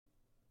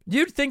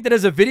You'd think that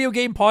as a video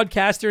game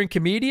podcaster and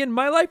comedian,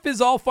 my life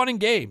is all fun and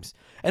games.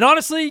 And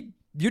honestly,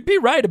 you'd be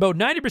right. About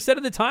 90%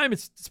 of the time,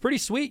 it's pretty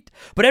sweet.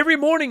 But every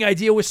morning I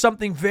deal with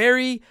something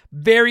very,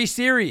 very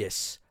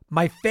serious.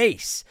 My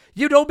face.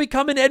 You don't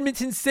become an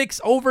Edmonton Six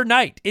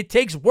overnight. It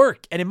takes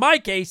work. And in my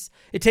case,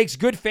 it takes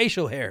good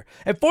facial hair.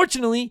 And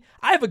fortunately,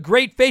 I have a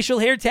great facial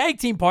hair tag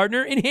team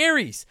partner in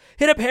Harry's.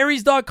 Hit up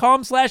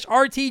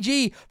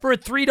harrys.com/RTG for a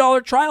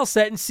 $3 trial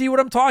set and see what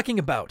I'm talking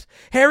about.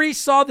 Harry's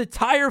saw the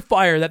tire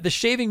fire that the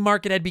shaving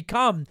market had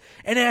become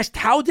and asked,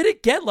 how did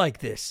it get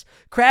like this?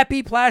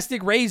 Crappy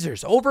plastic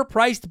razors,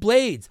 overpriced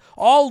blades,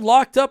 all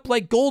locked up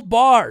like gold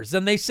bars.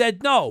 And they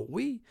said, no,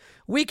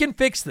 we can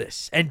fix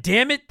this. And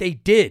damn it, they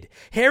did.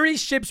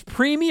 Harry's ships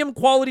premium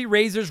quality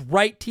razors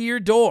right to your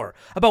door.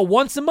 About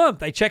once a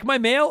month, I check my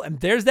mail,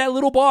 and there's that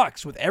little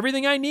box with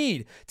everything I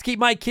need to keep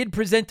my kid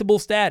presentable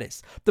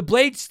status. The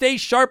blades stay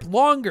sharp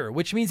longer,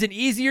 which means an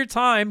easier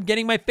time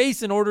getting my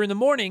face in order in the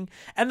morning,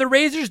 and the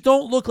razors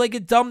don't look like a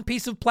dumb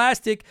piece of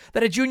plastic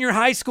that a junior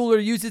high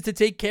schooler uses to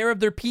take care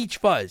of their peach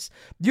fuzz.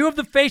 You have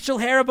the facial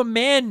hair of a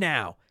man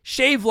now.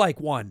 Shave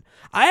like one.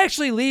 I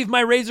actually leave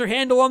my razor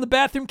handle on the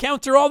bathroom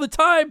counter all the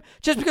time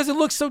just because it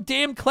looks so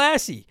damn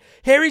classy.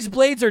 Harry's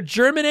blades are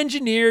German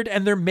engineered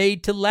and they're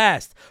made to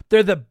last.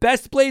 They're the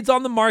best blades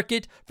on the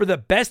market for the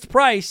best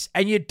price,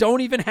 and you don't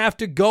even have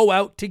to go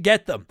out to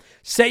get them.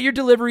 Set your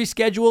delivery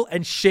schedule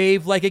and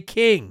shave like a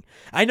king.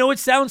 I know it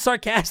sounds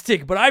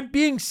sarcastic, but I'm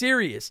being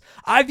serious.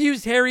 I've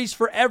used Harry's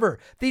forever.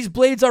 These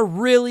blades are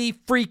really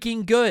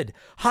freaking good.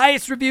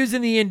 Highest reviews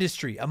in the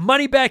industry, a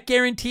money-back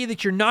guarantee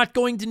that you're not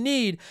going to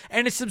need,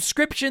 and a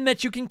subscription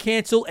that you can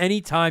cancel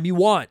anytime you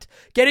want.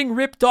 Getting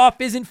ripped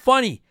off isn't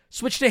funny.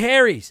 Switch to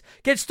Harry's.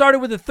 Get started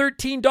with a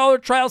 $13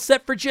 trial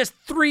set for just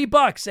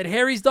 $3 at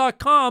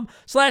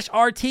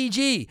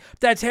harrys.com/RTG.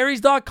 That's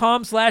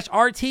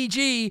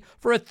harrys.com/RTG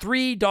for a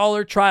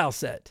 $3 trial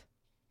set.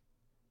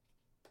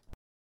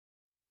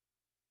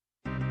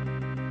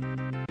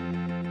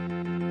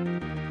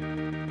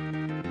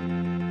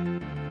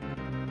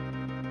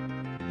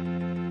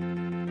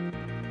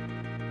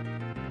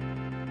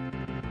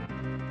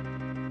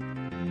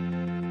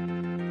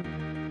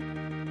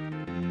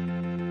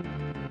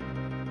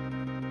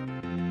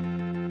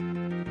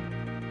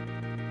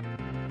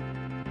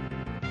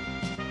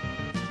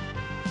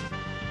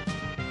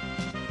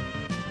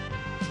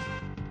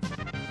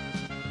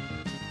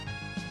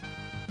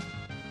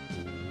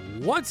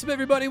 What's up,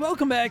 everybody?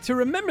 Welcome back to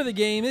Remember the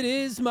Game. It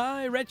is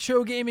my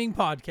retro gaming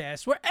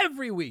podcast where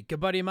every week a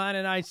buddy of mine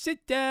and I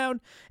sit down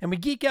and we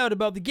geek out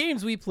about the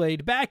games we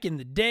played back in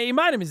the day.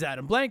 My name is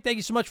Adam Blank. Thank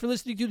you so much for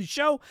listening to the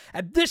show.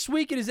 And this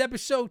week it is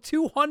episode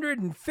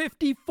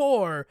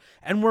 254,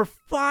 and we're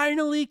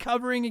finally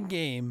covering a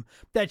game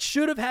that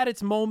should have had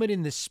its moment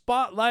in the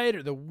spotlight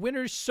or the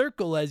winner's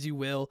circle, as you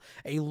will,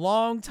 a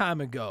long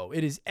time ago.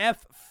 It is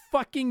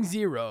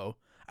F-fucking-Zero.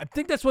 I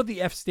think that's what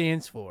the F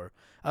stands for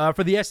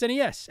the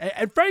SNES.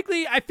 And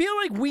frankly, I feel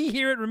like we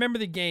here at Remember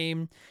the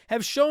Game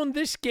have shown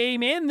this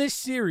game and this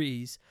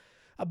series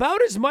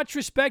about as much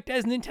respect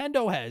as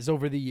Nintendo has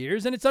over the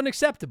years, and it's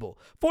unacceptable.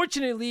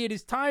 Fortunately, it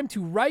is time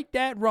to right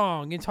that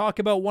wrong and talk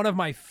about one of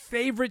my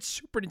favorite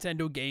Super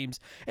Nintendo games,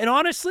 and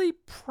honestly,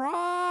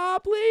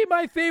 probably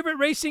my favorite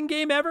racing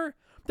game ever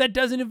that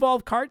doesn't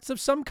involve karts of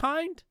some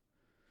kind.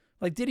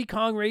 Like Diddy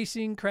Kong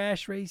Racing,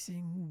 Crash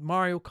Racing,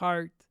 Mario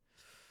Kart.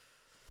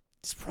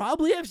 It's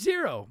probably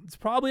F-Zero. It's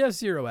probably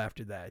F-Zero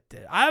after that.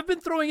 I've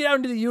been throwing it out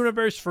into the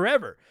universe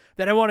forever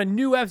that I want a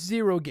new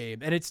F-Zero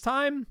game, and it's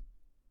time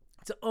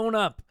to own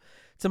up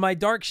to my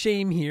dark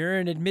shame here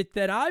and admit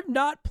that I've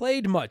not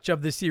played much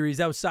of the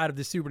series outside of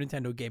the Super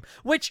Nintendo game,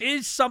 which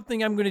is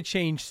something I'm going to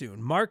change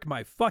soon. Mark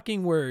my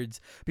fucking words.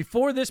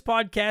 Before this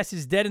podcast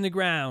is dead in the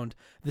ground,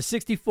 the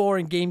 64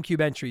 and GameCube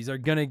entries are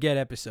going to get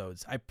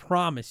episodes. I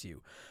promise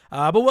you.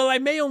 But while I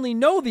may only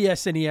know the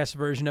SNES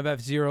version of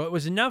F-Zero, it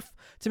was enough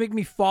to make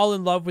me fall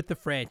in love with the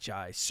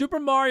franchise. Super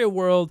Mario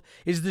World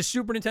is the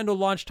Super Nintendo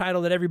launch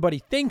title that everybody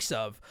thinks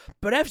of,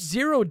 but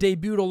F-Zero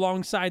debuted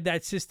alongside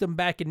that system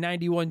back in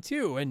 91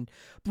 too. And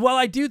while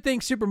I do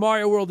think Super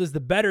Mario World is the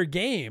better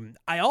game,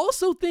 I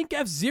also think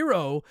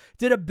F-Zero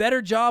did a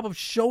better job of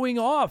showing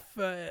off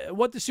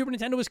what the Super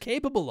Nintendo was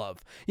capable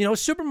of. You know,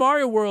 Super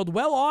Mario World,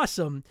 well,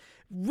 awesome,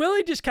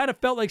 really just kind of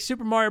felt like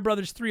Super Mario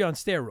Bros. 3 on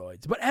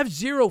steroids. But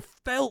F-Zero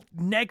felt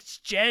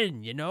next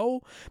gen, you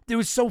know? It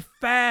was so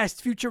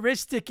fast,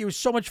 futuristic. It was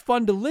so much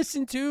fun to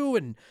listen to,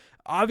 and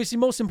obviously,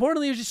 most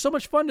importantly, it was just so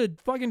much fun to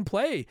fucking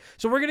play.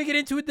 So we're going to get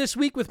into it this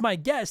week with my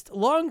guest,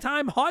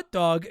 longtime hot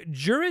dog,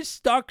 Juris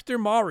Dr.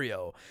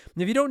 Mario.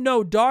 And if you don't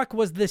know, Doc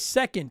was the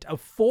second of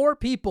 4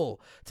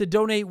 people to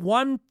donate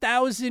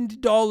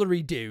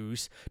 $1,000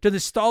 dues to the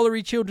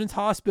Stollery Children's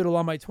Hospital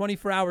on my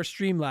 24-hour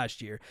stream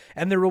last year.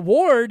 And the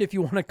reward, if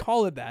you want to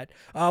call it that,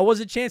 was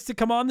a chance to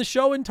come on the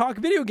show and talk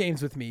video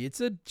games with me.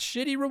 It's a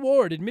shitty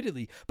reward,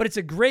 admittedly, but it's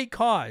a great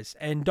cause.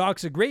 And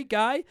Doc's a great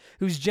guy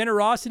whose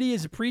generosity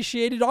is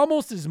appreciated almost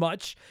as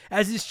much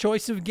as his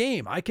choice of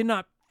game. I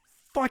cannot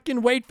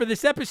fucking wait for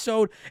this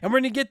episode, and we're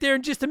going to get there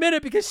in just a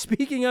minute because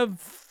speaking of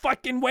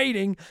fucking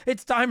waiting,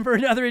 it's time for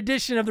another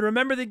edition of the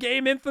Remember the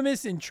Game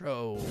infamous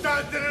intro.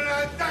 Dun, dun,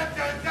 dun, dun,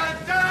 dun, dun,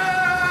 dun.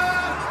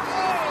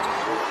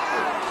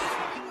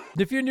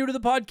 If you're new to the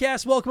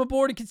podcast, welcome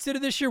aboard and consider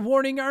this your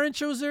warning. Our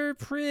intros are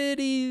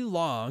pretty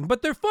long,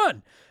 but they're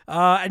fun.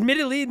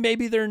 Admittedly,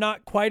 maybe they're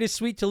not quite as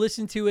sweet to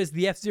listen to as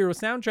the F-Zero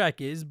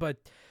soundtrack is, but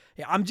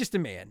yeah, I'm just a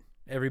man.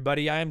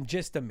 Everybody, I am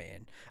just a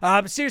man.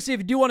 But seriously, if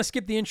you do want to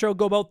skip the intro,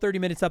 go about 30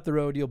 minutes up the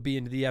road, you'll be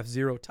into the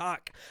F-Zero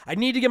talk. I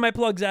need to get my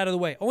plugs out of the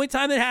way. Only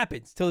time that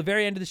happens, till the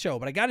very end of the show,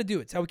 but I got to do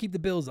it. It's how we keep the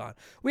bills on.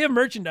 We have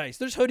merchandise.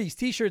 There's hoodies,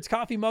 t-shirts,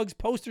 coffee mugs,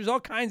 posters,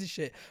 all kinds of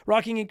shit.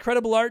 Rocking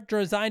incredible art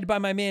designed by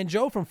my man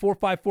Joe from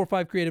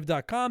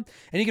 4545creative.com.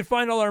 And you can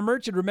find all our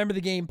merch at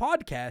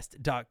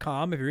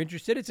rememberthegamepodcast.com. If you're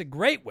interested, it's a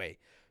great way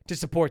to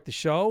support the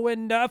show.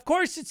 And of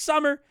course, it's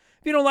summer.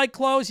 If you don't like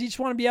clothes, you just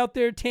want to be out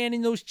there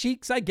tanning those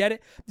cheeks, I get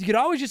it. You could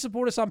always just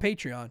support us on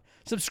Patreon.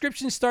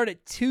 Subscriptions start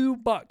at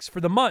 $2 for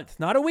the month,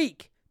 not a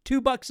week.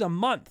 $2 a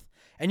month.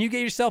 And you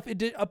get yourself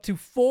into up to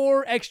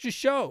 4 extra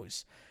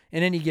shows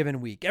in any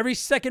given week. Every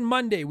second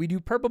Monday, we do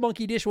Purple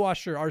Monkey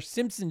Dishwasher, our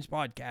Simpsons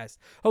podcast,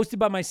 hosted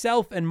by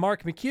myself and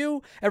Mark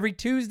McHugh. Every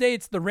Tuesday,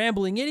 it's The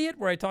Rambling Idiot,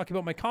 where I talk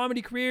about my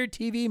comedy career,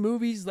 TV,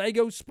 movies,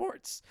 Lego,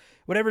 sports,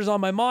 whatever's on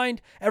my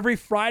mind. Every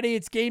Friday,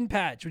 it's Game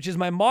Patch, which is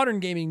my modern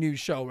gaming news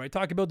show, where I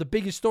talk about the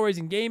biggest stories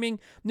in gaming,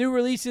 new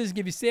releases,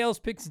 give you sales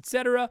picks,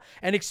 etc.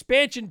 And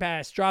Expansion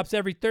Pass drops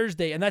every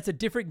Thursday, and that's a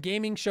different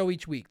gaming show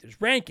each week. There's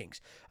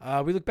rankings.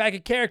 We look back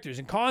at characters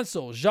and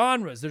consoles,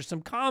 genres. There's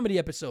some comedy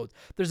episodes.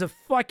 There's a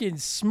fucking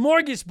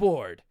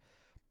smorgasbord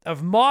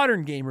of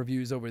modern game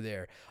reviews over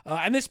there.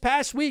 And this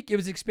past week, it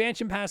was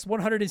Expansion Pass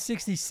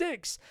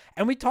 166,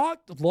 and we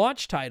talked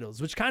launch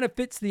titles, which kind of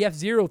fits the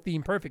F-Zero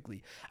theme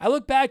perfectly. I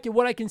look back at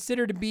what I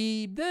consider to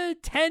be the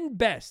 10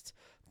 best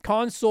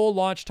console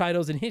launch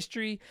titles in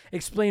history,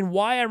 explain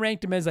why I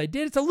ranked them as I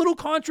did. It's a little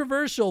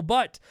controversial,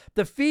 but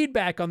the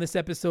feedback on this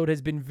episode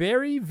has been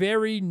very,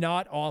 very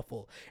not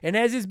awful. And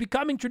as is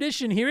becoming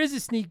tradition, here is a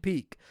sneak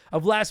peek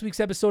of last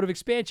week's episode of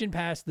Expansion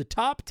Pass, the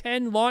top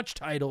 10 launch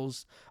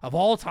titles of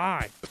all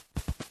time.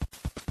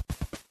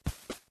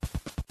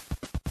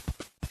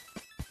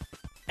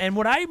 And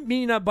what I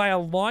mean by a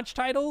launch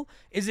title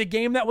is a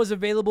game that was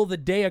available the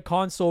day a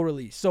console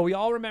release. So we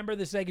all remember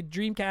the Sega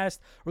Dreamcast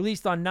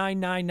released on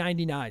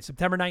 9/9/99,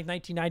 September 9th,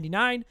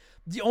 1999.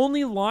 The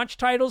only launch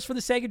titles for the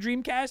Sega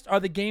Dreamcast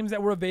are the games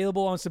that were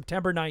available on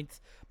September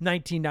 9th,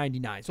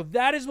 1999. So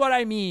that is what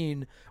I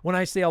mean when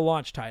I say a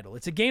launch title.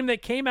 It's a game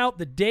that came out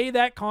the day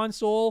that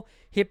console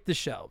hit the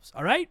shelves.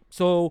 All right?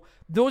 So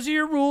those are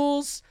your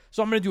rules.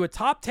 So I'm going to do a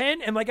top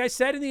 10. And like I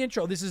said in the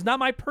intro, this is not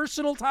my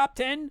personal top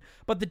 10,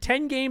 but the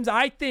 10 games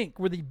I think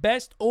were the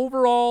best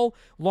overall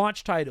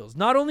launch titles.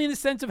 Not only in the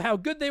sense of how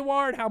good they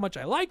were and how much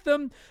I like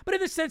them, but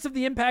in the sense of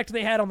the impact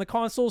they had on the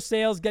console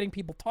sales, getting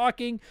people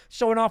talking,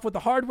 showing off what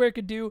the hardware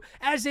could do,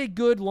 as a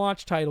good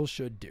launch title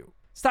should do.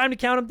 It's time to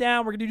count them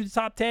down. We're going to do the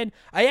top 10.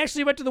 I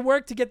actually went to the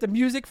work to get the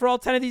music for all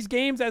 10 of these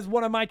games, as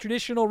one of my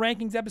traditional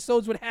rankings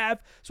episodes would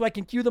have, so I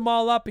can cue them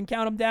all up and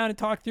count them down and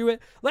talk through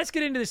it. Let's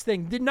get into this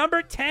thing. The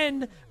number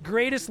 10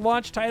 greatest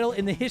launch title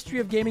in the history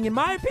of gaming, in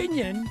my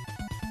opinion,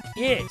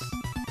 is...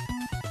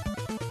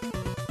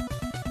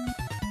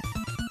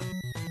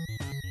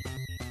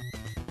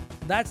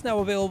 That's now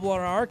available on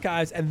our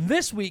archives, and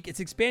this week it's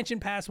Expansion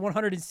Pass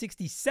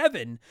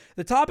 167.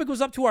 The topic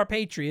was up to our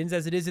Patreons,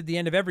 as it is at the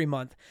end of every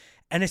month,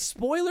 and a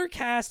spoiler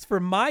cast for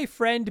My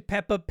Friend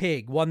Peppa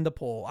Pig won the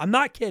poll. I'm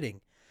not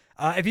kidding.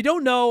 If you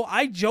don't know,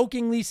 I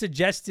jokingly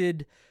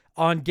suggested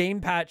on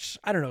Game Patch,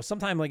 I don't know,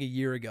 sometime like a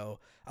year ago,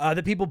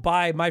 that people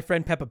buy My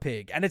Friend Peppa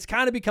Pig, and it's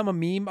kind of become a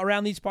meme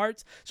around these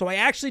parts. So I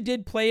actually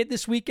did play it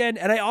this weekend,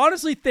 and I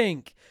honestly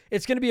think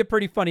it's going to be a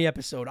pretty funny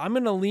episode. I'm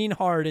going to lean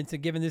hard into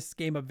giving this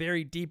game a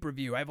very deep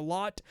review. I have a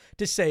lot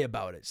to say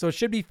about it, so it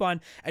should be fun.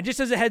 And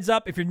just as a heads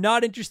up, if you're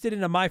not interested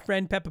in a My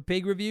Friend Peppa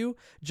Pig review,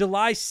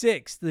 July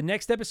 6th, the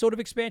next episode of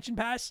Expansion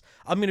Pass,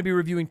 I'm going to be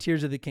reviewing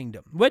Tears of the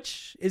Kingdom.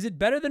 Which, is it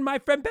better than My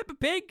Friend Peppa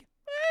Pig?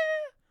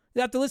 You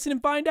have to listen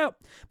and find out.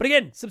 But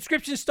again,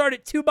 subscriptions start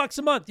at $2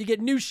 a month. You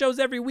get new shows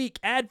every week,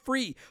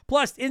 ad-free,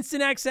 plus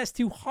instant access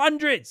to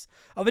hundreds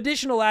of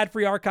additional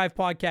ad-free archive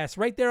podcasts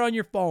right there on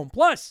your phone.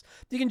 Plus,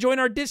 you can join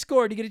our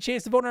Discord. You get a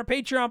chance to vote on our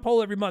Patreon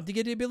poll every month. You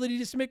get the ability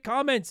to submit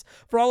comments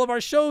for all of our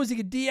shows. You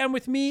can DM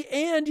with me,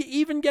 and you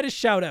even get a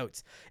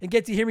shout-out and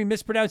get to hear me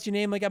mispronounce your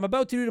name like I'm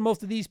about to do to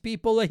most of these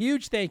people. A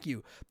huge thank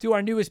you to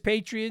our newest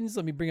Patreons.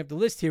 Let me bring up the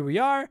list. Here we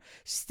are.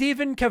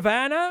 Stephen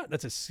Cavana.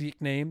 That's a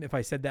sick name, if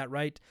I said that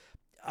right.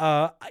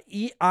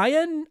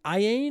 Ian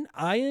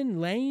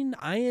Lane.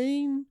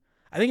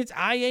 I think it's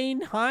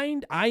Ian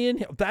Hind.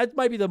 That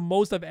might be the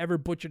most I've ever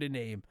butchered a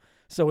name.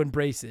 So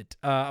embrace it.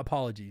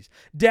 Apologies.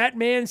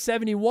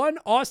 Datman71,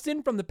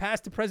 Austin from the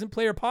Past to Present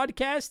Player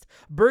podcast,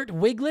 Bert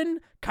Wiglin,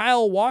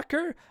 Kyle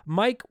Walker,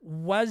 Mike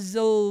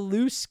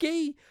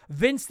Wazalewski,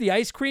 Vince the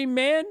Ice Cream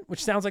Man,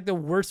 which sounds like the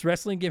worst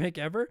wrestling gimmick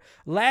ever,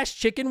 Last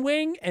Chicken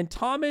Wing, and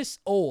Thomas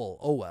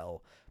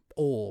Owell.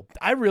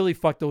 I really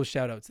fucked those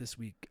shout-outs this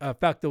week.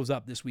 Fucked those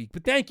up this week.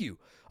 But thank you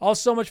all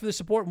so much for the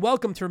support. And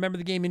welcome to Remember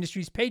the Game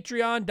Industries,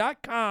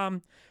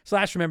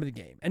 patreon.com/Remember the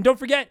Game. And don't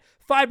forget,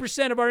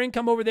 5% of our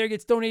income over there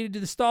gets donated to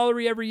the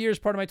Stollery every year as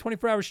part of my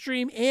 24-hour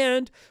stream.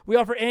 And we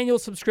offer annual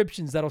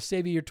subscriptions that'll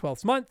save you your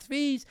 12th month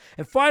fees.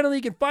 And finally,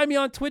 you can find me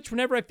on Twitch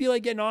whenever I feel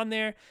like getting on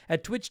there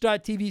at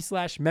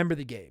twitch.tv/Remember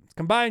the Game.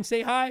 Come by and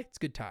say hi. It's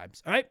good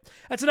times. All right?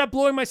 That's enough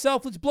blowing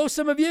myself. Let's blow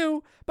some of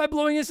you by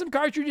blowing in some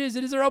cartridges.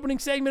 It is our opening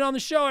segment on the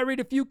show. I read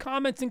a few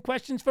comments and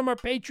questions from our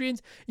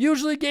Patreons,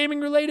 usually gaming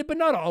related, but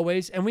not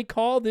always. And we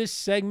call this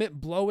segment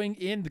Blowing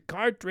in the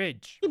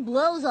Cartridge. He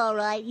blows all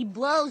right. He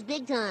blows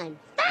big time.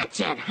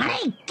 That's it,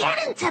 honey.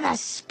 Get into the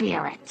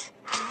spirit.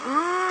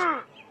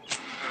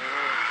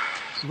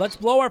 Let's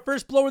blow. Our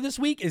first blower this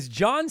week is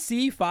John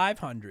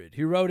C500,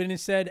 who wrote in and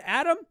said,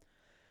 Adam,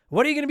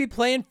 what are you going to be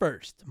playing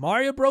first?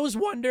 Mario Bros.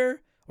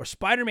 Wonder or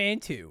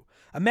Spider-Man 2?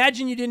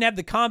 Imagine you didn't have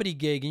the comedy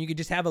gig and you could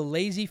just have a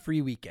lazy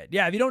free weekend.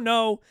 Yeah, if you don't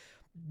know,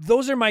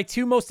 those are my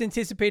two most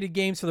anticipated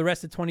games for the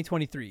rest of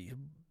 2023.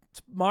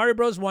 Mario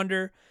Bros.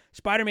 Wonder,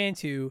 Spider-Man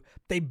 2.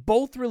 They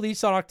both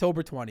release on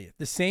October 20th,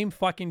 the same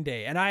fucking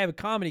day. And I have a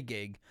comedy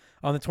gig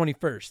on the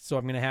 21st, so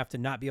I'm going to have to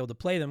not be able to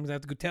play them because I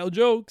have to go tell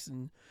jokes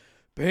and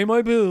pay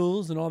my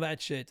bills and all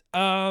that shit.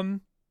 What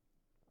am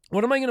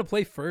I going to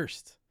play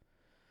first?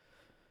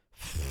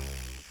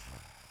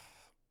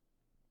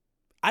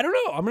 I don't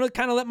know. I'm going to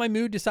kind of let my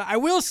mood decide. I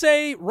will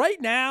say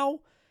right now,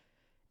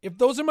 if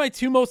those are my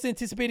two most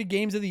anticipated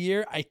games of the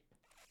year, I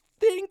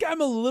think I'm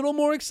a little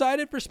more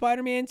excited for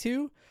Spider-Man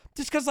 2.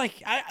 Just because,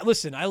 like,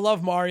 listen, I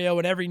love Mario,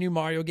 and every new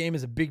Mario game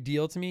is a big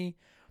deal to me.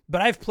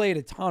 But I've played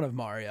a ton of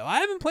Mario. I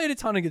haven't played a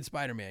ton of good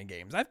Spider-Man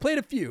games. I've played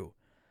a few.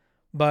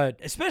 But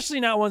especially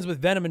not ones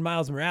with Venom and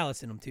Miles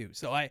Morales in them, too.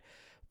 So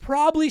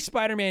probably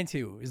Spider-Man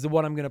 2 is the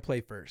one I'm going to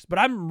play first. But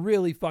I'm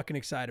really fucking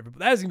excited.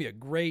 That is going to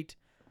be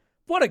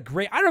I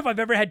don't know if I've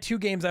ever had two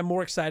games I'm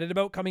more excited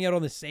about coming out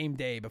on the same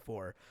day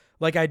before.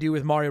 Like I do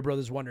with Mario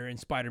Brothers Wonder and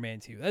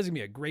Spider-Man 2. That's going to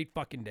be a great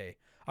fucking day.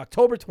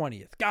 October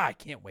 20th. God, I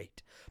can't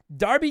wait.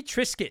 Darby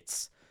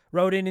Triscuits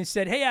wrote in and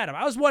said, hey, Adam,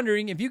 I was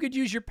wondering if you could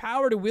use your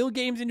power to will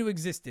games into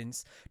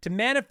existence to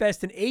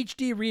manifest an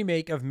HD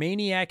remake of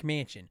Maniac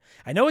Mansion.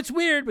 I know it's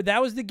weird, but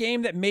that was the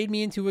game that made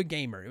me into a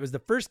gamer. It was the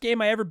first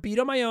game I ever beat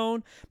on my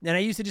own, and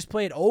I used to just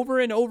play it over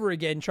and over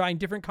again, trying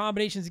different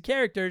combinations of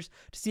characters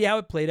to see how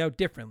it played out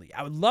differently.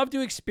 I would love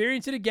to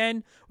experience it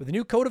again with a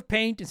new coat of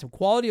paint and some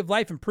quality of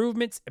life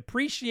improvements.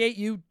 Appreciate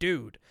you,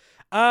 dude.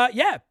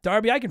 Yeah,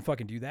 Darby, I can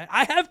fucking do that.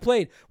 I have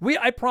played.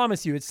 I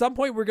promise you, at some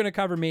point we're going to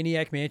cover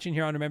Maniac Mansion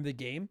here on Remember the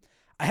Game.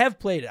 I have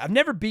played it. I've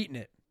never beaten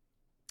it,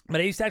 but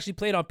I used to actually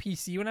play it on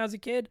PC when I was a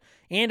kid,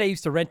 and I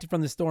used to rent it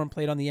from the store and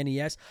play it on the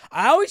NES.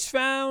 I always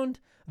found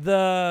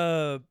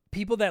the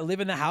people that live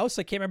in the house,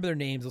 I can't remember their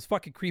names, those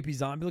fucking creepy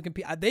zombie-looking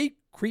people, they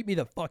creep me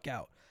the fuck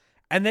out.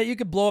 And that you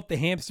could blow up the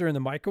hamster in the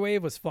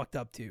microwave was fucked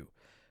up too.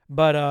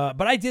 But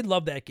I did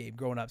love that game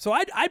growing up. So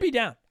I'd be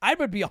down. I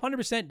would be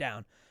 100%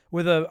 down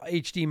with a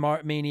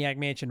HD Maniac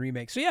Mansion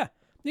remake. So yeah,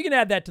 you can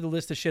add that to the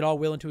list of shit I'll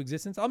will into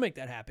existence. I'll make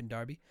that happen,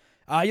 Darby.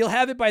 You'll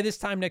have it by this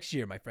time next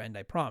year, my friend.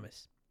 I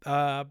promise.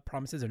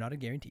 Promises are not a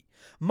guarantee.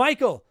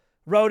 Michael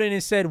wrote in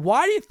and said,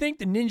 why do you think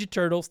the Ninja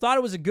Turtles thought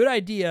it was a good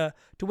idea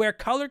to wear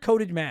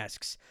color-coded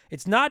masks?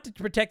 It's not to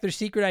protect their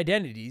secret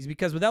identities,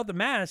 because without the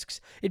masks,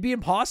 it'd be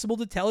impossible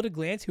to tell at a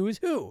glance who is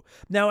who.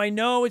 Now, I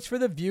know it's for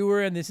the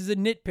viewer, and this is a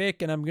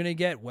nitpick, and I'm going to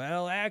get,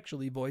 well,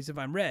 actually, voice if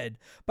I'm red,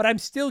 but I'm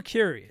still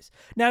curious.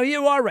 Now,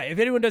 you are right. If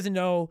anyone doesn't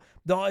know,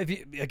 I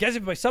guess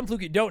if by some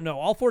fluke you don't know,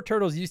 all four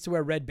turtles used to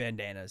wear red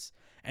bandanas,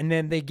 and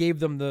then they gave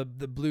them the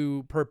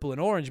blue, purple,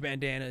 and orange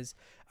bandanas,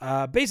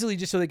 basically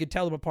just so they could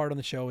tell them apart on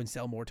the show and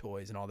sell more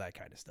toys and all that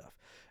kind of stuff.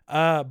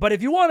 But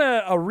if you want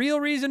a real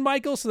reason,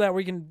 Michael, so that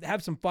we can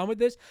have some fun with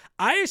this,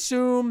 I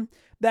assume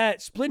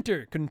that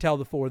Splinter couldn't tell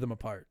the four of them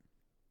apart.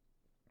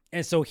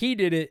 And so he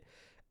did it,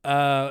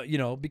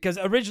 because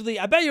I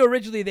bet you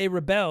originally they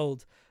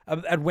rebelled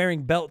at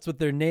wearing belts with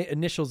their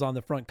initials on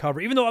the front cover,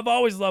 even though I've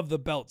always loved the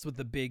belts with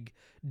the big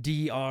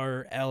D,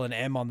 R, L, and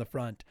M on the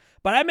front.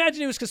 But I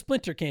imagine it was because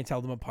Splinter can't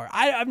tell them apart.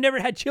 I've never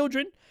had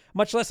children,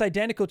 much less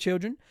identical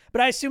children, but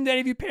I assume that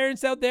any of you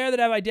parents out there that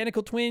have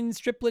identical twins,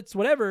 triplets,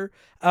 whatever,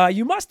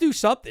 you must do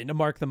something to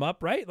mark them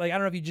up, right? Like, I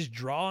don't know if you just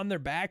draw on their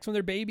backs when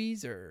they're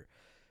babies, or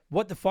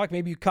what the fuck,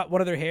 maybe you cut one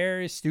of their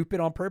hair is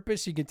stupid on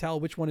purpose so you can tell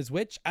which one is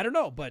which. I don't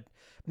know, but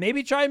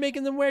maybe try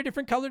making them wear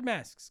different colored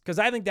masks, because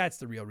I think that's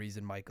the real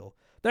reason, Michael.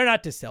 They're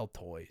not to sell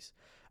toys.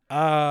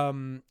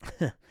 Ran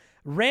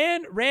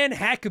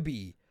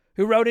Hackaby,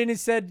 who wrote in and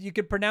said you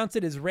could pronounce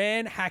it as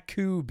Ran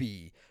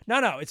Hackaby.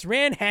 No, it's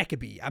Ran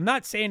Hackaby. I'm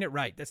not saying it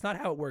right. That's not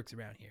how it works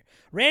around here.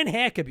 Ran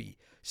Hackaby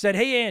said,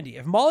 hey, Andy,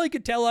 if Molly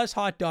could tell us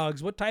hot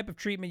dogs what type of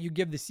treatment you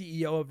give the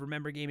CEO of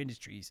Remember Game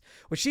Industries,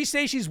 would she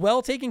say she's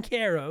well taken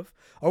care of,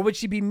 or would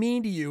she be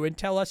mean to you and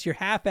tell us your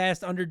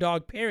half-assed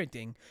underdog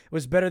parenting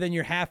was better than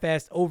your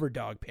half-assed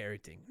overdog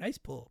parenting? Nice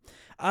pull.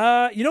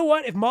 You know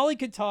what? If Molly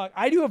could talk,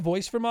 I do a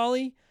voice for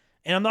Molly,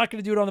 And I'm not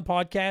going to do it on the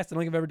podcast. I don't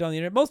think I've ever done on the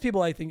internet. Most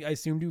people, I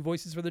assume, do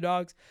voices for their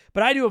dogs.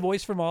 But I do a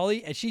voice for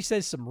Molly, and she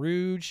says some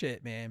rude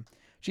shit, man.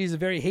 She's a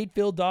very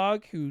hate-filled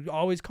dog who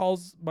always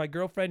calls my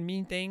girlfriend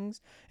mean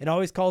things and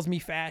always calls me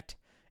fat,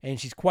 and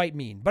she's quite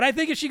mean. But I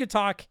think if she could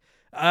talk,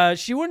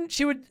 she would,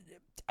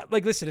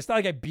 like, listen, it's not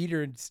like I beat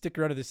her and stick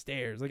her under the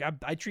stairs. Like,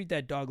 I treat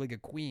that dog like a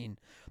queen.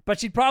 But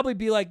she'd probably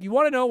be like, you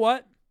want to know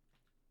what?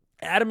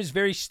 Adam is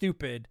very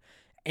stupid.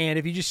 And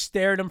if you just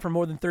stare at him for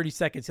more than 30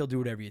 seconds, he'll do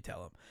whatever you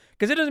tell him.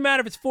 Because it doesn't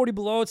matter if it's 40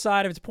 below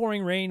outside, if it's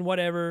pouring rain,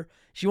 whatever.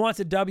 She wants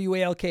a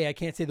WALK. I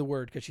can't say the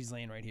word because she's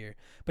laying right here.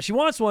 But she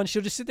wants one.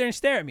 She'll just sit there and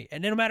stare at me.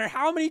 And then no matter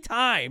how many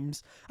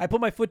times I put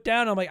my foot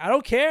down, I'm like, I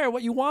don't care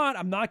what you want.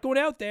 I'm not going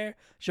out there.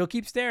 She'll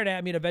keep staring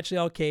at me, and eventually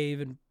I'll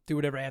cave and do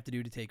whatever I have to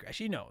do to take her.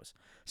 She knows.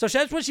 So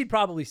that's what she'd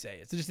probably say.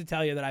 It's just to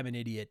tell you that I'm an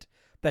idiot,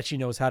 that she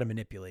knows how to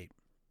manipulate.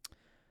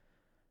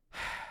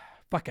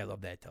 Fuck, I love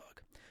that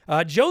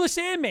dog. Joe the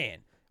Sandman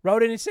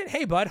wrote in and said,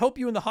 hey, bud, hope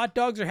you and the hot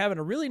dogs are having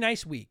a really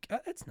nice week.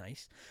 That's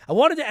nice. I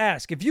wanted to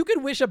ask, if you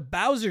could wish a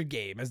Bowser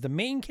game as the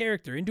main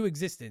character into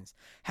existence,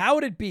 how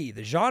would it be?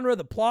 The genre,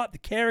 the plot, the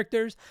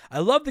characters? I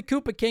love the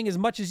Koopa King as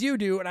much as you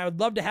do, and I would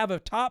love to have a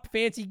top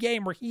fancy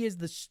game where he is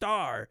the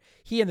star,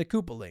 he and the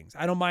Koopalings.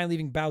 I don't mind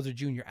leaving Bowser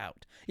Jr.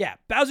 out. Yeah,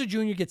 Bowser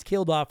Jr. gets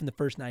killed off in the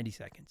first 90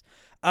 seconds.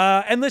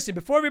 And listen,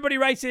 before everybody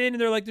writes in and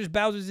they're like, there's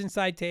Bowser's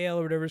Inside Tale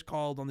or whatever it's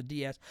called on the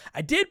DS.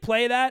 I did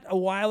play that a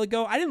while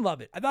ago. I didn't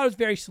love it. I thought it was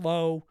very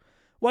slow.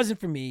 Wasn't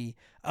for me.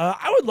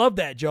 I would love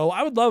that, Joe.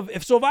 I would love,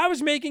 if I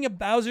was making a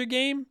Bowser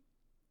game,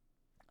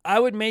 I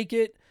would make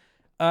it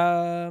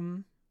a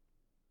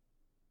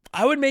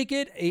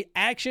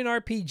action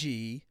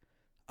RPG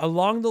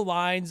along the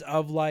lines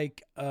of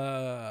like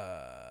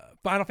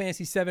Final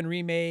Fantasy VII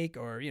Remake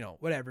or,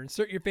 whatever.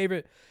 Insert your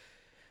favorite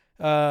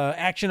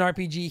action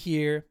RPG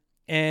here.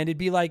 And it'd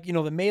be like,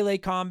 the melee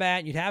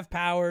combat, you'd have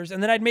powers.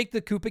 And then I'd make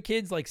the Koopa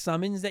kids like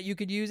summons that you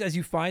could use. As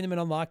you find them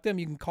and unlock them,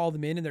 you can call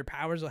them in and their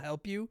powers will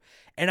help you.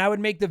 And I would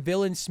make the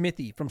villain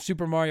Smithy from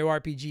Super Mario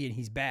RPG, and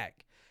he's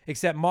back.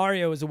 Except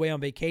Mario is away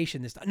on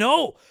vacation this time.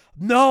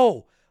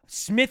 No!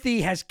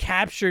 Smithy has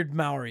captured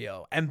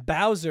Mario, and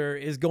Bowser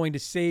is going to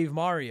save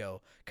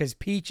Mario because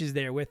Peach is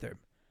there with him.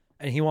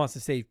 And he wants to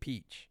save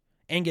Peach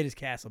and get his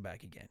castle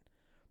back again.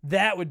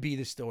 That would be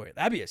the story.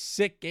 That'd be a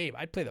sick game.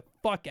 I'd play the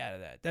fuck out of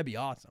that. That'd be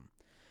awesome.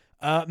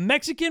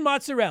 Mexican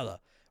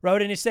Mozzarella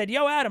wrote in and said,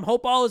 yo, Adam,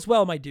 hope all is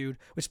well, my dude.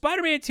 With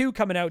Spider-Man 2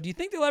 coming out, do you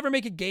think they'll ever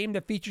make a game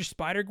that features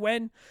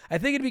Spider-Gwen? I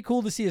think it'd be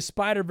cool to see a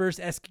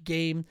Spider-Verse-esque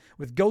game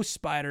with Ghost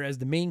Spider as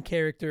the main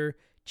character.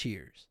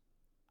 Cheers.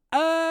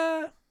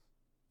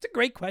 It's a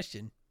great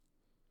question.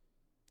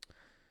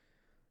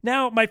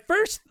 Now,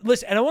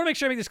 listen, and I want to make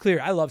sure I make this clear.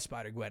 I love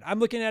Spider-Gwen. I'm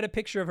looking at a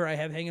picture of her I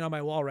have hanging on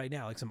my wall right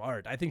now, like some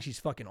art. I think she's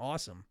fucking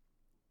awesome.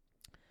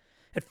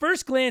 At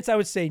first glance, I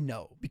would say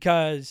no,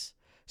 because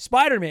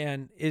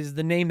Spider-Man is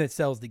the name that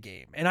sells the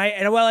game. And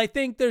while I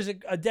think there's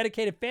a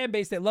dedicated fan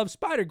base that loves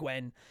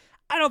Spider-Gwen,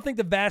 I don't think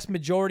the vast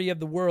majority of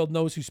the world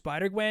knows who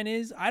Spider-Gwen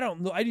is.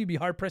 I'd be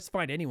hard-pressed to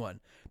find anyone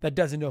that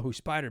doesn't know who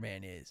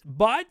Spider-Man is.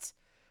 But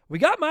we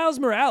got Miles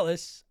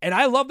Morales, and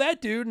I love that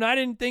dude, and I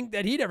didn't think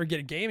that he'd ever get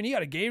a game, and he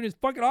got a game, and it's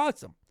fucking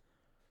awesome.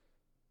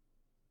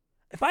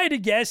 If I had to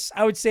guess,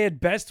 I would say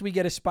at best we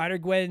get a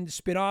Spider-Gwen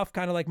spinoff,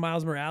 kind of like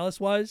Miles Morales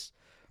was.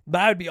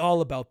 But I would be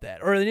all about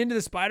that. Or an Into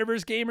the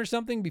Spider-Verse game or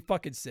something, be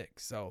fucking sick.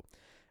 So,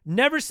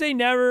 never say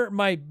never.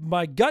 My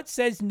gut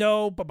says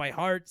no, but my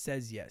heart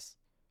says yes.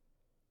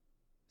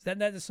 Is that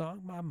the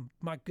song?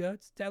 My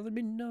gut's telling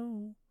me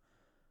no,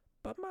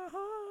 but my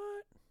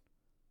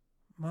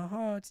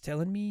heart's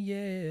telling me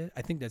yeah.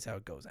 I think that's how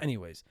it goes.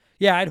 Anyways,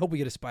 yeah, I'd hope we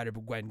get a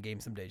Spider-Gwen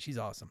game someday. She's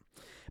awesome.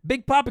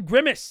 Big Papa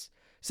Grimace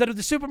said of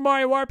the Super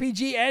Mario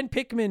RPG and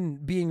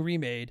Pikmin being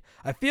remade,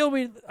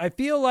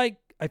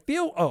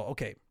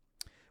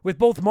 with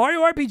both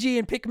Mario RPG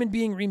and Pikmin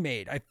being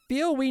remade, I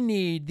feel we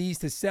need these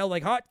to sell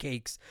like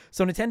hotcakes,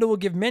 so Nintendo will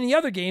give many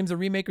other games a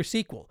remake or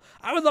sequel.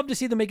 I would love to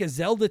see them make a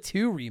Zelda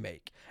 2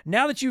 remake.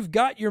 Now that you've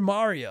got your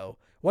Mario,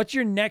 what's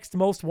your next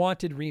most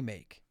wanted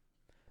remake?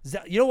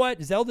 You know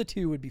what? Zelda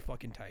 2 would be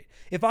fucking tight.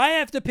 If I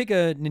have to pick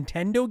a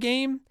Nintendo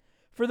game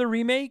for the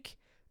remake,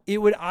 it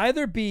would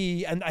either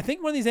be, and I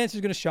think one of these answers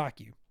is going to shock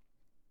you,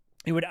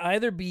 it would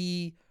either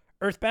be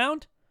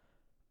Earthbound,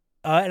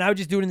 and I would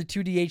just do it in the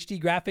 2D HD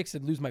graphics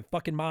and lose my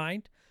fucking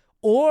mind.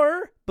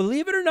 Or,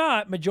 believe it or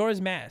not,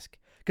 Majora's Mask.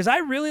 Because I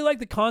really like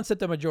the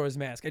concept of Majora's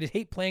Mask. I just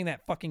hate playing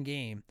that fucking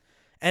game.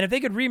 And if they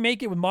could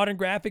remake it with modern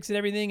graphics and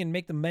everything and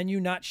make the menu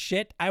not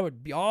shit, I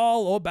would be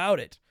all about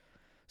it.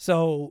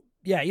 So,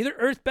 yeah, either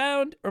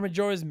Earthbound or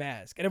Majora's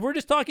Mask. And if we're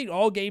just talking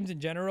all games in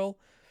general,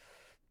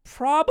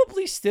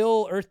 probably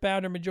still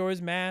Earthbound or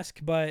Majora's Mask.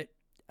 But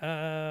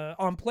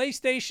on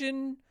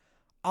PlayStation,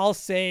 I'll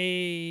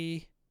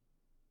say...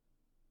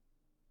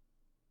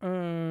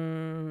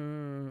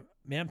 man,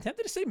 I'm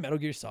tempted to say Metal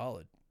Gear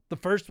Solid. The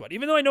first one.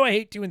 Even though I know I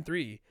hate 2 and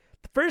 3.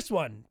 The first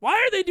one. Why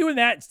are they doing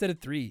that instead of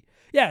 3?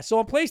 Yeah, so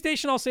on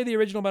PlayStation, I'll say the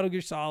original Metal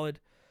Gear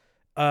Solid.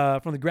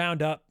 From the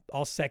ground up.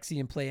 All sexy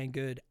and playing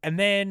good. And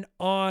then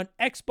on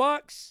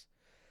Xbox,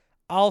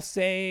 I'll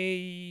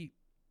say,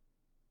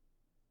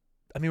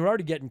 I mean, we're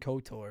already getting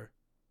KOTOR.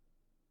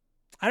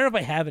 I don't know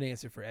if I have an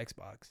answer for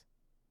Xbox.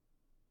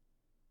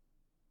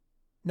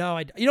 No,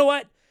 you know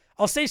what?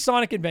 I'll say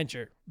Sonic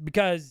Adventure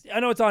because I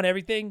know it's on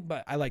everything,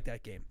 but I like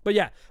that game. But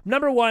yeah,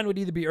 number one would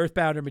either be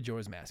Earthbound or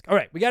Majora's Mask. All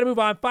right, we got to move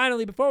on.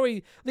 Finally, before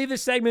we leave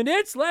this segment,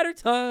 it's letter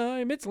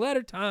time. It's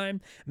letter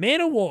time.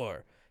 Man of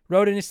War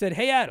wrote in and said,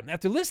 "Hey, Adam,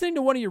 after listening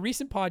to one of your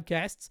recent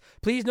podcasts,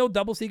 please no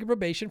double secret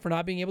probation for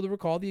not being able to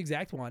recall the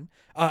exact one.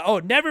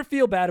 Never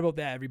feel bad about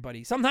that,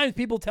 everybody. Sometimes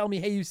people tell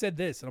me, hey, you said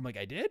this. And I'm like,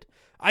 I did?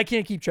 I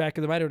can't keep track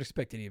of them. I don't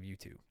expect any of you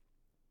to.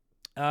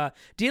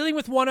 Dealing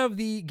with one of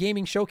the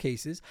gaming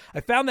showcases, I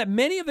found that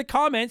many of the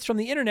comments from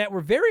the internet were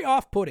very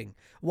off-putting.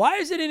 Why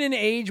is it in an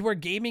age where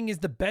gaming is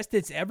the best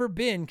it's ever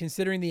been,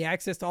 considering the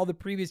access to all the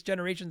previous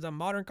generations on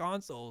modern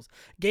consoles?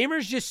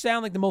 Gamers just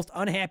sound like the most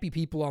unhappy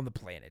people on the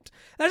planet."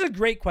 That's a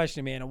great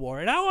question, Man of War.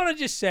 And I want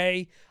to just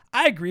say,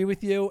 I agree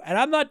with you, and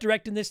I'm not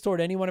directing this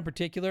toward anyone in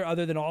particular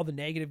other than all the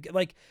negative.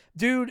 Like,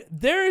 dude,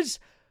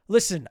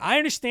 listen, I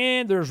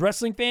understand there's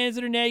wrestling fans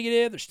that are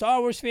negative, there's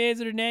Star Wars fans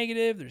that are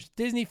negative, there's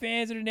Disney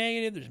fans that are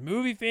negative, there's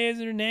movie fans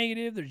that are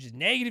negative, there's just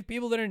negative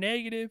people that are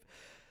negative.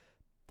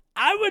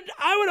 I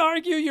would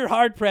argue you're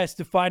hard pressed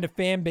to find a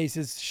fan base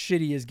as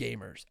shitty as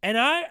gamers. And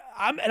I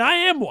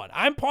am one.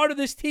 I'm part of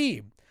this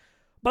team.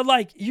 But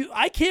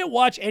I can't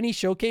watch any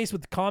showcase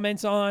with the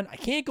comments on. I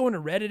can't go into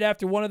Reddit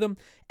after one of them.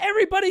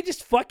 Everybody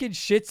just fucking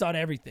shits on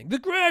everything. The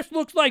grass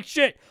looks like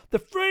shit. The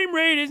frame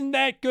rate isn't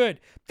that good.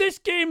 This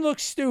game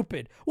looks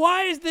stupid.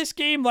 Why is this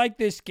game like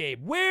this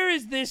game? Where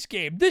is this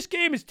game? This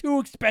game is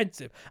too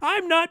expensive.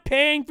 I'm not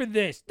paying for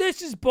this.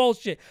 This is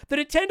bullshit. The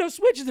Nintendo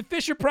Switch is a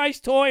Fisher-Price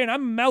toy and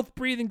I'm a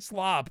mouth-breathing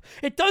slob.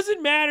 It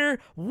doesn't matter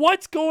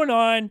what's going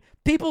on.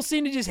 People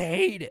seem to just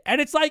hate it. And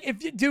it's like,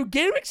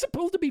 gaming's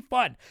supposed to be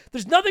fun.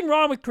 There's nothing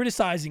wrong with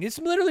criticizing. It's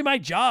literally my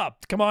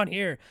job to come on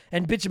here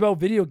and bitch about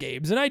video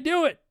games, and I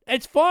do it.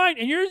 It's fine,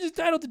 and you're as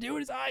entitled to do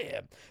it as I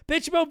am.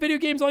 Bitch about video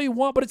games all you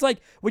want, but it's like,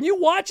 when you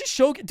watch a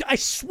show, I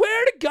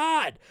swear to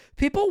God,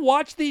 people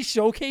watch these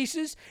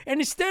showcases,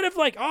 and instead of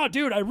like, oh,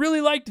 dude, I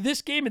really liked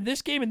this game and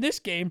this game and this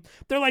game,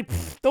 they're like,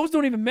 those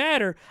don't even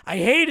matter. I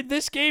hated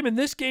this game, and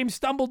this game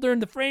stumbled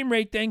during the frame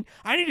rate thing.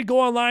 I need to go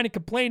online and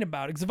complain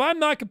about it, because if I'm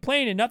not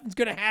complaining, nothing's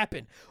going to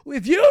happen.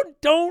 If you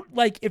don't,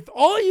 if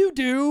all you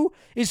do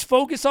is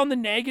focus on the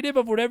negative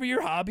of whatever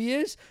your hobby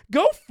is,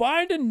 go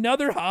find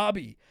another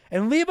hobby.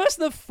 And leave us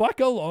the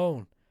fuck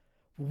alone.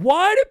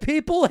 Why do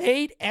people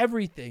hate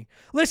everything?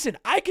 Listen,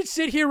 I could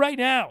sit here right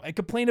now and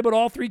complain about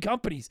all three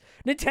companies.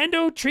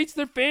 Nintendo treats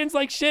their fans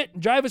like shit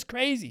and drive us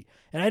crazy.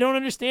 And I don't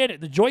understand it.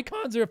 The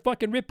Joy-Cons are a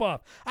fucking ripoff.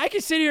 I can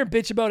sit here and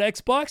bitch about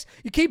Xbox.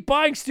 You keep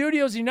buying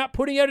studios and you're not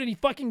putting out any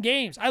fucking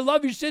games. I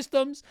love your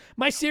systems.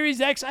 My Series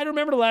X, I don't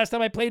remember the last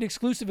time I played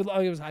exclusive. Oh,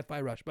 it was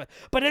Hi-Fi Rush. But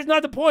that's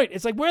not the point.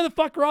 It's like, where the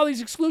fuck are all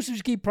these exclusives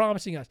you keep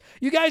promising us?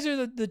 You guys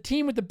are the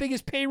team with the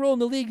biggest payroll in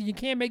the league and you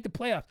can't make the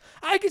playoffs.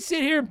 I could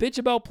sit here and bitch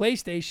about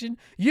PlayStation.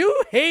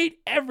 You hate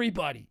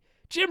everybody.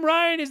 Jim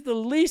Ryan is the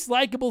least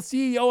likable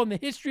CEO in the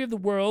history of the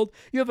world.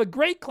 You have a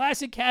great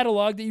classic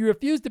catalog that you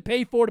refuse to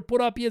pay for to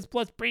put on PS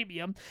Plus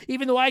Premium,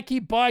 even though I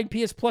keep buying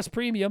PS Plus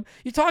Premium.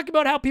 You talk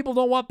about how people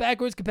don't want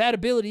backwards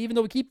compatibility, even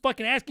though we keep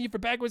fucking asking you for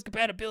backwards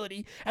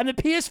compatibility, and the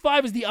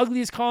PS5 is the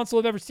ugliest console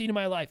I've ever seen in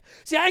my life.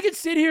 See, I could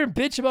sit here and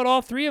bitch about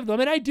all three of them,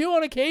 and I do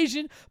on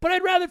occasion, but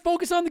I'd rather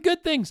focus on the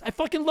good things. I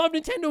fucking love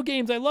Nintendo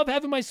games. I love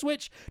having my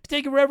Switch to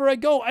take it wherever I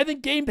go. I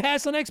think Game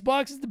Pass on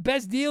Xbox is the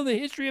best deal in the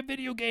history of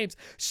video games.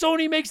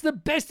 Sony makes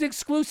the best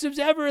exclusives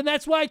ever, and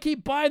that's why I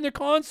keep buying their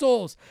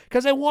consoles,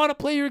 because I want to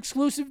play your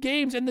exclusive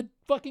games, and the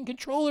fucking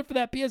controller for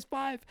that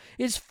PS5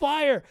 is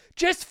fire.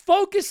 Just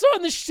focus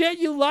on the shit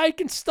you like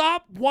and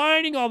stop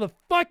whining all the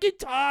fucking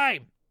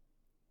time.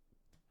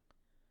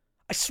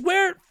 I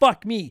swear,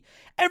 fuck me.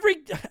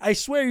 I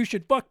swear you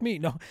should fuck me.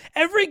 No,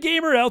 every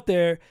gamer out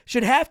there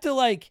should have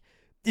to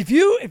if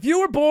you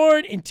were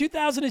born in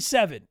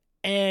 2007,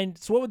 and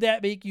so what would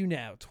that make you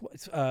now?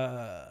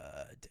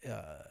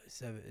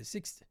 2007.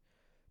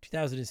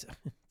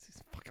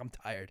 Fuck, I'm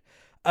tired.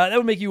 That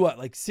would make you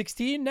what,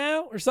 16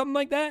 now or something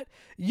like that?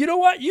 You know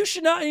what? You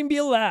should not even be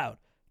allowed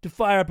to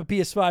fire up a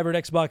PS5 or an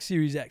Xbox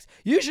Series X.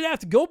 You should have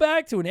to go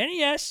back to an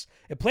NES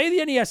and play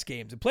the NES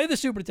games and play the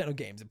Super Nintendo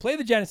games and play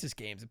the Genesis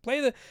games and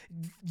play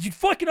you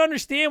fucking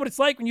understand what it's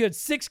like when you had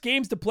 6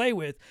 games to play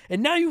with,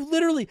 and now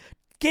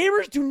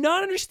gamers do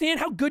not understand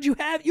how good you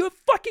have. You have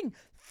fucking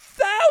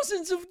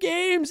thousands of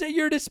games at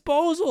your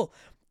disposal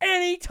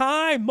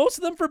anytime, most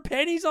of them for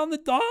pennies on the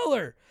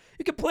dollar.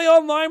 You can play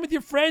online with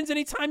your friends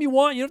anytime you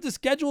want. You don't have to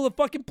schedule a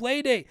fucking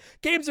play date.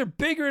 Games are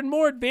bigger and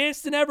more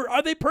advanced than ever.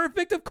 Are they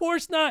perfect? Of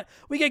course not.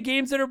 We got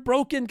games that are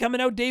broken coming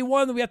out day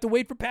one that we have to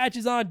wait for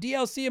patches on.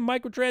 DLC and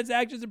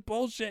microtransactions and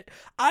bullshit.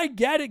 I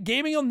get it.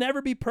 Gaming will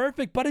never be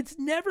perfect, but it's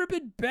never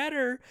been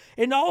better.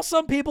 And all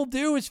some people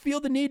do is feel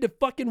the need to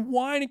fucking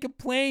whine and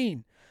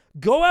complain.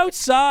 Go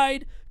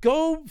outside.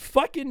 Go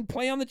fucking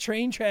play on the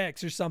train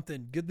tracks or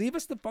something. Leave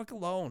us the fuck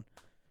alone.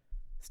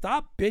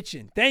 Stop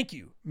bitching. Thank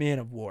you, Man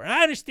of War. And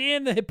I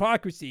understand the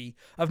hypocrisy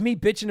of me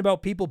bitching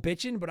about people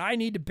bitching, but I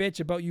need to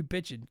bitch about you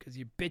bitching because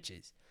you're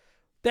bitches.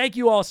 Thank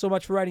you all so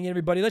much for writing in,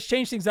 everybody. Let's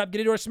change things up.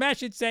 Get into our Smash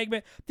Hit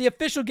segment, the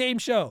official game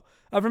show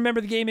of Remember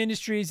the Game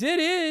Industries. It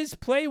is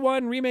Play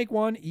 1, Remake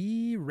 1,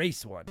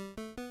 Erase 1.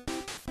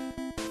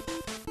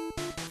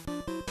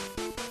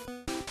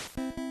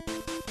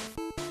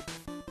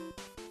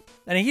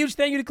 And a huge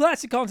thank you to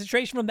Classic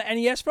Concentration from the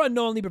NES for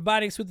unknowingly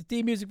providing us with the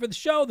theme music for the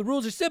show. The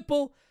rules are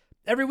simple.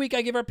 Every week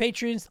I give our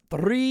patrons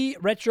 3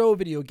 retro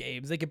video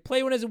games. They can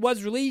play one as it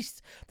was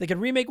released, they can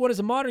remake one as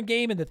a modern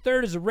game, and the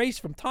third is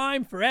erased from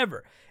time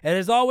forever. And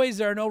as always,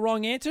 there are no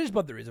wrong answers,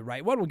 but there is a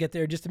right one. We'll get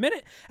there in just a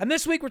minute. And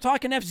this week we're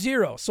talking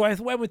F-Zero. So I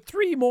went with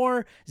 3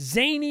 more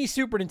zany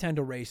Super Nintendo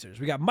racers.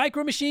 We got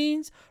Micro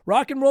Machines,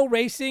 Rock and Roll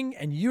Racing,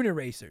 and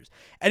Uniracers.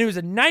 And it was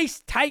a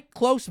nice, tight,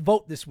 close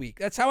vote this week.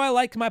 That's how I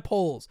liked my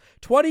polls.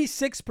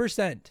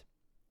 26%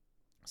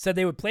 said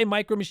they would play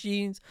Micro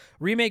Machines,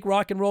 remake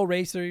Rock and Roll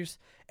Racers,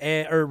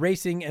 or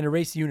Racing, and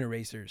erase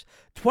Uniracers.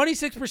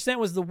 26%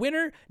 was the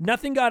winner.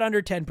 Nothing got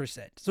under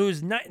 10%. So it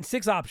was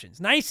 6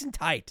 options. Nice and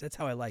tight. That's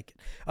how I like it.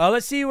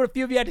 Let's see what a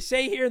few of you had to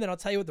say here, and then I'll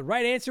tell you what the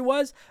right answer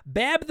was.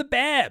 Bab the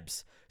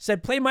Babs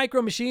said play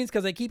Micro Machines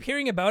because I keep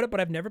hearing about it, but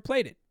I've never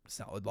played it.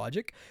 Solid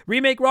logic.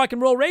 Remake Rock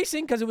and Roll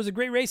Racing because it was a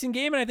great racing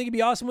game, and I think it'd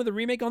be awesome with a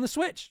remake on the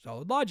Switch.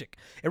 Solid logic.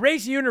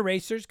 Erase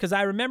Uniracers because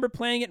I remember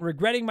playing it and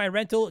regretting my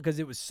rental because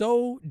it was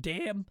so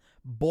damn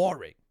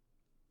boring.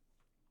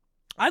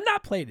 I've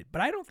not played it,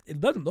 but it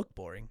doesn't look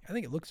boring. I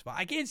think it looks fine.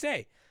 I can't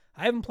say.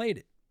 I haven't played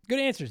it. Good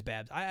answers,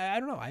 Babs. I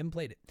don't know. I haven't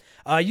played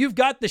it. You've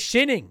got the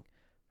Shinning.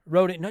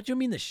 Wrote it. Not you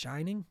mean The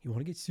Shining? You want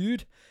to get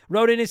sued?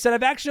 Wrote it and said,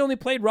 I've actually only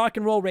played Rock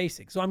and Roll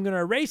Racing, so I'm going to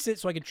erase it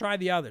so I can try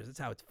the others. That's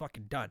how it's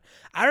fucking done.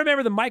 I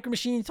remember the Micro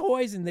Machine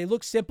toys, and they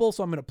look simple,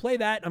 so I'm going to play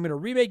that. I'm going to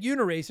remake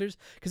Uniracers,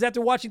 because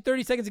after watching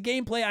 30 seconds of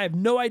gameplay, I have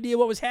no idea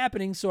what was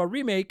happening, so a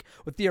remake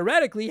would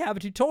theoretically have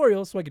a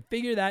tutorial so I could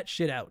figure that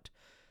shit out.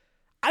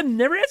 I've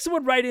never had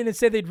someone write in and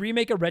say they'd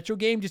remake a retro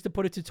game just to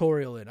put a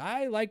tutorial in.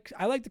 I like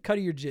the cut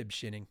of your jib,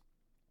 Shinning.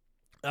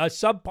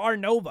 Subpar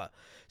Nova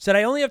said,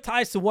 I only have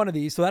ties to one of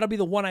these, so that'll be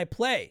the one I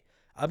play.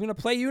 I'm going to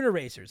play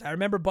Uniracers. I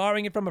remember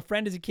borrowing it from a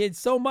friend as a kid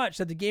so much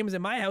that the game was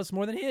in my house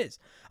more than his.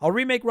 I'll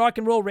remake Rock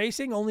and Roll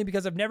Racing only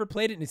because I've never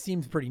played it and it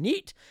seems pretty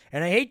neat.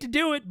 And I hate to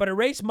do it, but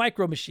erase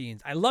Micro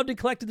Machines. I loved and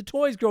collected the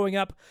toys growing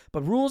up,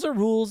 but rules are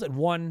rules and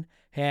one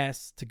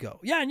has to go.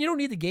 Yeah, and you don't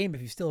need the game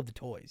if you still have the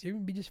toys. You're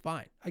going to be just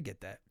fine. I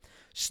get that.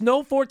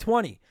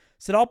 Snow420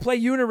 said, I'll play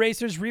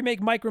Uniracers,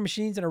 remake Micro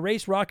Machines, and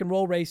erase Rock and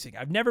Roll Racing.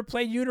 I've never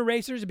played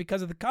Uniracers, and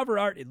because of the cover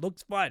art, it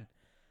looks fun.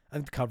 I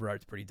think the cover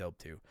art's pretty dope,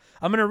 too.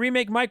 I'm going to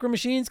remake Micro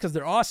Machines because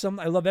they're awesome.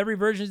 I love every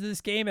version of this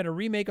game, and a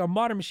remake on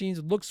modern machines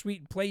would look sweet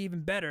and play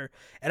even better.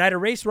 And I'd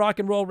erase Rock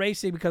and Roll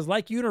Racing because,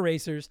 like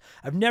Uniracers,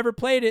 I've never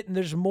played it, and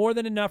there's more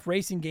than enough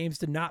racing games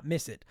to not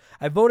miss it.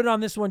 I voted on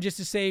this one just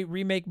to say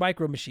remake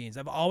Micro Machines.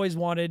 I've always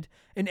wanted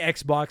an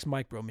Xbox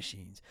Micro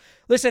Machines.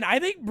 Listen, I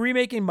think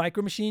remaking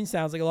Micro Machines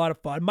sounds like a lot of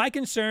fun. My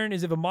concern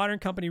is if a modern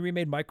company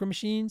remade Micro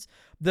Machines,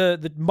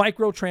 the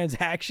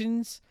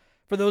microtransactions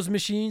for those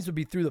machines would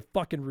be through the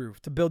fucking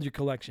roof to build your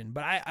collection.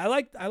 But I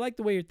like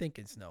the way you're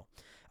thinking, Snow.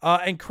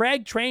 And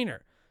Craig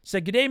Trainer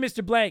said, "G'day,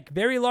 Mr. Blank.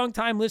 Very long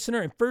time listener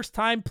and first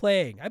time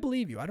playing." I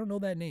believe you. I don't know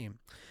that name.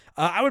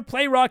 I would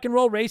play Rock and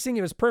Roll Racing.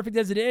 It was perfect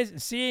as it is.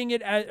 And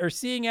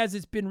seeing as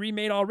it's been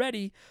remade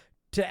already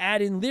to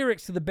add in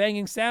lyrics to the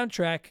banging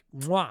soundtrack,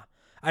 mwah.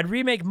 I'd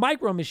remake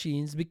Micro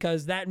Machines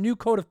because that new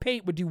coat of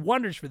paint would do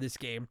wonders for this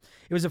game.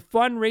 It was a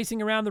fun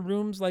racing around the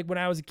rooms like when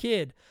I was a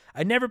kid.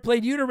 I never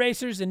played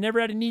Uniracers and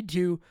never had a need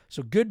to,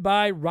 so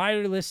goodbye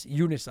riderless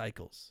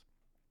unicycles.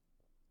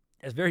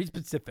 That's very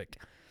specific.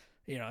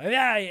 You know,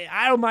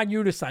 I don't mind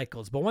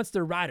unicycles, but once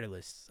they're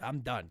riderless,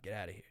 I'm done. Get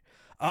out of here.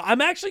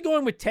 I'm actually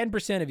going with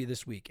 10% of you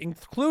this week,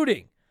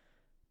 including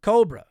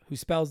Cobra, who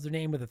spells their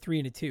name with a 3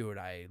 and a 2, and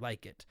I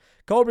like it.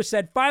 Cobra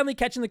said, finally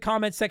catching the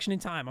comments section in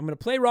time. I'm going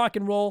to play Rock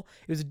and Roll.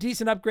 It was a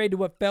decent upgrade to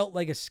what felt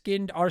like a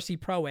skinned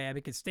RC Pro-Am.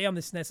 It could stay on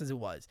the SNES as it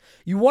was.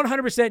 You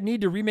 100%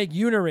 need to remake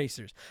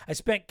Uniracers. I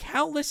spent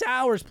countless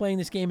hours playing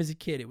this game as a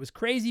kid. It was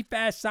crazy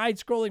fast,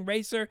 side-scrolling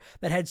racer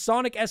that had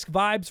Sonic-esque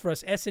vibes for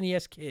us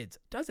SNES kids.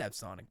 It does have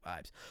Sonic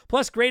vibes.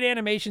 Plus, great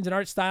animations and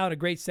art style and a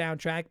great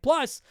soundtrack.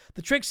 Plus,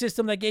 the trick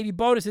system that gave you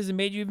bonuses and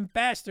made you even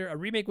faster. A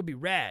remake would be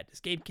rad.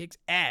 This game kicks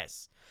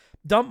ass.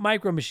 Dump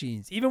Micro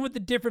Machines. Even with the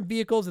different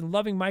vehicles and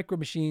loving Micro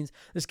Machines,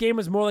 this game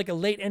was more like a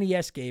late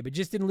NES game. It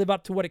just didn't live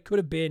up to what it could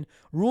have been.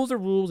 Rules are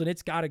rules, and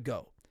it's got to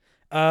go.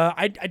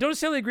 I don't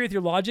necessarily agree with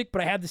your logic,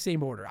 but I have the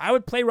same order. I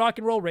would play Rock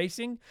and Roll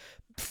Racing,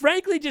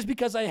 frankly, just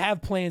because I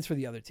have plans for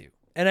the other two.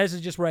 And this is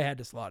just where I had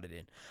to slot it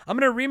in. I'm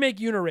going to remake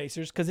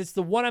Uniracers because it's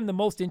the one I'm the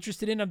most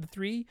interested in of the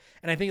three,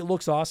 and I think it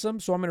looks awesome,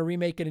 so I'm going to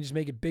remake it and just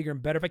make it bigger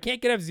and better. If I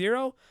can't get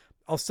F-Zero,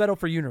 I'll settle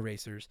for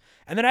Uniracers.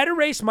 And then I'd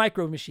erase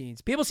Micro Machines.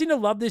 People seem to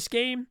love this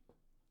game.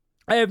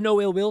 I have no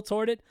ill will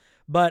toward it,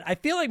 but I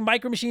feel like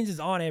Micro Machines is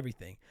on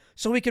everything.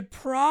 So we could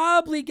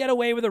probably get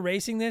away with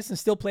erasing this and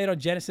still play it on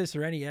Genesis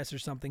or NES or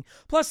something.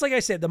 Plus, like I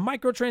said, the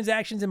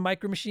microtransactions and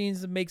micro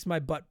machines makes my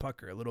butt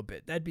pucker a little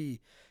bit.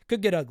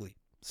 Could get ugly.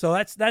 So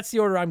that's the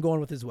order I'm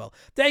going with as well.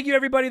 Thank you,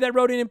 everybody that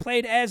wrote in and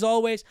played, as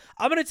always.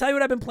 I'm going to tell you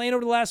what I've been playing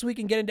over the last week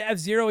and get into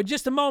F-Zero in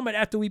just a moment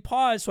after we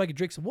pause so I can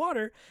drink some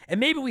water,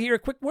 and maybe we hear a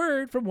quick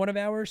word from one of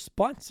our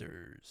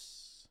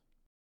sponsors.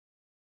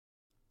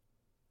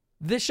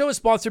 This show is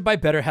sponsored by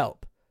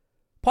BetterHelp.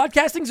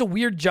 Podcasting's a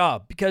weird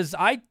job because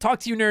I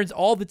talk to you nerds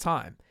all the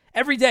time.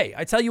 Every day,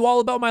 I tell you all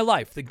about my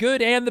life, the good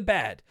and the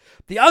bad.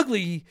 The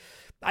ugly,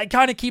 I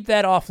kind of keep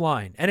that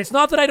offline. And it's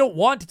not that I don't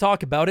want to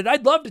talk about it.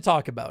 I'd love to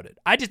talk about it.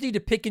 I just need to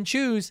pick and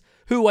choose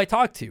who I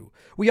talk to.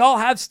 We all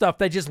have stuff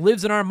that just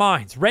lives in our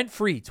minds,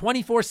 rent-free,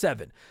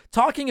 24/7.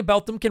 Talking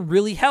about them can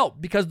really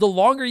help because the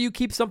longer you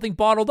keep something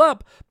bottled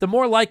up, the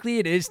more likely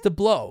it is to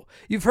blow.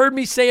 You've heard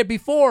me say it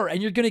before, and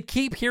you're going to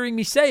keep hearing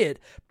me say it.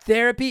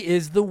 Therapy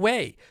is the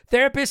way.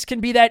 Therapists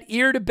can be that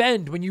ear to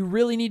bend when you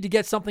really need to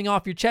get something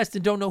off your chest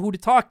and don't know who to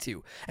talk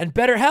to. And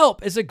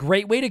BetterHelp is a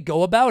great way to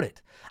go about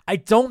it. I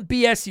don't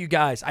BS you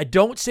guys. I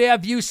don't say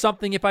I've used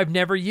something if I've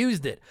never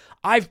used it.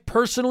 I've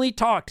personally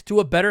talked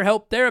to a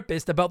BetterHelp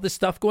therapist about the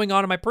stuff going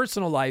on in my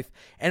personal life,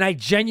 and I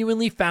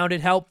genuinely found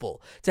it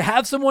helpful. To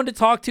have someone to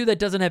talk to that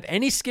doesn't have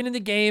any skin in the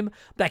game,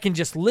 that can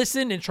just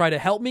listen and try to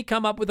help me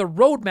come up with a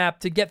roadmap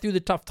to get through the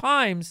tough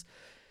times,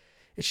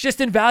 it's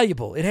just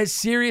invaluable. It has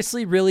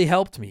seriously really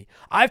helped me.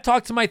 I've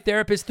talked to my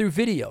therapist through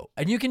video,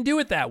 and you can do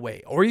it that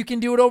way, or you can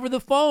do it over the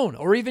phone,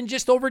 or even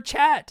just over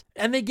chat.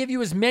 And they give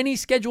you as many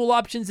schedule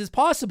options as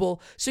possible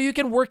so you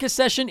can work a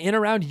session in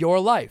around your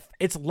life.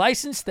 It's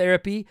licensed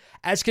therapy,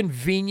 as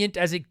convenient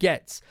as it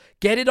gets.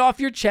 Get it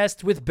off your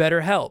chest with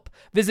BetterHelp.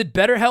 Visit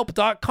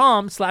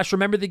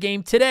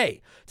BetterHelp.com/rememberthegame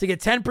today to get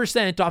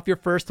 10% off your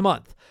first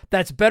month.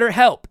 That's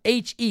BetterHelp,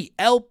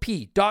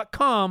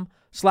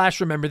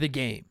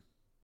 HELP.com/rememberthegame.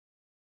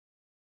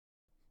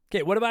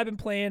 Okay, what have I been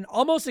playing?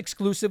 Almost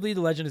exclusively The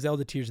Legend of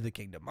Zelda Tears of the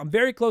Kingdom. I'm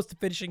very close to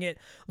finishing it.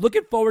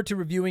 Looking forward to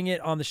reviewing it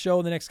on the show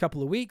in the next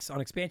couple of weeks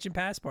on Expansion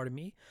Pass, pardon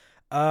me.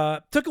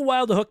 Took a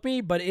while to hook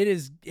me, but it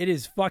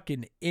is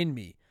fucking in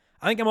me.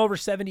 I think I'm over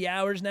 70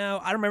 hours now.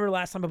 I don't remember the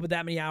last time I put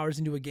that many hours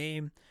into a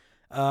game.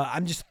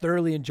 I'm just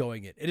thoroughly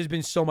enjoying it. It has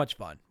been so much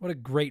fun. What a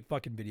great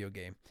fucking video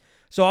game.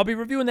 So I'll be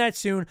reviewing that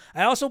soon.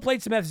 I also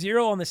played some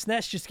F-Zero on the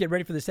SNES just to get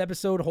ready for this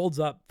episode. Holds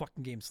up.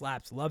 Fucking game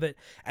slaps. Love it.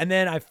 And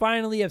then I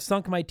finally have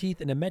sunk my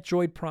teeth into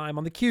Metroid Prime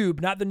on the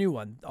Cube, not the new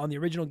one, on the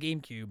original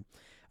GameCube,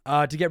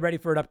 to get ready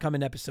for an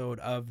upcoming episode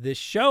of this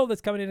show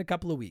that's coming in a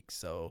couple of weeks.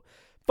 So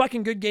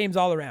fucking good games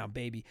all around,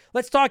 baby.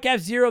 Let's talk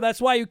F-Zero. That's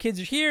why you kids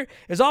are here.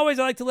 As always,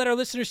 I like to let our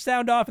listeners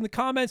sound off in the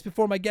comments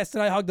before my guest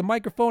and I hug the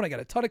microphone. I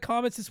got a ton of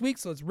comments this week,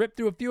 so let's rip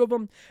through a few of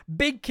them.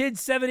 Big Kid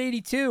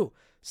 782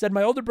 said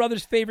my older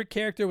brother's favorite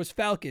character was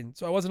Falcon,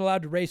 so I wasn't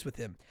allowed to race with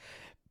him.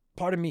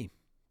 Pardon me.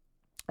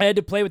 I had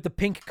to play with the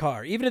pink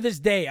car. Even to this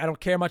day, I don't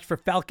care much for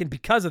Falcon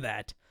because of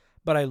that,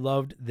 but I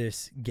loved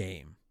this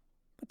game.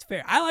 That's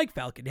fair. I like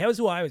Falcon. That was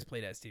who I always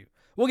played as too.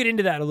 We'll get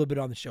into that a little bit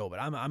on the show, but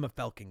I'm a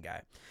Falcon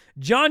guy.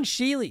 John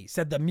Sheely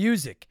said the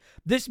music.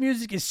 This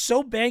music is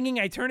so banging,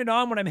 I turn it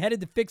on when I'm headed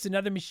to fix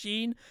another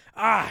machine.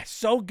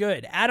 So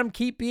good. Adam,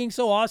 keep being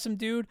so awesome,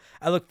 dude.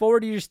 I look forward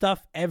to your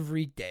stuff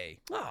every day.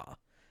 Well,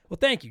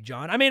 thank you,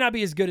 John. I may not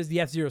be as good as the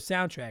F-Zero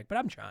soundtrack, but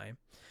I'm trying.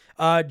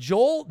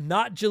 Joel,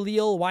 not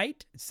Jaleel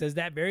White, says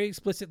that very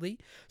explicitly,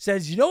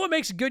 says, you know what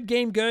makes a good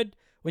game good?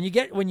 When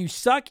you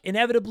suck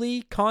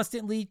inevitably,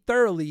 constantly,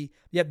 thoroughly,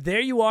 yep,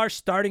 there you are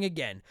starting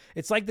again.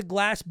 It's like the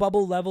glass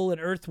bubble level in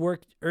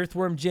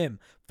Earthworm Jim.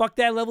 Fuck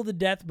that level to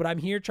death, but I'm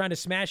here trying to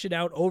smash it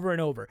out over and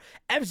over.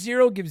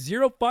 F-Zero gives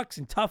zero fucks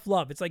and tough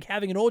love. It's like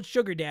having an old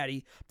sugar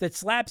daddy that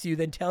slaps you,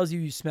 then tells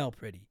you smell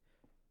pretty.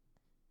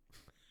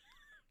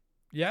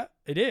 Yeah,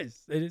 it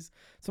is. It is.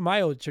 So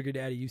my old sugar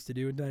daddy used to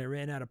do, and then I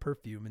ran out of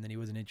perfume, and then he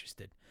wasn't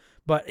interested.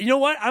 But you know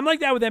what? I'm like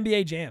that with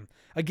NBA Jam,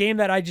 a game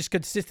that I just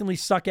consistently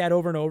suck at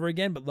over and over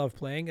again, but love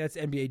playing. That's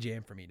NBA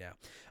Jam for me now.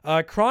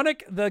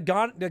 Chronic the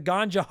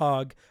Ganja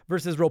Hog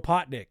versus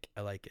Ropotnik.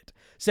 I like it.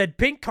 Said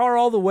pink car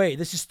all the way.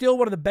 This is still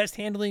one of the best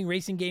handling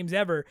racing games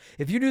ever.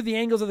 If you knew the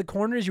angles of the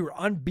corners, you were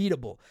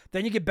unbeatable.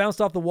 Then you get bounced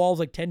off the walls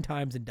like 10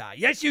 times and die.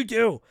 Yes, you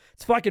do.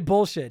 It's fucking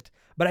bullshit.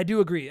 But I do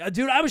agree.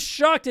 Dude, I was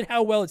shocked at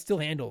how well it still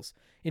handles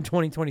in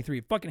 2023.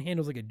 It fucking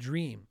handles like a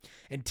dream.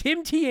 And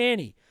Tim T.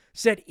 Annie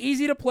said,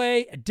 easy to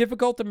play,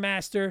 difficult to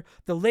master.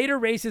 The later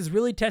races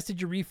really tested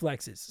your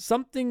reflexes.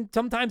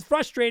 Sometimes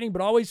frustrating,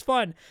 but always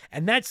fun.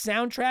 And that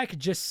soundtrack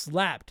just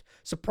slapped.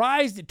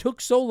 Surprised it took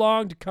so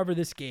long to cover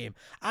this game.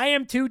 I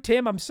am too,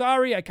 Tim. I'm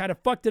sorry. I kind of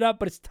fucked it up,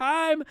 but it's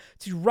time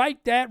to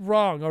right that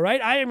wrong, all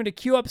right? I am going to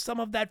cue up some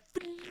of that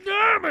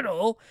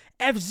phenomenal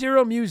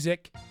F-Zero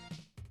music.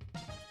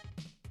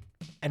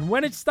 And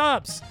when it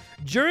stops,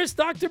 Juris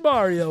Dr.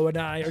 Mario and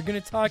I are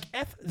going to talk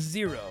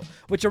F-Zero,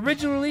 which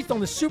originally released on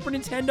the Super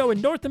Nintendo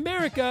in North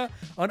America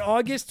on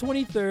August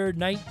 23rd,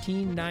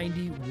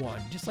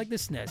 1991. Just like the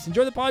SNES.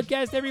 Enjoy the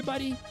podcast,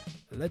 everybody.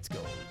 Let's go.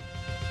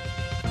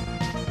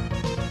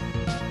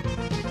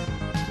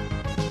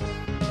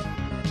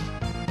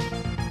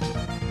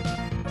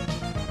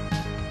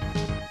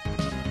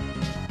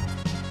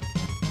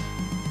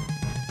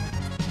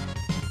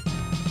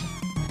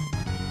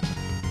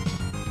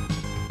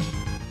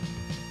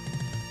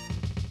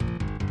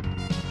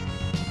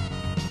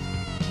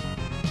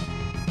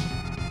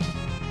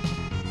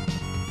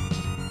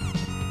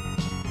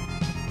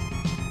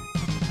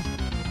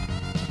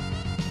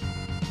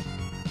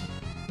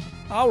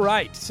 All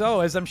right. So,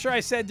 as I'm sure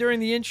I said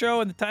during the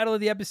intro and the title of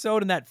the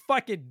episode and that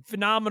fucking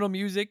phenomenal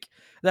music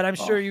that I'm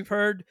sure you've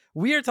heard,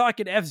 we are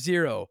talking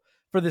F-Zero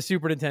for the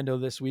Super Nintendo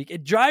this week.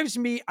 It drives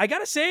me, I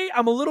gotta say,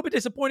 I'm a little bit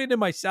disappointed in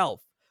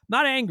myself.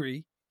 Not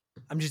angry.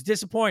 I'm just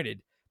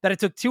disappointed that it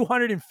took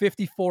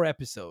 254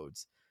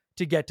 episodes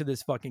to get to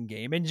this fucking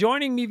game. And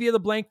joining me via the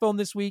blank phone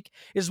this week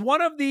is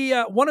one of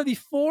the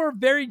four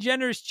very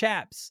generous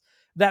chaps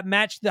that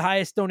matched the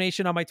highest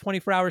donation on my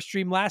 24-hour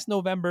stream last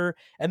November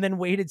and then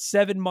waited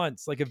 7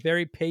 months like a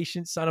very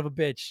patient son of a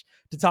bitch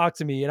to talk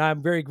to me. And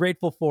I'm very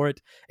grateful for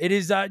it. It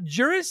is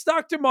Juris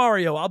Dr.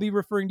 Mario. I'll be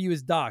referring to you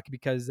as Doc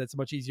because that's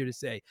much easier to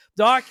say.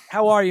 Doc,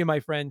 how are you, my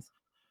friend?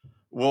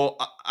 Well,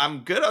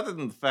 I'm good other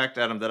than the fact,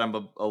 Adam, that I'm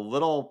a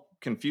little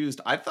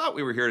confused. I thought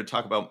we were here to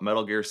talk about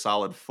Metal Gear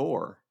Solid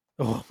 4.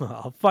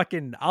 Oh,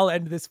 I'll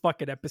end this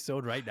fucking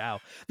episode right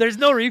now. There's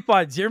no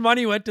refunds. Your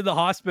money went to the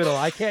hospital.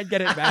 I can't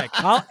get it back.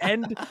 I'll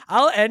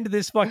end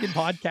this fucking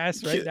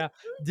podcast right now.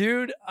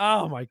 Dude,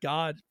 oh my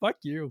God. Fuck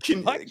you.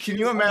 Can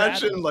you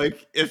imagine,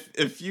 like,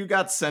 if you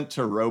got sent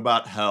to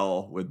Robot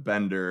Hell with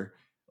Bender,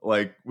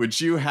 like,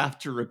 would you have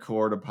to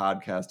record a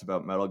podcast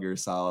about Metal Gear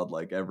Solid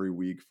like every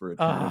week for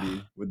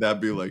eternity? Would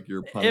that be like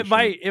your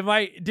punishment? It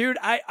might. Dude,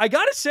 I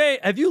gotta say,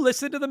 have you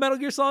listened to the Metal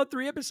Gear Solid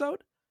 3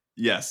 episode?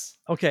 Yes.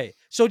 Okay,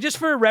 so just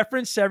for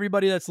reference to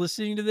everybody that's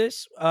listening to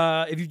this,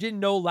 if you didn't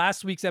know,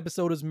 last week's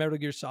episode was Metal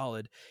Gear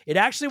Solid. It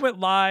actually went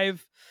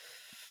live,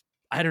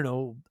 I don't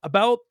know,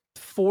 about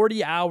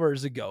 40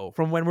 hours ago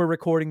from when we're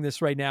recording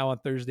this right now on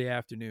Thursday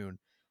afternoon.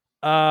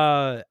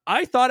 I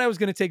thought I was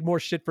going to take more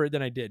shit for it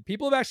than I did.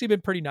 People have actually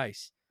been pretty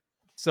nice.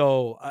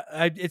 So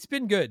it's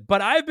been good.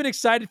 But I've been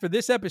excited for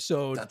this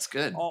episode. That's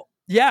good.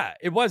 Yeah,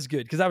 it was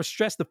good because I was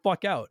stressed the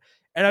fuck out.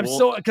 And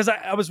because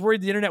I was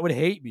worried the internet would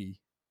hate me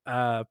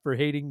for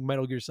hating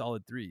Metal Gear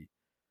Solid 3.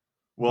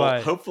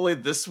 Well, hopefully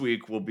this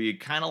week will be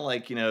kind of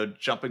like,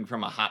 jumping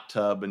from a hot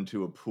tub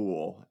into a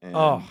pool,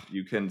 and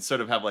you can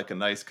sort of have like a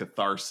nice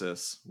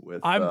catharsis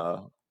with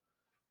a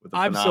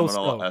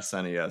phenomenal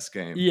SNES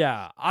game.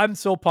 Yeah, I'm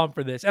so pumped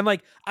for this. And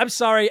like, I'm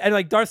sorry. And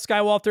like Darth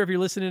Skywalker, if you're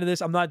listening to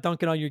this, I'm not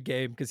dunking on your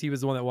game because he was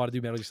the one that wanted to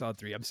do Metal Gear Solid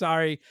 3. I'm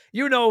sorry.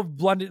 You know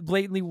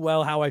blatantly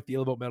well how I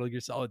feel about Metal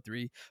Gear Solid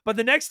 3. But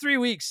the next 3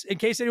 weeks, in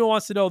case anyone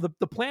wants to know,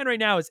 the plan right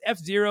now is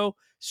F-Zero,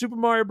 Super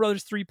Mario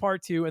Brothers 3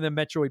 Part 2, and then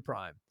Metroid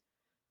Prime.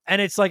 And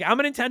it's like, I'm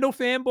a Nintendo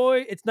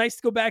fanboy. It's nice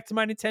to go back to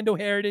my Nintendo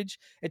heritage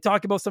and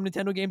talk about some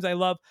Nintendo games I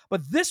love.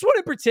 But this one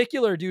in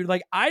particular, dude,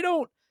 like I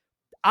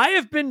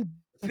have been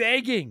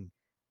begging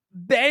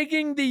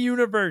the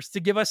universe to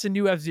give us a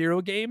new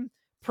F-Zero game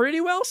pretty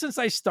well since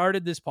I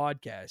started this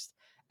podcast.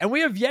 And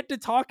we have yet to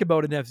talk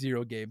about an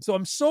F-Zero game. So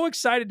I'm so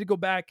excited to go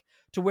back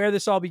to where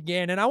this all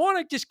began. And I want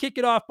to just kick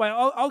it off by,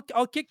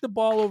 I'll kick the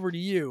ball over to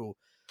you.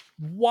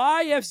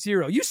 Why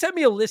F-Zero? You sent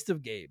me a list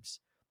of games,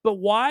 but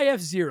why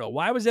F-Zero?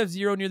 Why was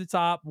F-Zero near the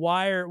top?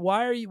 Why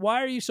are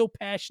you so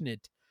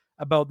passionate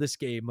about this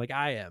game like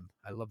I am?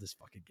 I love this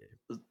fucking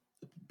game.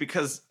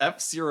 Because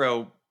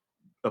F-Zero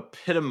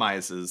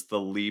epitomizes the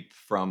leap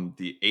from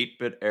the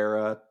 8-bit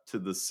era to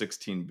the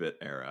 16-bit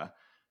era.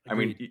 Agreed.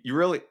 I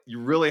mean,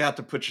 you really have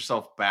to put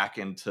yourself back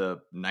into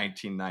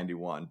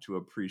 1991 to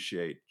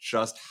appreciate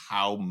just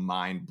how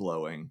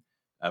mind-blowing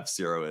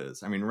F-Zero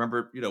is. I mean,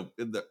 remember,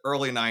 in the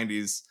early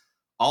 90s,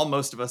 all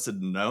most of us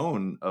had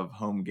known of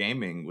home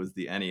gaming was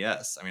the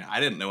NES. I mean, I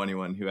didn't know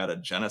anyone who had a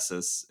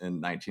Genesis in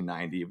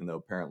 1990, even though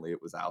apparently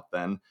it was out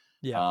then.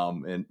 Yeah.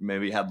 And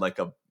maybe had like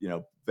a,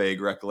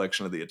 vague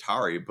recollection of the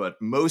Atari, but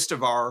most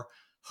of our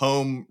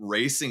home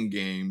racing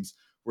games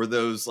were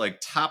those like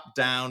top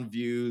down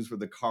views where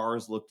the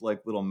cars looked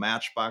like little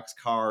Matchbox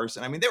cars.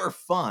 And I mean, they were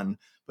fun,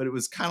 but it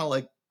was kind of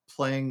like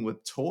playing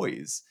with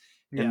toys.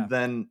 Yeah. And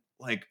then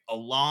like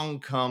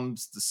along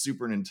comes the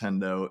Super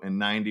Nintendo in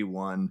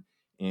 91.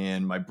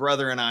 And my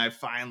brother and I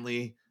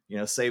finally,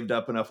 saved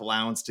up enough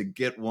allowance to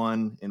get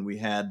one. And we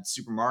had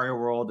Super Mario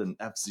World and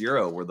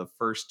F-Zero were the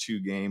first two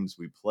games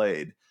we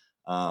played.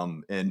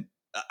 And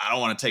I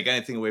don't want to take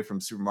anything away from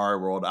Super Mario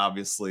World.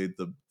 Obviously,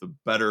 the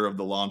better of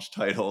the launch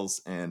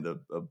titles and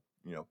one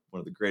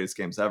of the greatest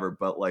games ever.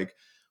 But like,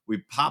 we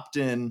popped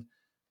in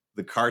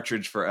the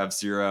cartridge for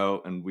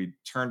F-Zero and we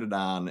turned it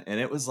on, and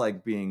it was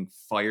like being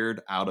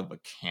fired out of a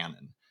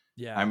cannon.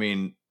 Yeah, I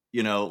mean,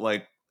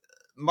 like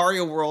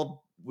Mario World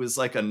was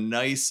like a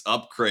nice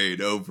upgrade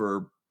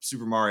over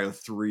Super Mario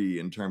 3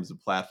 in terms of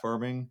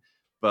platforming.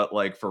 But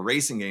like for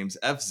racing games,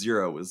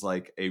 F-Zero was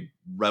like a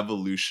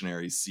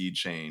revolutionary sea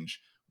change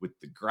with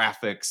the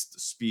graphics, the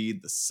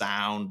speed, the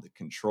sound, the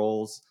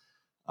controls.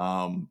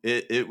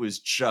 It was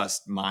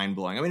just mind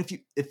blowing. I mean,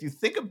 if you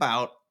think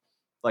about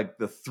like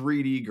the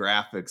 3D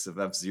graphics of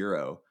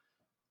F-Zero,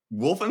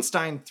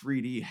 Wolfenstein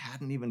 3D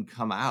hadn't even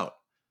come out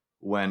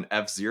when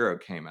F-Zero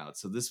came out.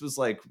 So this was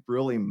like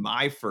really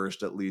my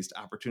first, at least,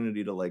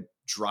 opportunity to like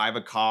drive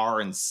a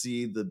car and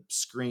see the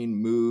screen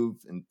move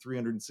in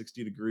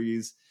 360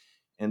 degrees.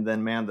 And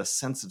then, man, the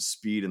sense of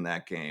speed in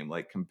that game,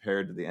 like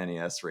compared to the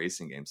NES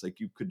racing games, like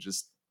you could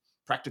just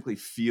practically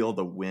feel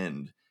the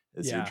wind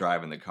as you're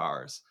driving the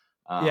cars.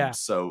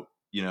 So,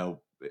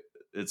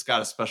 it's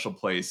got a special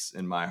place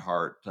in my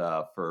heart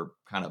for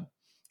kind of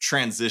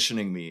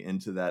transitioning me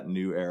into that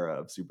new era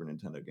of Super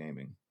Nintendo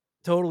gaming.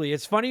 Totally.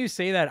 It's funny you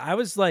say that. I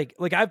was like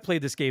I've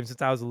played this game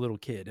since I was a little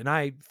kid, and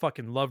I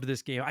fucking loved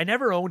this game. I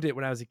never owned it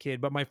when I was a kid,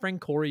 but my friend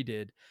Corey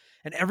did.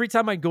 And every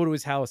time I'd go to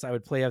his house, I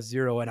would play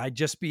F-Zero, and I'd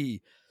just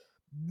be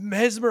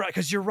mesmerized.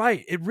 Because you're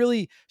right. It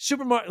really,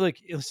 Super Mario, like,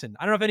 listen,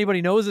 I don't know if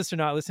anybody knows this or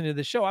not listening to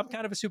the show. I'm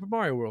kind of a Super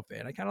Mario World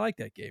fan. I kind of like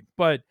that game.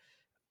 But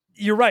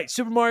you're right.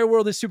 Super Mario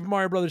World is Super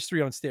Mario Brothers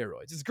 3 on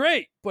steroids. It's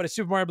great, but it's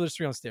Super Mario Brothers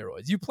 3 on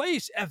steroids. You play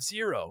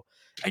F-Zero,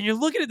 and you're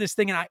looking at this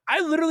thing, and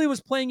I literally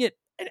was playing it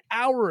an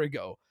hour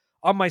ago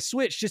on my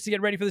Switch just to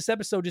get ready for this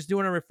episode, just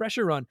doing a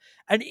refresher run.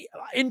 And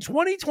in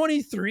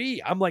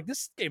 2023, I'm like,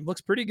 this game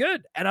looks pretty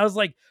good. And I was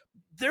like,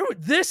 there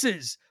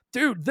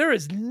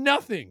is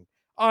nothing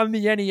on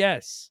the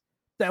NES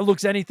that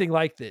looks anything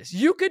like this.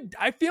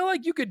 I feel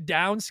like you could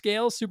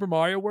downscale Super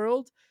Mario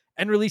World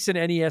and release an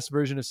NES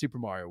version of Super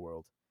Mario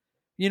World.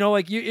 You know,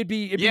 like it'd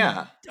be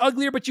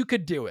uglier, but you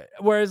could do it.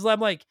 Whereas I'm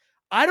like,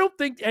 I don't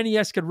think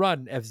NES could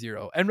run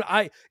F-Zero. And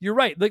you're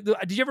right. Like,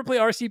 did you ever play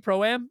RC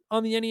Pro-Am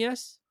on the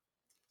NES?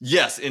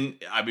 Yes, and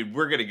I mean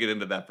we're gonna get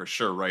into that for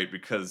sure, right?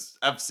 Because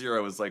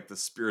F-Zero is like the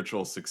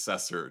spiritual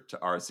successor to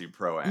RC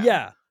Pro-Am.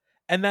 Yeah,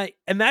 and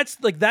that's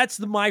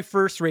my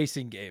first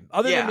racing game.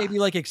 Other than maybe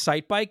like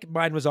Excite Bike,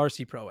 mine was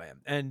RC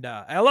Pro-Am, and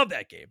I love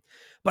that game.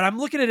 But I'm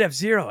looking at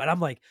F-Zero, and I'm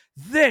like,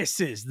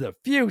 this is the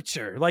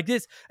future, like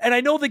this. And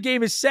I know the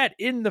game is set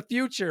in the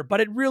future,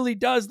 but it really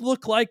does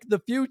look like the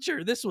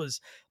future. This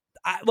was.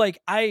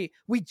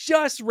 We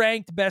just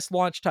ranked best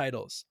launch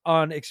titles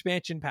on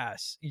Expansion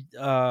Pass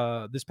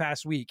this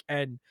past week,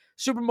 and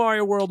Super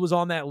Mario World was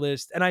on that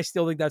list, and I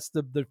still think that's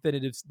the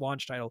definitive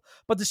launch title.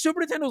 But the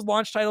Super Nintendo's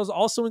launch titles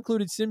also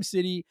included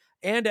SimCity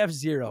and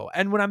F-Zero.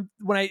 And when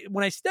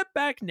I step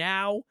back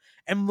now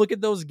and look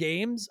at those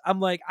games, I'm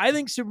like, I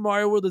think Super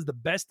Mario World is the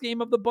best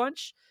game of the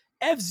bunch.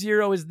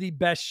 F-Zero is the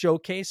best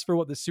showcase for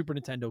what the Super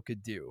Nintendo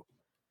could do.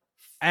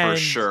 And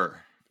for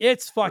sure.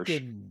 It's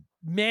fucking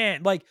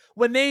man. Like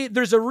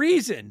there's a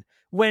reason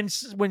when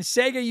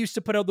Sega used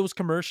to put out those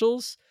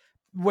commercials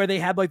where they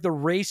had like the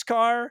race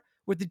car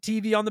with the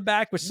TV on the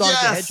back with Sonic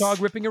the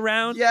Hedgehog ripping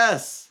around.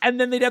 Yes. And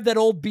then they'd have that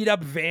old beat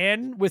up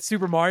van with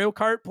Super Mario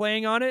Kart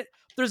playing on it.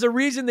 There's a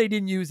reason they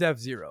didn't use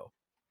F-Zero.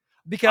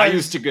 Because I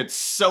used to get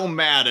so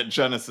mad at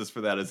Genesis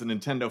for that as a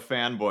Nintendo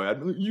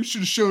fanboy. You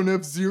should have shown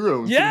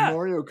F-Zero in Super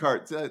Mario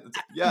Kart.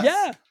 Yes.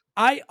 Yeah.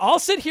 I'll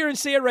sit here and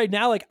say it right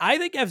now. Like, I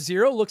think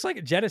F-Zero looks like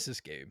a Genesis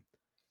game.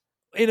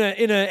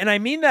 And I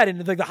mean that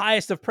in like the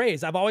highest of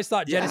praise. I've always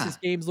thought Genesis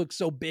games look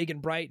so big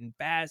and bright and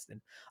fast,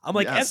 and I'm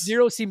like,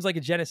 F-Zero seems like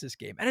a Genesis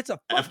game, and it's a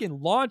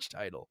fucking launch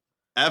title.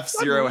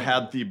 F-Zero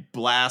had the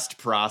blast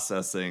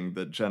processing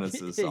that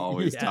Genesis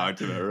always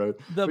talked about, right?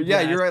 But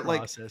you're right.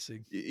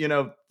 Processing. Like, you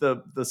know,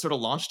 the sort of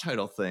launch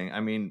title thing. I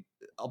mean,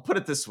 I'll put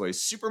it this way: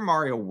 Super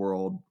Mario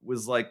World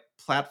was like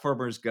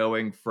platformers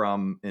going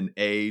from an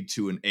A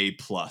to an A+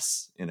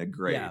 in a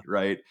grade,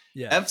 right?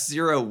 Yeah.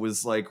 F-Zero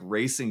was like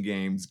racing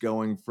games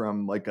going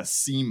from like a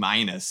C-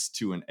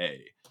 to an A.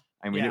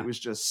 I mean, it was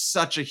just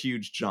such a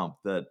huge jump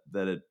that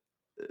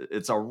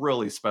it's a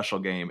really special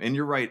game. And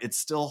you're right, it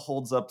still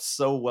holds up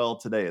so well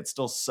today. It's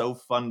still so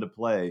fun to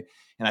play.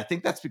 And I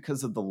think that's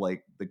because of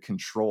the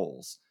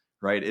controls,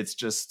 right? It's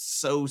just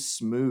so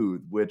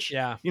smooth, which,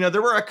 you know,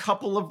 there were a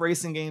couple of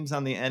racing games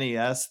on the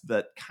NES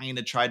that kind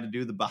of tried to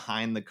do the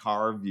behind the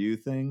car view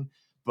thing,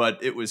 but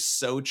it was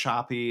so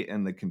choppy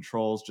and the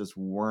controls just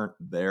weren't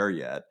there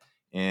yet.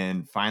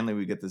 And finally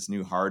we get this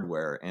new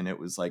hardware and it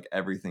was like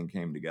everything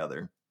came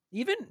together.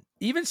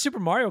 Even Super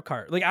Mario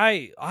Kart. Like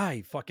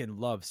I fucking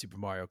love Super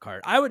Mario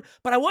Kart.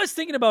 But I was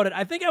thinking about it.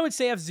 I think I would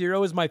say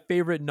F-Zero is my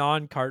favorite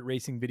non-kart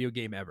racing video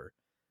game ever.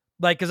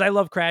 Like, because I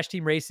love Crash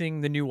Team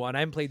Racing, the new one. I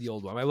haven't played the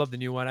old one. I love the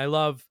new one. I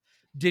love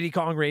Diddy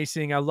Kong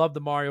Racing. I love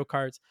the Mario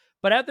Karts.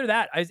 But after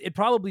that, it'd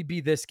probably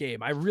be this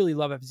game. I really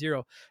love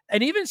F-Zero.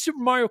 And even Super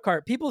Mario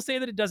Kart, people say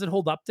that it doesn't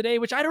hold up today,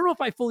 which I don't know if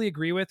I fully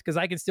agree with, because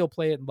I can still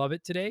play it and love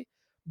it today.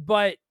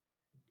 But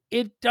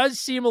it does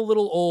seem a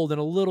little old and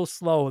a little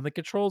slow, and the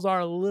controls are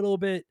a little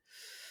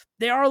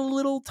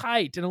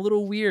tight and a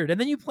little weird. And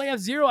then you play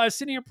F-Zero. I was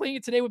sitting here playing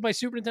it today with my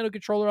Super Nintendo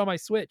controller on my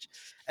Switch,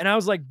 and I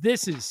was like,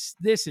 this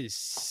is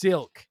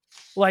silk.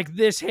 Like,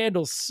 this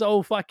handles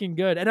so fucking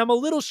good. And I'm a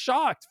little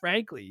shocked,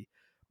 frankly,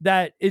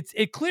 that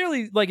it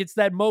clearly, like, it's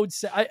that mode.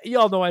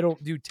 Y'all know I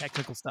don't do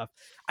technical stuff.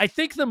 I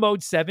think the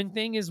mode 7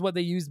 thing is what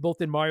they used both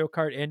in Mario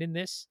Kart and in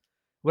this,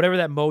 whatever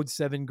that mode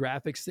 7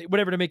 graphics,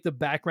 whatever, to make the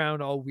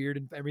background all weird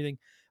and everything.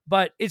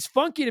 But it's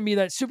funky to me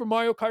that Super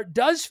Mario Kart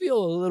does feel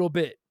a little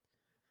bit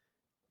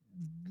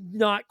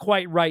not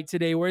quite right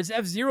today. Whereas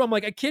F-Zero, I'm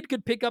like, a kid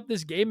could pick up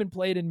this game and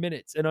play it in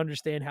minutes and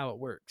understand how it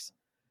works.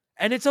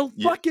 And it's a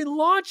fucking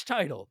launch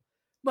title.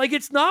 Like,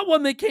 it's not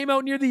one that came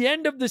out near the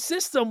end of the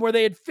system where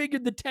they had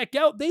figured the tech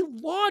out. They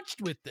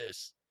launched with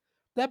this.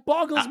 That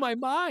boggles my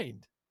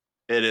mind.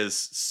 It is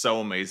so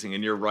amazing.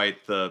 And you're right.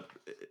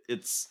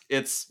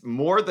 It's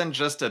more than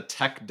just a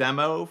tech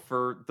demo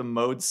for the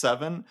Mode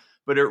 7,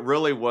 but it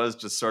really was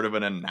just sort of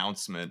an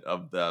announcement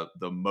of the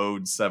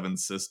Mode 7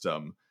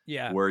 system.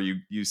 Yeah. Where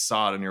you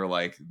saw it and you're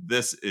like,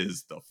 this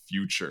is the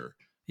future.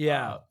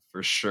 Yeah.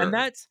 For sure. And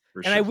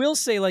I will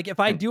say, like, if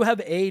I do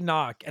have a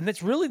knock, and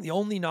that's really the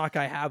only knock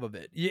I have of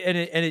it,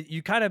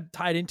 you kind of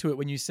tied into it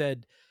when you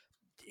said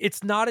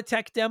it's not a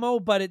tech demo,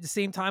 but at the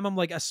same time, I'm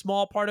like, a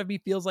small part of me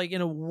feels like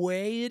in a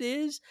way it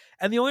is.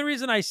 And the only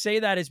reason I say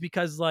that is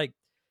because, like,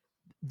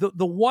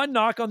 the one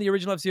knock on the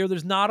original F-Zero,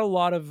 there's not a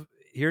lot of,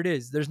 here it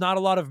is, there's not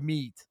a lot of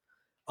meat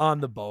on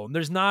the bone.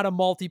 There's not a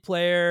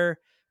multiplayer,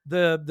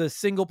 the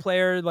single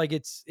player, like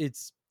it's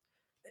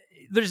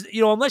there's,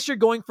 unless you're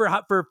going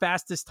for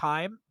fastest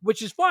time,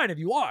 which is fine if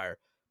you are,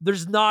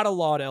 there's not a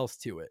lot else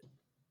to it.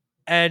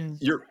 And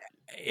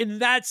in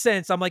that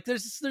sense, I'm like,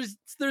 there's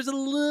a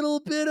little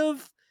bit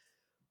of,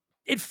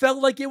 it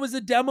felt like it was a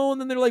demo,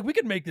 and then they're like, we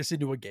could make this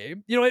into a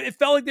game. It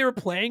felt like they were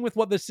playing with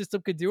what the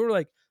system could do. We're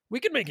like, we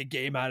could make a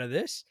game out of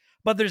this,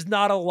 but there's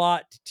not a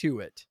lot to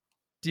it.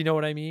 Do you know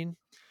what I mean?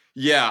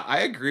 Yeah,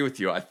 I agree with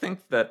you. I think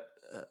that,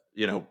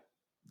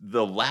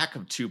 the lack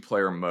of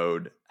 2-player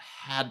mode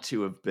had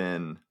to have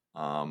been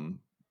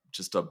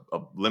just a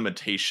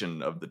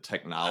limitation of the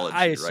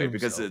technology, right?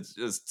 Because it's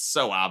just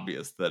so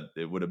obvious that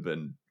it would have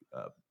been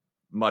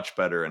much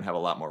better and have a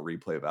lot more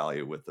replay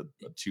value with a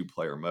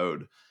 2-player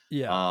mode.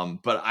 Yeah.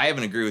 But I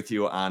haven't agree with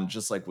you on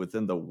just like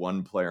within the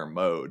 1-player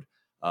mode.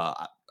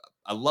 I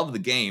love the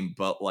game,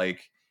 but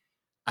like,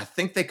 I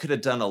think they could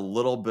have done a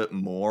little bit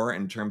more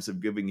in terms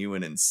of giving you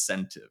an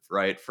incentive,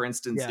 right? For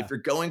instance, if you're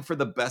going for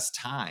the best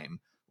time,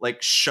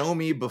 like, show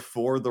me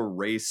before the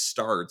race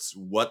starts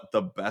what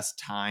the best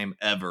time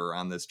ever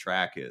on this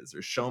track is,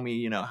 or show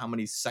me, how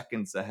many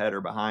seconds ahead or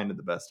behind of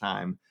the best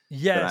time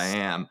that I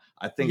am.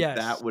 I think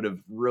that would have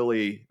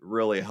really,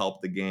 really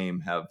helped the game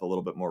have a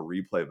little bit more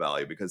replay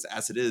value, because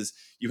as it is,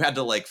 you had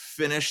to like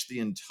finish the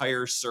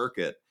entire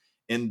circuit,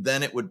 and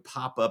then it would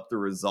pop up the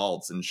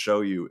results and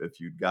show you if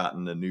you'd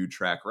gotten a new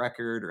track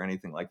record or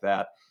anything like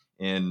that.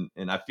 And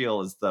I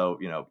feel as though,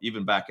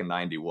 even back in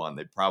 91,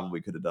 they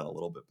probably could have done a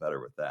little bit better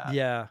with that.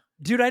 Yeah.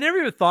 Dude, I never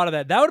even thought of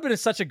that. That would have been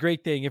such a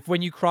great thing if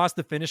when you crossed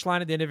the finish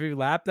line at the end of every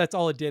lap, that's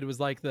all it did was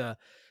like the,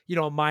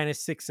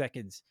 minus 6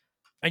 seconds.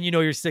 And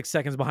you're 6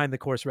 seconds behind the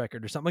course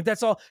record or something. Like,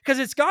 that's all. Because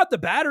it's got the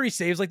battery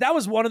saves. Like, that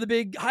was one of the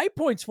big high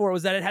points for it,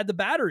 was that it had the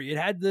battery.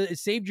 It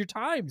saved your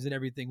times and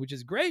everything, which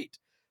is great.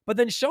 But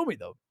then show me,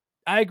 though.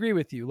 I agree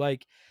with you.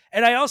 Like,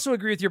 and I also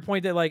agree with your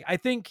point that, like, I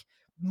think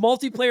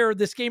multiplayer,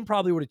 this game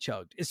probably would have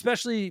chugged,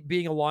 especially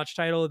being a launch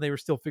title and they were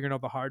still figuring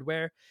out the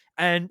hardware.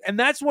 And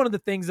that's one of the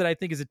things that I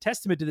think is a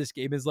testament to this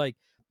game is like,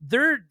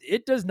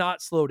 it does not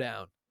slow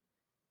down.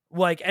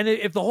 Like, and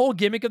if the whole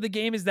gimmick of the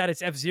game is that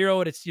it's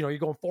F-Zero and it's, you're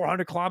going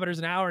 400 kilometers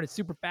an hour and it's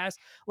super fast.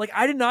 Like,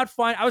 I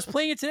was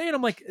playing it today and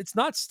I'm like, it's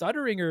not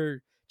stuttering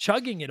or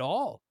chugging at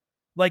all.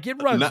 Like, it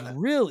runs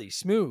really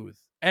smooth.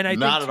 And I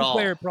think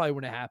 2-player probably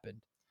wouldn't have happened.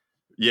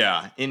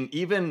 Yeah. And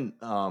even,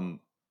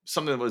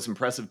 something that was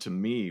impressive to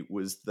me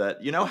was that,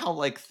 how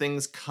like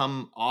things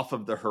come off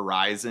of the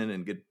horizon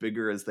and get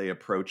bigger as they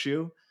approach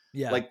you.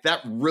 Yeah. Like, that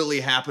really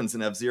happens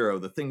in F-Zero.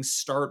 The things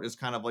start as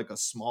kind of like a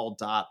small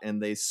dot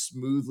and they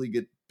smoothly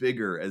get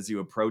bigger as you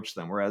approach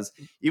them. Whereas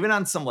even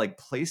on some like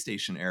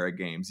PlayStation era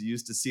games, you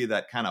used to see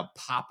that kind of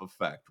pop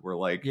effect where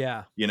like,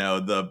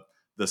 the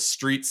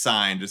street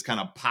sign just kind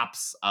of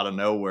pops out of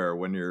nowhere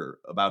when you're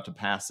about to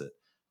pass it.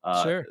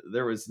 Sure.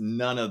 There was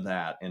none of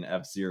that in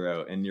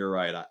F-Zero, and you're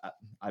right.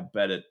 I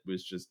bet it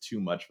was just too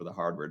much for the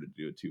hardware to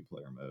do a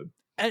 2-player mode.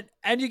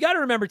 And you got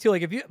to remember too,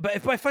 like,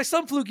 if by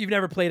some fluke you've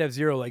never played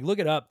F-Zero, like, look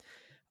it up.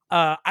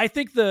 I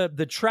think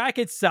the track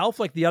itself,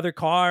 like the other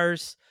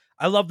cars,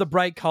 I love the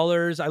bright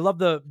colors. I love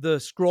the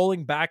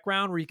scrolling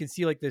background where you can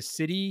see like the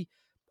city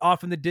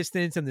off in the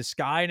distance and the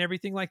sky and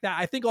everything like that.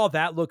 I think all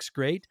that looks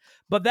great,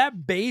 but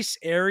that base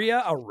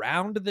area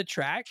around the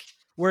track,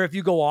 where if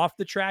you go off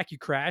the track you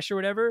crash or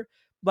whatever.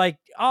 Like,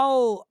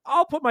 I'll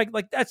put my,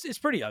 like, it's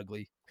pretty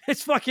ugly.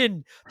 It's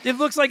fucking, it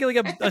looks like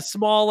a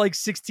small, like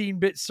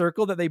 16-bit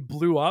circle that they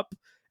blew up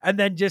and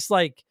then just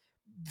like,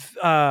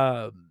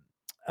 and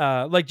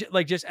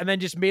then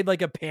just made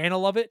like a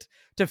panel of it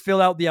to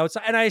fill out the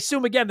outside. And I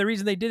assume, again, the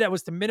reason they did that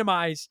was to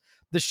minimize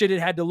the shit it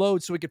had to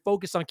load so it could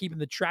focus on keeping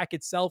the track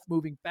itself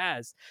moving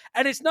fast.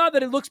 And it's not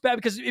that it looks bad,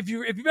 because if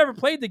you've ever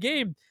played the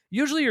game,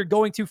 usually you're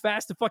going too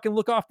fast to fucking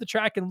look off the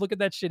track and look at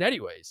that shit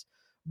anyways.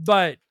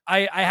 But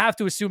I have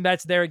to assume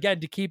that's there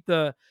again to keep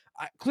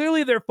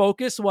clearly their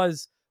focus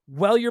was,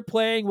 while you're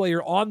playing, while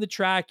you're on the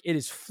track, it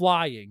is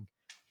flying.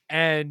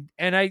 And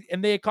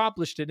they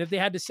accomplished it. And if they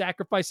had to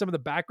sacrifice some of the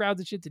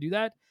backgrounds and shit to do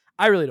that,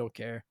 I really don't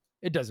care.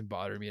 It doesn't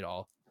bother me at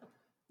all.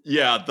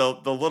 Yeah, the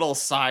little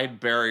side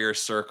barrier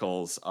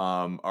circles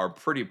are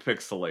pretty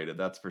pixelated,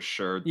 that's for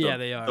sure. Yeah,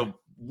 they are. The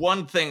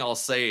one thing I'll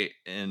say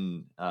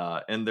in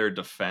their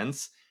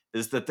defense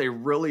is that they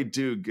really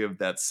do give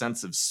that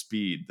sense of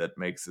speed that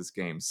makes this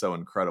game so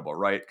incredible,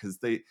 right? Because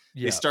they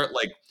start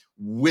like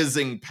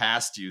whizzing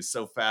past you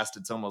so fast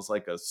it's almost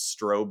like a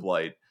strobe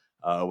light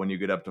when you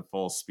get up to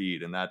full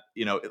speed. And that,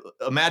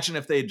 imagine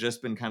if they had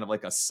just been kind of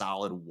like a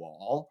solid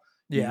wall,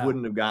 you Yeah.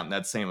 wouldn't have gotten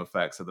that same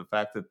effect. So the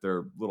fact that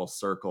they're little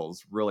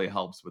circles really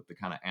helps with the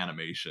kind of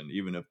animation,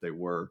 even if they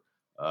were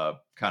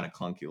kind of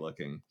clunky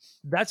looking.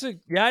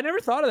 Yeah, I never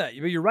thought of that,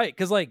 but you're right.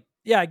 Cause like,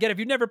 yeah, again, if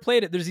you've never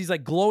played it, there's these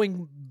like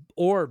glowing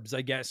orbs,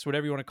 I guess,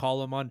 whatever you want to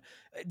call them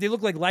they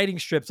look like lighting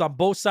strips on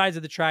both sides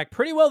of the track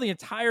pretty well the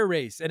entire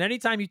race. And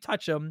anytime you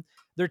touch them,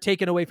 they're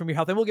taken away from your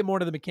health. And we'll get more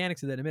to the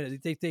mechanics of that in a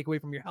minute. They take away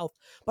from your health.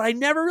 But I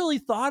never really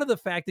thought of the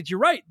fact that you're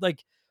right.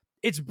 Like,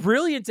 it's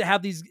brilliant to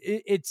have these.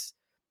 It's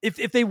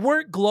if they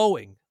weren't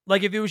glowing,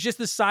 like if it was just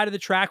the side of the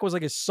track was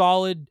like a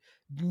solid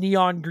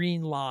neon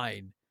green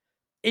line,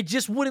 it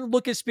just wouldn't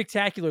look as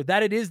spectacular.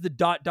 That it is the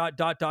dot, dot,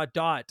 dot, dot,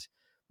 dot.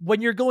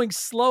 When you're going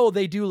slow,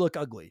 they do look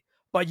ugly.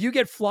 But you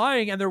get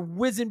flying and they're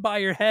whizzing by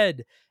your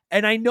head.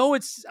 And I know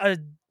it's a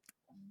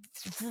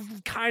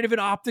kind of an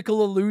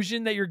optical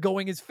illusion that you're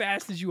going as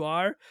fast as you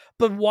are,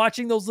 but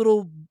watching those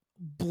little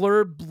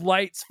blurb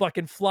lights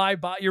fucking fly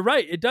by, you're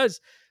right. It does.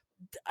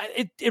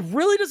 It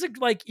really doesn't,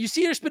 like, you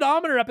see your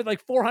speedometer up at like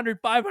 400,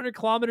 500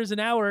 kilometers an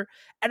hour.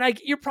 And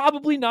you're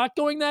probably not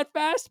going that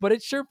fast, but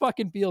it sure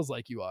fucking feels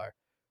like you are.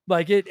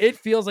 Like it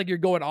feels like you're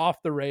going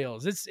off the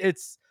rails.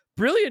 It's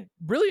brilliant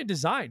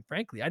design,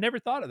 frankly. I never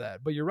thought of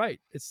that, but you're right.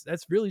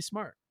 That's really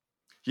smart.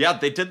 Yeah,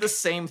 they did the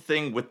same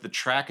thing with the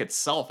track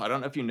itself. I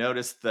don't know if you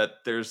noticed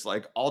that there's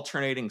like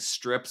alternating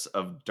strips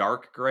of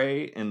dark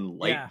gray and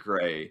light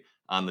gray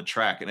on the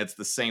track. And it's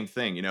the same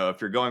thing. You know,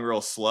 if you're going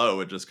real slow,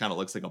 it just kind of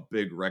looks like a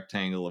big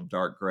rectangle of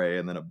dark gray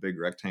and then a big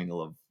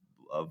rectangle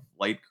of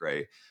light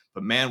gray.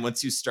 But man,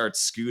 once you start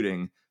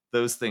scooting,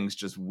 those things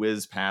just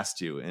whiz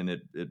past you. And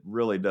it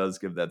really does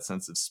give that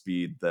sense of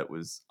speed that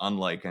was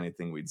unlike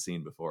anything we'd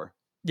seen before.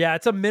 Yeah,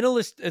 it's a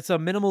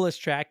minimalist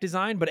track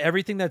design, but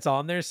everything that's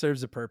on there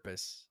serves a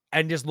purpose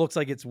and just looks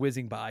like it's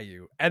whizzing by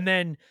you.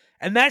 And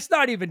that's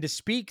not even to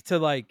speak to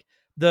like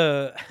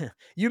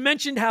you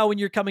mentioned how when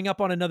you're coming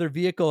up on another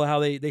vehicle, how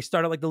they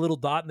start at like the little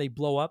dot and they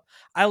blow up.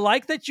 I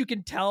like that you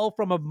can tell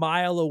from a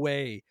mile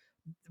away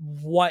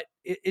what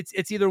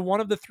it's either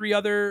one of the three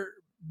other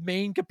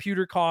main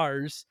computer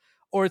cars,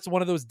 or it's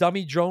one of those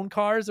dummy drone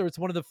cars, or it's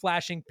one of the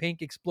flashing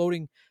pink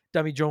exploding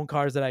dummy drone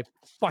cars that I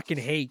fucking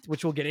hate,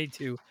 which we'll get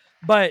into.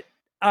 But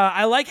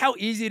I like how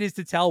easy it is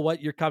to tell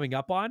what you're coming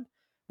up on.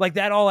 Like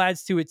that all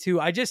adds to it too.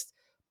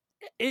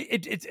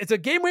 It's a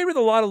game made with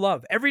a lot of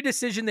love. Every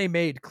decision they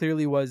made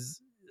clearly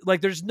was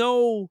like,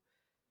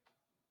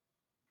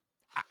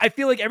 I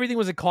feel like everything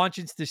was a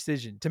conscious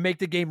decision to make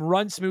the game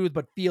run smooth,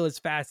 but feel as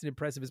fast and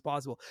impressive as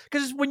possible.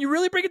 Because when you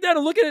really break it down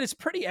and look at it, it's a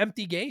pretty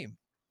empty game.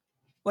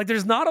 Like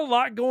there's not a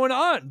lot going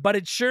on, but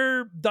it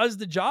sure does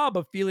the job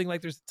of feeling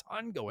like there's a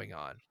ton going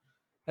on.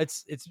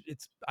 It's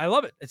I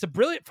love it. It's a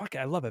brilliant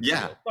I love it.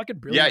 Yeah. Fucking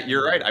brilliant. Yeah,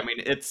 you're right. I mean,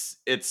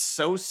 it's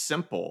so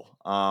simple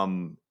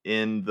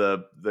in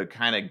the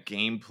kind of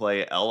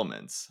gameplay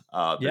elements.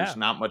 There's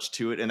not much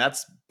to it, and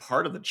that's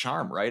part of the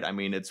charm, right? I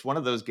mean, it's one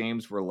of those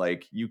games where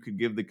like you could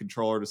give the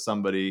controller to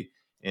somebody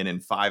and in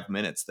 5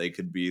 minutes they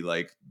could be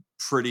like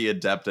pretty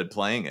adept at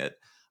playing it.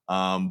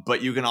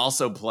 But you can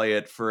also play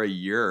it for a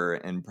year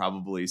and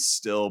probably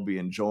still be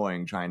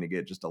enjoying trying to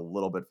get just a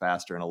little bit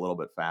faster and a little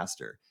bit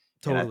faster.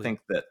 Totally. And I think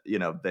that, you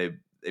know, they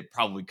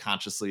probably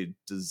consciously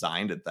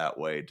designed it that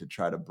way to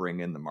try to bring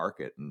in the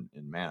market, and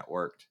man, it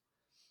worked.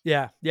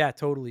 Yeah,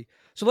 totally.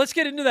 So let's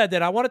get into that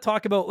then. Let's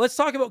talk about,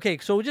 okay,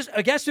 so just,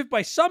 I guess if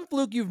by some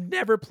fluke you've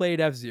never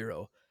played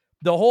F-Zero,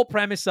 the whole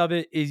premise of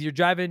it is you're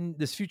driving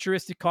this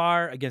futuristic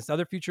car against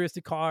other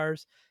futuristic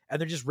cars,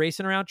 and they're just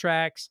racing around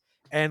tracks.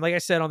 And like I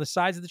said, on the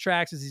sides of the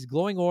tracks is these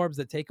glowing orbs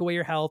that take away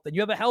your health, and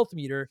you have a health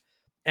meter.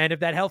 And if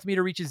that health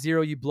meter reaches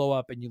 0, you blow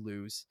up and you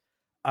lose.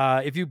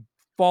 If you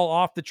fall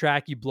off the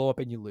track, you blow up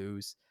and you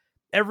lose.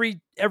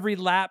 Every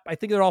lap, I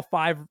think they're all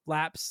 5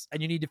 laps,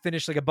 and you need to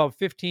finish like above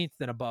 15th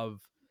and above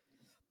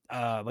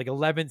like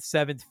 11th,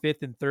 7th,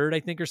 5th, and 3rd, I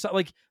think, or something.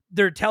 Like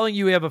they're telling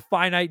you have a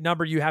finite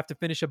number you have to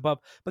finish above,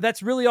 but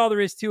that's really all there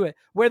is to it.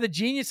 Where the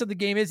genius of the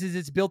game is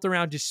it's built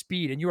around just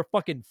speed, and you are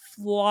fucking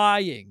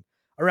flying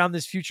around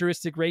this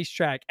futuristic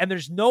racetrack, and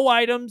there's no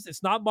items.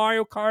 It's not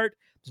Mario Kart.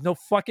 There's no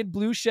fucking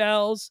blue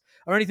shells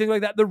or anything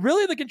like that.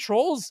 The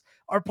controls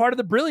are part of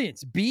the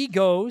brilliance. B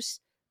goes.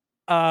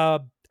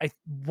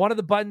 One of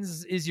the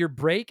buttons is your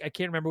brake. I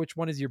can't remember which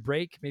one is your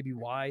brake. Maybe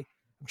Y.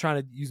 I'm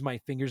trying to use my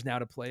fingers now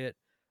to play it.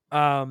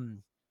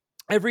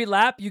 Every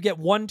lap you get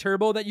 1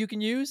 turbo that you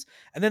can use,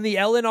 and then the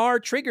L and R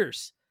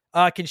triggers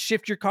can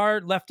shift your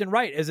car left and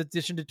right as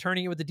addition to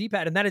turning it with the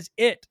D-pad, and that is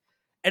it.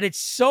 And it's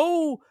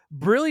so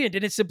brilliant,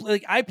 and it's simply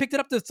like I picked it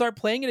up to start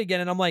playing it again,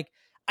 and I'm like,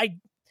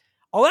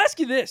 I'll ask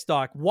you this,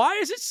 Doc. Why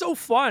is it so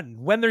fun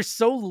when there's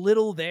so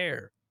little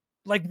there?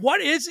 Like,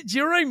 what is it? Do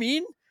you know what I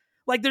mean?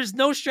 Like, there's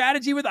no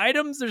strategy with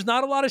items. There's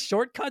not a lot of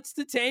shortcuts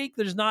to take.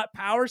 There's not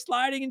power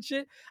sliding and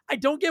shit. I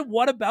don't get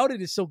what about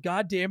it is so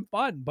goddamn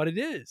fun, but it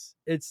is.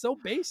 It's so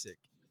basic.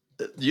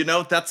 You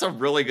know, that's a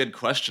really good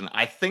question.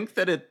 I think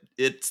that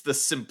it's the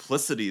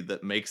simplicity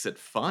that makes it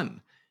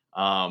fun.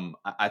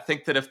 I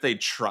think that if they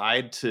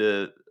tried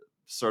to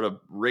sort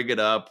of rig it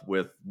up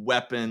with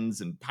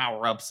weapons and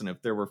power-ups, and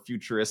if there were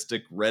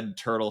futuristic red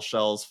turtle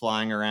shells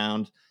flying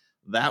around,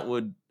 that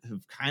would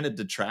have kind of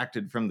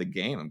detracted from the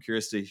game. I'm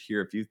curious to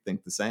hear if you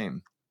think the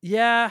same.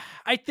 Yeah,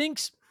 I think.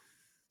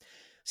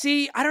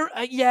 See, I don't.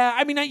 Yeah,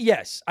 I mean,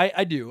 yes,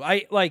 I do.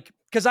 I like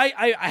because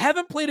I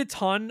haven't played a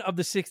ton of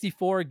the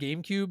 64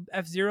 GameCube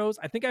F-Zeros.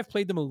 I think I've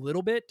played them a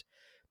little bit,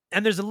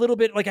 and there's a little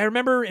bit like I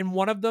remember in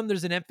one of them,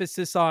 there's an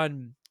emphasis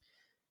on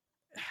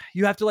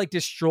you have to like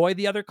destroy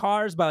the other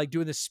cars by like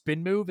doing the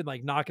spin move and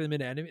like knocking them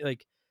into enemy.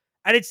 Like,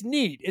 and it's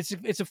neat.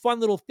 It's a fun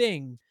little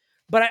thing.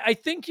 But I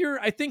think you're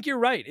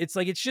right. It's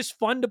like it's just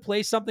fun to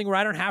play something where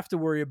I don't have to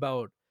worry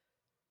about.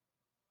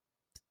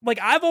 Like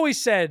I've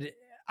always said,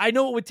 I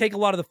know it would take a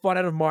lot of the fun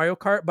out of Mario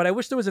Kart, but I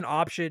wish there was an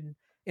option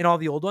in all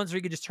the old ones where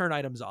you could just turn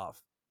items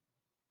off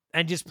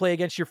and just play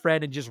against your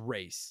friend and just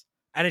race.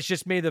 And it's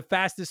just may the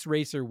fastest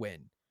racer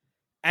win.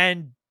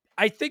 And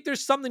I think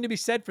there's something to be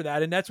said for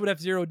that. And that's what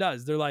F-Zero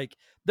does. They're like,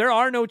 there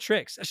are no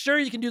tricks. Sure,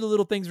 you can do the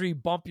little things where you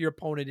bump your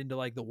opponent into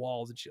like the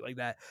walls and shit like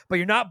that, but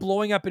you're not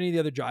blowing up any of the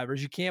other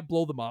drivers. You can't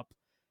blow them up.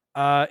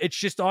 It's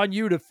just on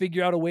you to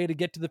figure out a way to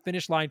get to the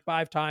finish line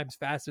 5 times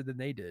faster than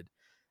they did.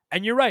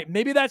 And you're right.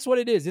 Maybe that's what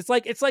it is. It's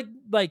like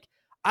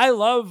I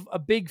love a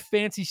big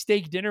fancy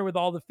steak dinner with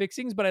all the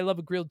fixings, but I love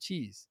a grilled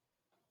cheese.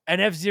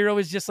 And F-Zero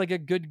is just like a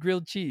good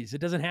grilled cheese.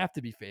 It doesn't have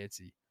to be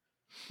fancy.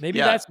 Maybe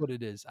that's what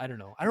it is. I don't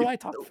know. I don't know why I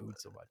talk food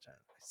so much.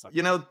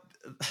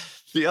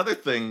 The other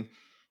thing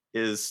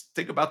is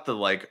think about the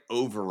like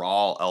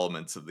overall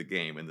elements of the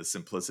game and the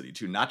simplicity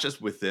too, not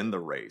just within the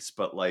race,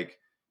 but like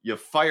you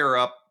fire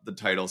up the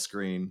title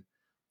screen.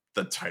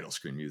 The title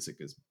screen music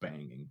is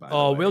banging. By the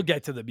way, we'll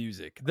get to the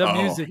music. The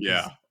music,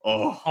 is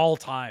all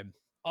time.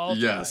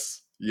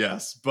 Yes.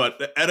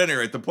 But at any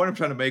rate, the point I'm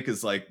trying to make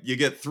is like you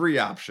get 3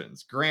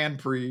 options: Grand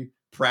Prix,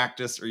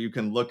 practice, or you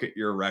can look at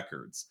your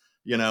records.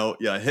 You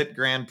hit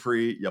Grand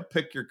Prix, you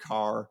pick your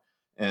car,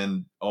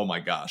 and oh my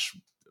gosh,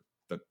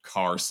 the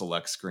car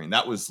select screen.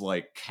 That was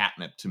like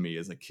catnip to me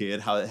as a kid.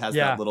 How it has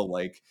that little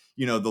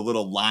the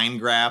little line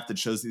graph that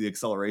shows you the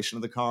acceleration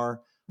of the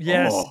car.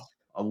 Yes. Oh,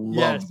 I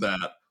loved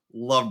that.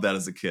 Loved that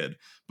as a kid.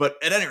 But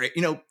at any rate,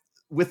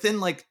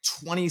 within like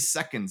 20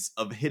 seconds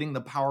of hitting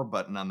the power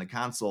button on the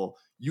console,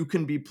 you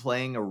can be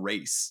playing a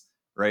race,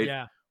 right?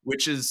 Yeah.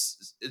 Which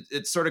is,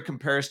 it sort of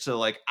compares to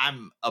like,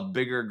 I'm a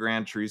bigger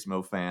Gran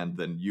Turismo fan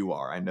than you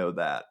are. I know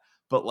that.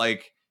 But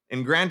like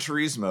in Gran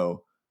Turismo,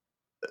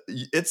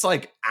 it's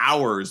like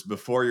hours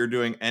before you're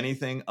doing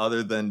anything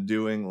other than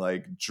doing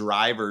like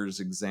driver's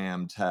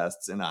exam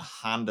tests in a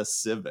Honda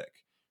Civic.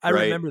 I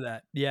remember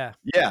that. Yeah.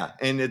 Yeah.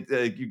 And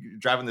you're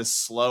driving this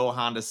slow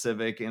Honda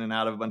Civic in and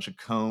out of a bunch of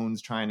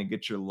cones trying to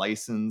get your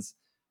license.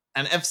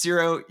 And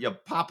F-Zero, you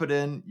pop it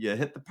in, you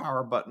hit the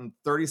power button.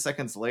 30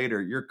 seconds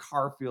later, your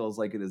car feels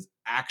like it is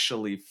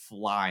actually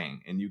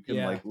flying, and you can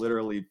like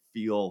literally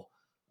feel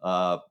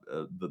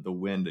the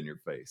wind in your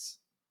face.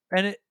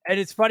 And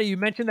it's funny you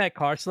mentioned that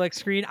car select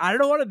screen. I don't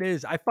know what it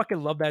is. I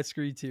fucking love that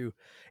screen too.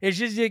 It's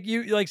just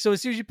you like so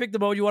as soon as you pick the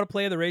mode you want to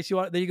play in the race,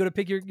 then you go to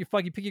pick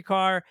your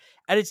car,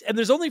 and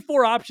there's only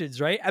 4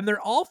 options, right? And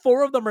they're all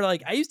 4 of them are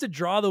like I used to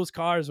draw those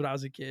cars when I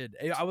was a kid.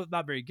 I was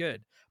not very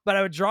good, but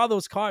I would draw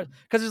those cars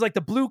because there's like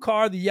the blue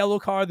car, the yellow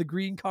car, the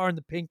green car, and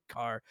the pink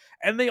car,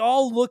 and they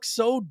all look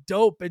so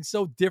dope and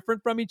so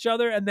different from each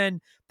other. And then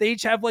they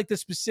each have like the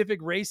specific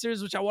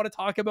racers, which I want to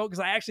talk about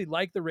because I actually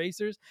like the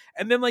racers.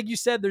 And then, like you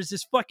said, there's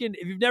this fucking,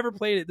 if you've never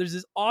played it, there's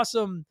this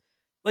awesome,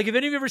 like if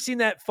any of you ever seen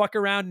that fuck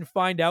around and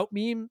find out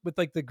meme with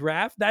like the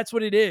graph, that's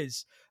what it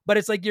is. But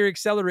it's like your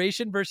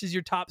acceleration versus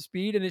your top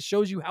speed. And it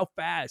shows you how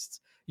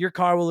fast your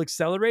car will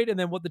accelerate and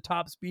then what the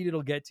top speed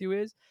it'll get to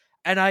is.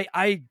 And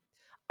I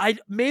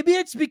maybe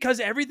it's because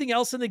everything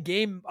else in the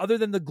game other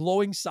than the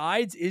glowing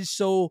sides is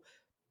so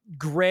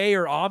gray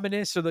or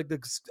ominous or like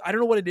I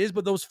don't know what it is,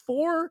 but those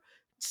 4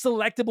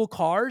 selectable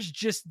cars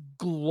just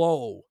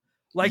glow.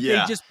 Like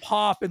they just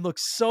pop and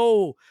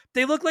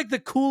they look like the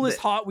coolest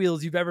Hot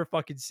Wheels you've ever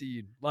fucking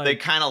seen. Like they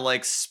kind of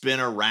like spin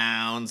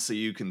around so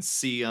you can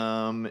see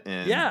them.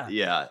 And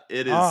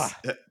it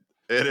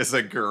is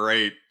a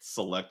great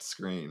select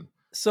screen.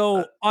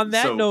 So on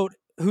that note,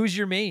 who's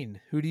your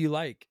main? Who do you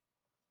like?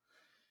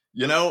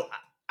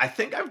 I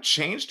think I've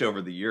changed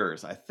over the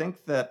years. I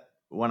think that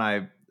when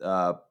I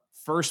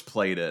first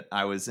played it,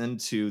 I was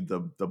into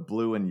the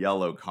blue and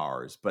yellow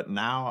cars, but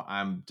now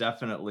I'm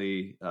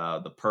definitely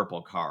the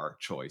purple car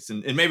choice.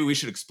 And maybe we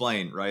should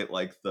explain, right?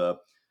 Like the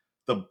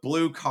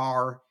blue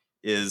car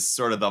is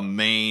sort of the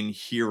main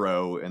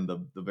hero in the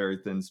very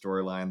thin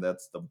storyline.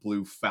 That's the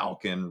Blue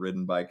Falcon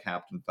ridden by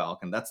Captain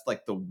Falcon. That's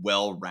like the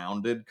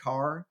well-rounded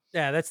car.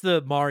 Yeah, that's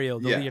the Mario,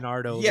 the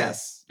Leonardo.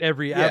 Yes.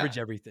 Average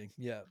everything.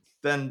 Yeah.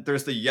 Then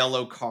there's the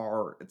yellow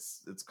car.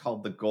 It's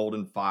called the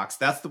Golden Fox.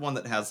 That's the one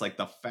that has like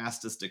the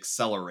fastest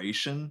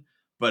acceleration,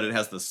 but it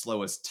has the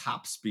slowest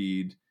top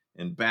speed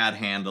and bad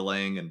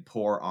handling and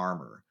poor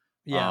armor.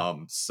 Yeah.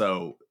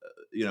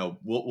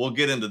 We'll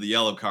get into the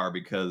yellow car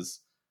because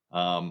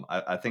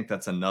I think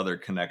that's another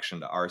connection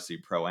to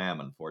RC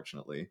Pro-Am,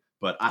 unfortunately.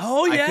 But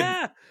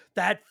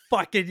that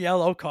fucking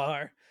yellow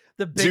car.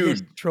 The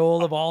biggest Dude.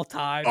 troll of all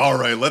time. All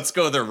right, let's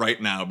go there right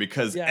now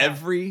because Yeah.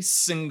 every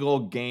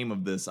single game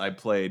of this I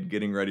played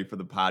getting ready for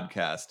the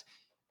podcast,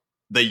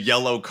 the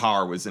yellow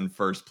car was in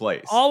first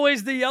place.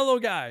 Always the yellow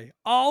guy.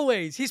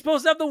 Always. He's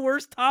supposed to have the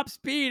worst top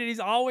speed, and he's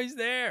always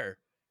there.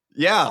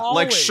 Yeah, like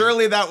Always.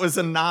 surely that was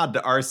a nod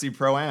to RC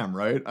Pro-Am,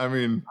 right? I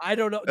mean, I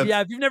don't know.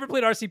 Yeah, if you've never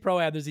played RC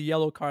Pro-Am, there's a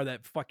yellow car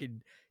that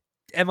fucking,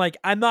 and like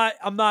I'm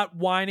not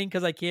whining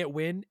because I can't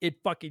win. It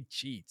fucking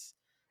cheats.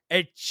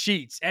 It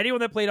cheats.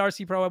 Anyone that played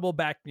RC Pro-Am will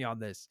back me on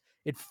this.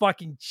 It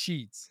fucking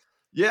cheats.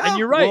 yeah, And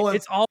you're right. well,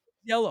 It's always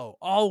yellow.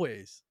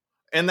 Always.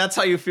 and that's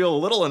how you feel a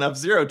little in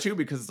F-Zero too,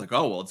 because it's like,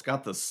 oh well, it's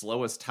got the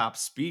slowest top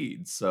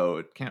speed, so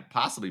it can't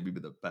possibly be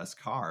the best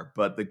car.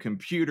 But the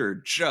computer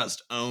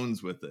just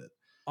owns with it.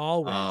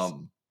 Always.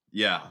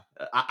 Yeah,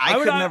 I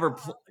could never.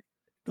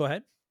 Go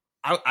ahead.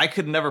 I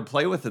could never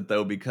play with it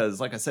though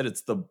because, like I said,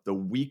 it's the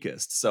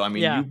weakest. So I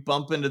mean, Yeah. you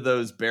bump into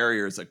those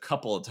barriers a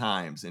couple of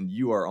times, and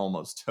you are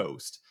almost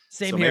toast.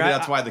 Same so here. maybe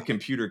that's why the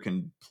computer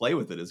can play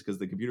with it, is because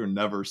the computer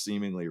never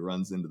seemingly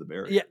runs into the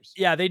barriers.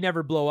 Yeah, they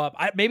never blow up.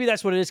 Maybe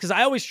that's what it is, because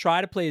I always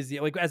try to play as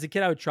as a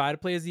kid, I would try to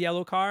play as the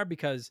yellow car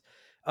because,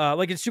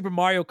 like in Super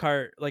Mario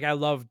Kart, like I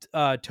loved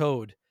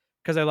Toad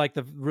because I like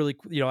the really,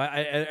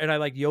 I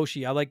like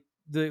Yoshi. I like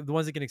the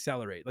ones that can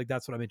accelerate. Like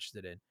that's what I'm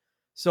interested in.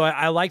 So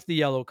I like the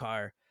yellow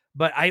car,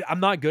 but I'm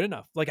not good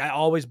enough. Like I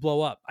always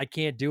blow up. I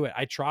can't do it.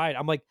 I tried.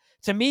 I'm like,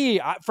 to me,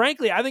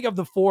 frankly, I think of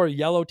the four,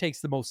 yellow takes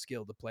the most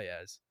skill to play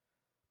as.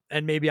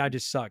 And maybe I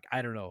just suck.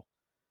 I don't know.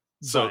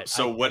 So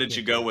what did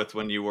you go with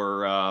when you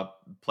were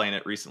playing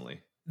it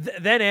recently?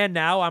 Then and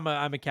now, I'm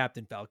a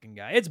Captain Falcon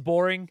guy. It's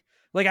boring.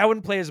 Like I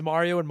wouldn't play as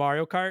Mario in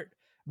Mario Kart,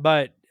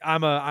 but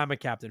I'm a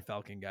Captain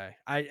Falcon guy.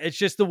 It's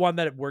just the one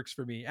that it works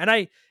for me.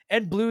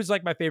 And blue's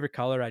like my favorite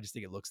color. I just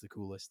think it looks the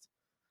coolest.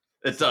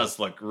 It does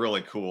look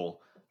really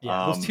cool.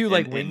 Yeah, those two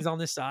wings on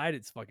this side.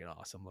 It's fucking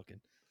awesome looking.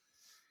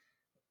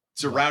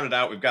 To round it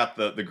out, we've got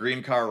the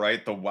green car,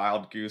 right? The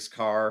Wild Goose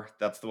car.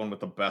 That's the one with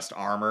the best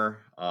armor.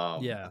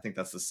 Yeah. I think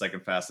that's the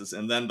second fastest.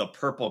 And then the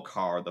purple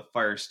car, the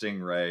Fire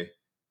Stingray.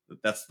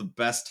 That's the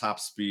best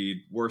top speed,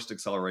 worst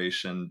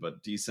acceleration,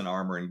 but decent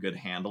armor and good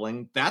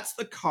handling. That's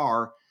the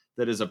car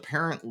that is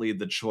apparently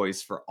the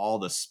choice for all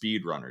the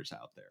speed runners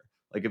out there.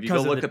 Like if you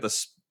go look at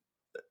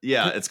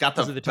it's got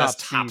the best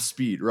top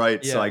speed,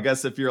 right? Yeah. So I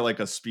guess if you're like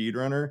a speed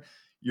runner,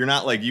 you're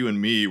not like you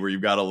and me where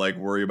you've got to like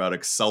worry about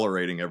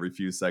accelerating every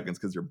few seconds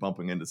because you're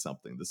bumping into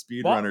something. The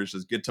speed runners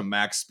just get to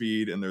max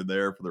speed and they're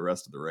there for the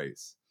rest of the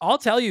race. I'll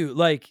tell you,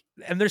 like,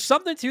 and there's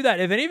something to that.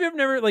 If any of you have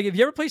never, like, if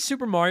you ever play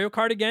Super Mario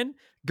Kart again,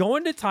 go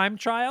into time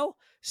trial,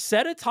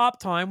 set a top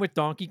time with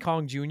Donkey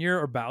Kong Jr.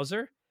 or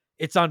Bowser.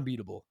 It's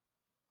unbeatable.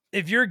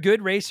 If you're a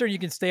good racer, you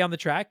can stay on the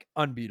track,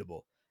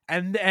 unbeatable.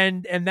 And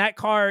that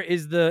car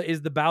is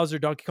the Bowser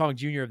Donkey Kong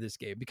Jr. of this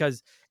game,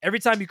 because every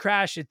time you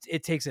crash,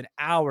 it takes an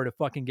hour to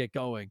fucking get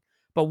going.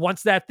 But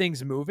once that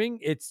thing's moving,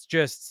 it's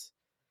just,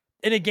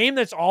 in a game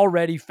that's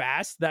already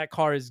fast, that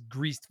car is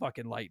greased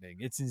fucking lightning.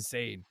 It's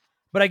insane.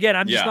 But again,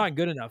 I'm just not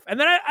good enough. And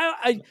then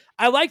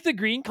I like the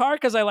green car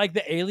because I like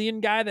the alien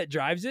guy that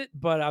drives it,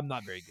 but I'm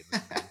not very good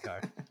with the green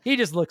car. He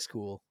just looks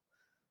cool.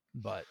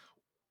 But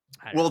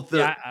I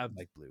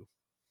like blue.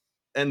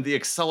 And the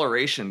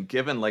acceleration,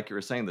 given, like you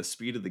were saying, the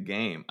speed of the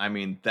game, I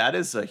mean, that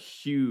is a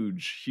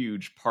huge,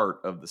 huge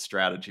part of the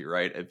strategy,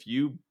 right? If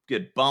you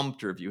get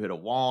bumped or if you hit a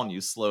wall and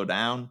you slow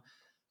down,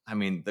 I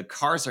mean, the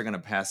cars are going to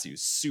pass you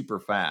super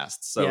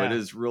fast. So it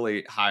is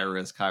really high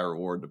risk, high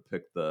reward to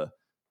pick the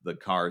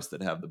cars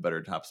that have the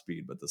better top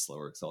speed, but the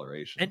slower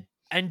acceleration.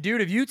 And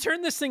dude, if you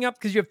turn this thing up,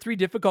 because you have 3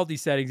 difficulty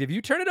settings, if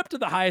you turn it up to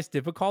the highest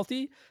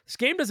difficulty, this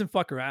game doesn't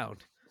fuck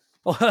around.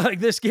 Like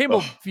this game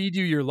will feed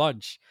you your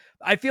lunch.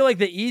 I feel like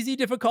the easy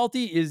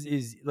difficulty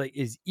is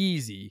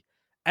easy,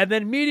 and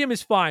then medium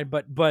is fine,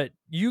 but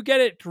you get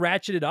it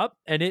ratcheted up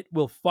and it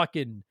will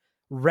fucking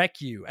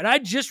wreck you. And I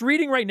just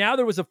reading right now,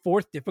 there was a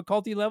 4th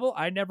difficulty level.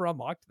 I never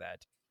unlocked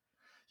that.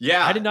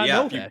 Yeah, I did not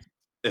know that.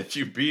 If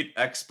you beat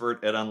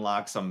expert, it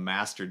unlocks a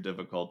master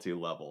difficulty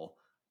level.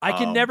 I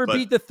can never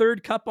beat the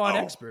 3rd cup on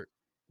expert.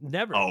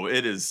 Never. Oh,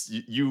 it is.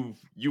 You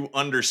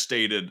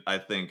understated, I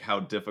think, how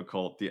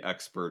difficult the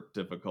expert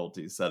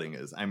difficulty setting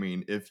is. I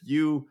mean, if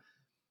you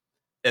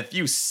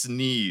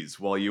sneeze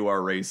while you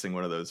are racing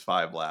one of those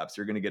 5 laps,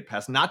 you're going to get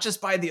passed, not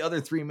just by the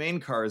other 3 main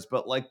cars,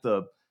 but like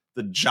the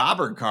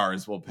jobber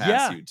cars will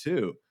pass you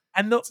too.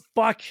 And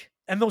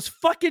those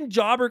fucking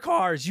jobber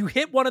cars, you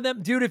hit one of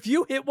them, dude, if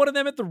you hit one of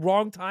them at the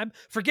wrong time,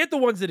 forget the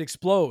ones that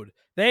explode.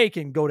 They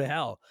can go to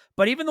hell.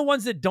 But even the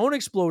ones that don't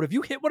explode, if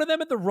you hit one of them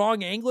at the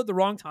wrong angle at the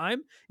wrong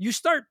time, you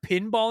start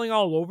pinballing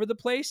all over the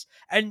place,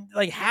 and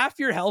like half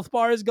your health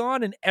bar is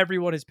gone and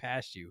everyone has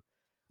passed you.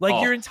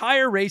 Like your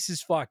entire race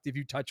is fucked if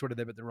you touch one of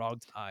them at the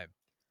wrong time.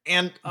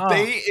 And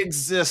they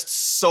exist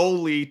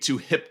solely to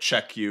hip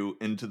check you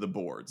into the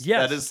boards.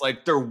 Yes. That is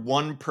like their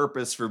one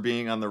purpose for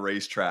being on the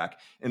racetrack.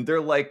 And they're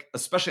like,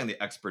 especially on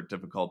the expert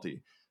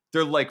difficulty,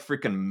 they're like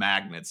freaking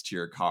magnets to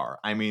your car.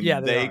 I mean,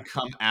 they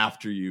come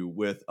after you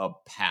with a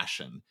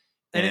passion.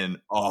 It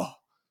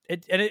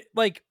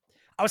like,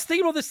 I was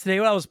thinking about this today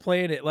when I was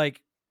playing it.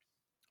 Like,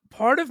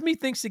 part of me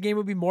thinks the game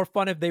would be more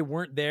fun if they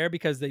weren't there,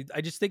 because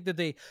I just think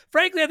that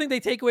frankly, I think they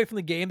take away from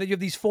the game that you have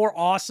these 4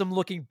 awesome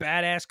looking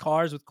badass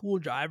cars with cool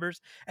drivers,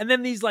 and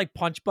then these like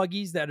punch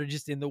buggies that are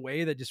just in the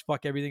way that just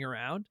fuck everything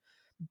around.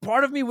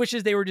 Part of me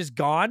wishes they were just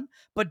gone,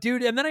 but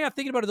dude, and then I got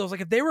thinking about it. I was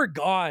like, if they were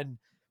gone,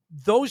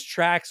 those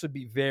tracks would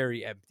be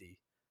very empty.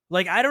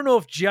 Like, I don't know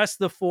if just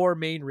the 4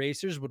 main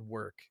racers would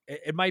work.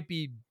 It might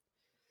be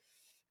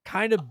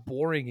kind of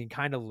boring and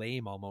kind of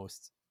lame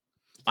almost.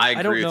 I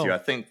agree with you. I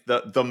think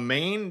the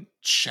main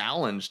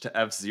challenge to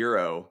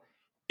F-Zero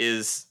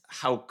is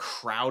how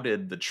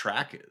crowded the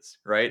track is,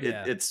 right?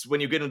 Yeah. It's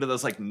when you get into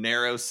those like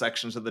narrow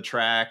sections of the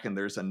track and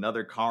there's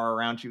another car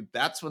around you,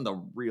 that's when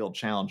the real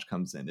challenge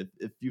comes in.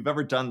 If you've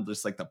ever done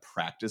just like the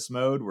practice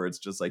mode where it's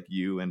just like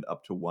you and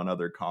up to one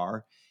other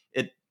car,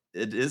 it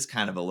is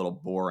kind of a little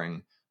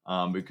boring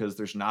because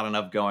there's not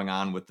enough going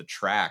on with the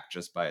track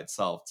just by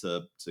itself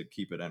to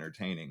keep it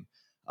entertaining.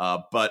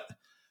 But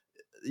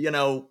you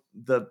know,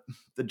 the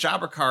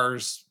jobber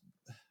cars,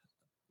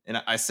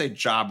 and I say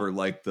jobber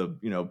like the,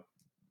 you know,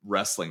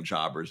 wrestling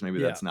jobbers. Maybe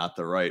that's not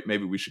the right.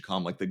 Maybe we should call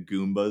them like the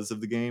Goombas of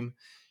the game.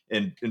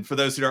 And for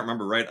those who don't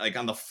remember, right, like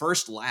on the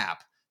first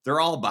lap, they're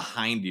all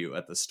behind you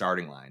at the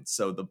starting line.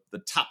 So the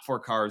top 4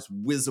 cars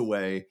whiz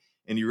away,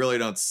 and you really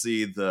don't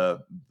see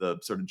the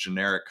sort of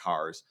generic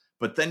cars.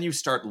 But then you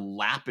start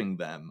lapping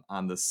them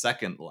on the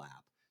second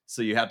lap.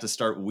 So you have to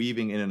start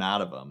weaving in and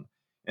out of them.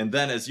 And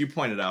then, as you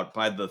pointed out,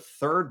 by the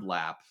third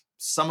lap,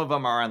 some of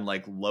them are on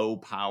like low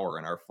power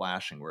and are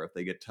flashing, where if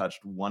they get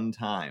touched one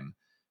time,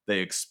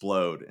 they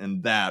explode.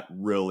 And that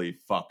really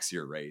fucks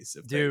your race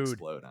if they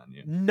explode on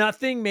you.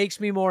 Nothing makes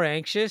me more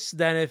anxious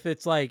than if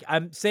it's like,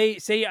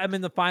 say I'm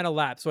in the final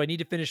lap, so I need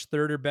to finish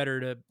 3rd or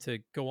better to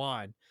go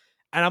on.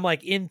 And I'm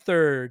like in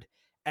 3rd,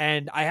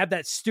 and I have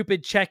that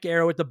stupid check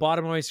arrow at the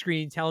bottom of my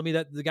screen telling me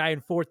that the guy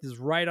in 4th is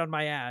right on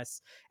my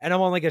ass, and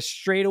I'm on like a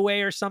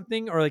straightaway or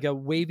something, or like a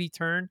wavy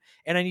turn,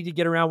 and I need to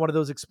get around one of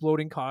those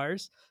exploding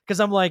cars. Because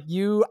I'm like,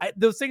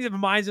 those things in my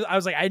mind, I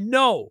was like, I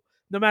know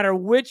no matter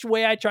which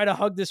way I try to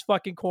hug this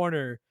fucking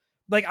corner,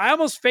 like I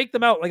almost fake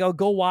them out. Like I'll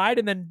go wide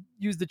and then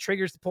use the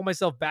triggers to pull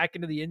myself back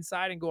into the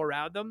inside and go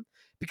around them,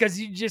 because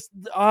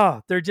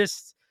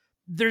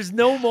there's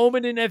no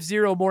moment in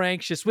F-Zero more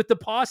anxious, with the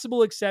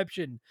possible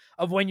exception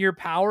of when your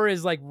power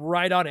is like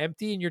right on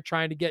empty and you're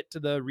trying to get to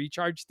the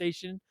recharge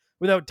station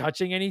without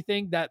touching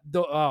anything.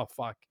 Oh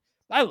fuck,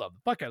 I love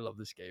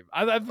this game. I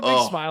have a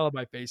big smile on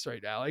my face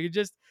right now. Like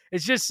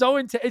it's just so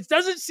intense. It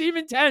doesn't seem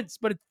intense,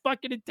 but it's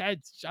fucking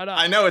intense. Shut up.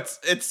 I know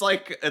it's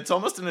like it's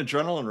almost an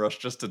adrenaline rush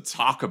just to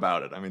talk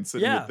about it. I mean,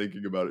 sitting here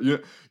thinking about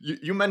it.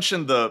 You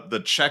mentioned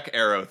the check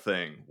arrow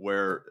thing,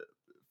 where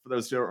for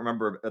those who don't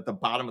remember, at the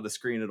bottom of the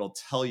screen, it'll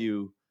tell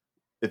you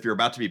if you're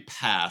about to be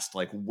passed,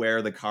 like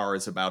where the car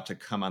is about to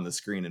come on the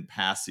screen and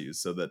pass you,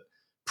 so that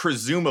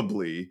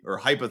presumably or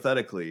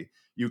hypothetically,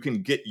 you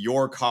can get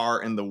your car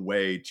in the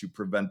way to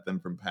prevent them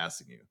from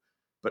passing you.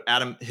 But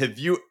Adam, have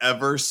you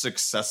ever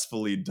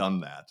successfully done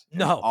that?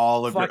 No.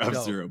 All of your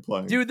F-Zero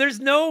playing? Dude, there's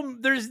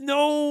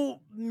no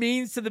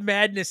means to the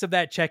madness of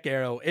that check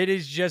arrow. It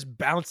is just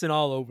bouncing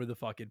all over the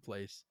fucking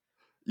place.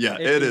 Yeah,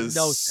 it is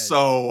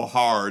so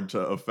hard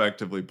to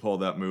effectively pull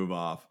that move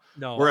off.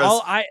 No,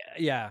 whereas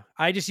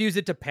I just use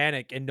it to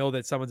panic and know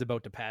that someone's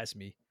about to pass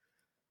me.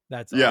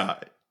 That's all.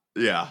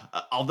 Yeah.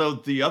 Although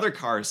the other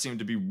cars seem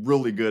to be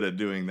really good at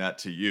doing that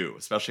to you,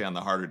 especially on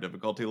the harder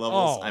difficulty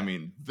levels. I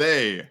mean,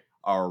 they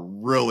are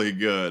really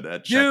good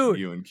at checking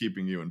you and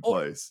keeping you in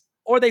place.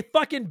 Or they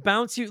fucking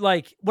bounce you.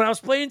 Like when I was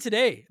playing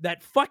today,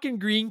 that fucking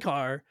green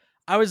car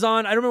I was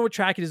on, I don't remember what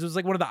track it is. It was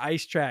like one of the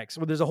ice tracks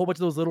where there's a whole bunch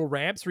of those little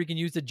ramps where you can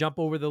use to jump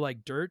over the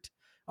like dirt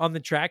on the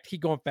track to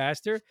keep going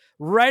faster.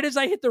 Right as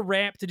I hit the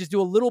ramp to just do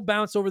a little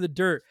bounce over the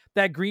dirt,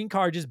 that green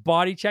car just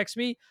body checks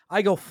me.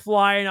 I go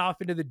flying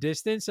off into the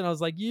distance, and I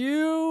was like,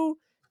 you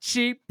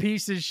cheap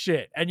piece of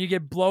shit. And you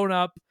get blown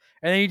up,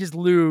 and then you just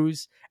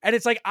lose. And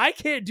it's like, I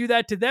can't do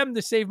that to them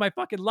to save my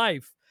fucking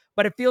life.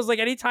 But it feels like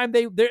anytime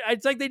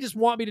it's like they just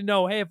want me to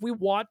know, hey, if we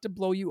want to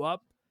blow you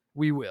up,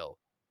 we will.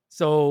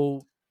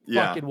 So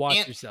fucking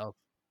watch yourself.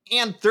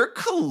 And they're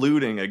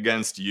colluding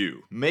against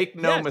you. Make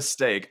no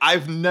mistake.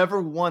 I've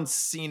never once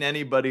seen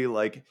anybody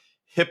like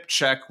hip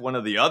check one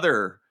of the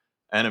other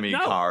enemy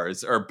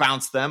cars or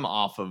bounce them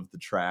off of the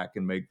track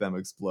and make them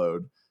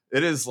explode.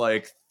 It is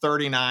like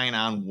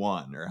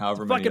 39-on-1 or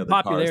however many other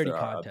popularity cars there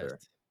are contest. out there.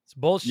 It's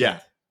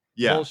bullshit.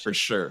 Yeah, bullshit. For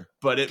sure.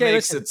 But it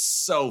makes it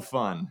so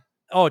fun.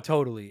 Oh,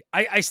 totally.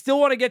 I still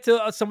want to get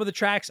to some of the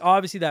tracks.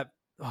 Obviously, that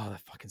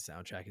fucking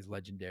soundtrack is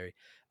legendary.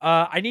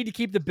 I need to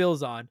keep the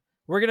Bills on.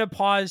 We're going to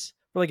pause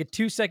for like a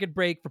 2-second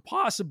break for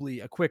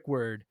possibly a quick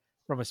word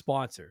from a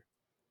sponsor.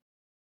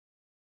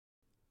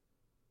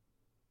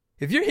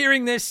 If you're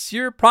hearing this,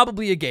 you're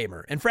probably a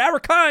gamer. And for our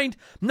kind,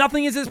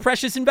 nothing is as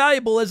precious and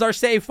valuable as our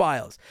save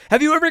files.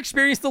 Have you ever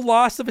experienced the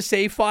loss of a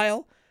save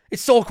file?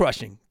 It's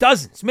soul-crushing.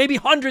 Dozens, maybe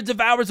hundreds of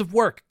hours of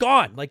work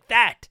gone like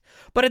that.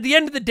 But at the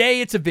end of the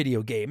day, it's a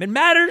video game. It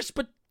matters,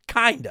 but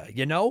kinda,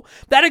 you know?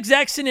 That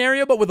exact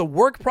scenario, but with a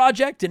work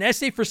project, an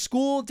essay for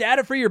school,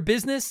 data for your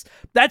business,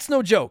 that's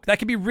no joke. That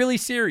can be really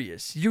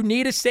serious. You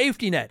need a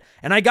safety net.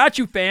 And I got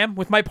you, fam,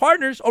 with my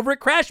partners over at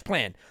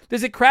CrashPlan.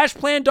 Visit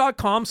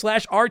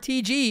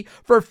CrashPlan.com/RTG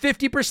for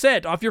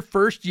 50% off your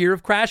first year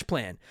of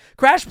CrashPlan.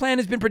 CrashPlan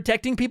has been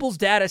protecting people's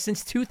data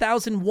since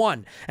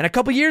 2001, and a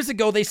couple years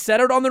ago, they set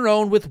out on their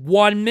own with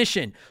one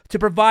mission: to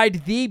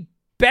provide the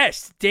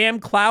best damn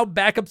cloud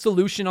backup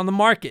solution on the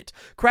market.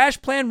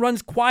 CrashPlan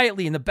runs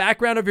quietly in the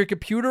background of your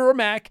computer or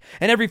Mac,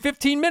 and every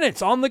 15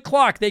 minutes on the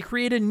clock, they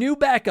create a new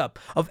backup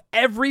of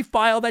every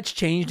file that's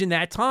changed in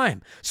that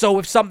time. So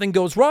if something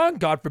goes wrong,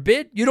 God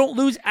forbid, you don't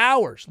lose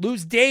hours,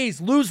 lose days,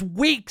 lose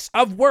weeks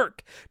of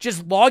work.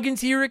 Just log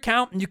into your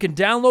account and you can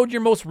download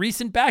your most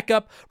recent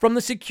backup from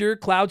the secure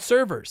cloud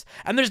servers.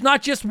 And there's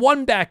not just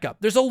one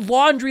backup. There's a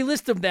laundry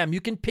list of them. You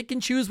can pick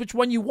and choose which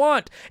one you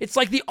want. It's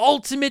like the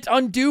ultimate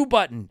undo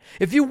button.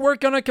 If you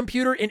work on a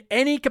computer in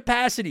any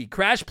capacity,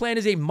 CrashPlan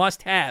is a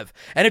must-have.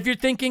 And if you're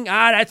thinking,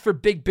 that's for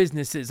big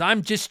businesses,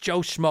 I'm just Joe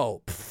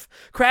Schmo.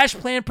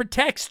 CrashPlan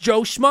protects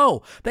Joe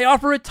Schmo. They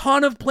offer a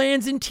ton of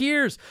plans and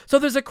tiers. So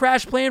there's a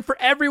CrashPlan for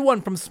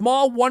everyone, from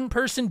small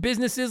one-person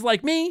businesses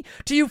like me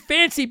to you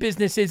fancy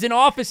businesses in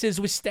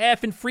offices with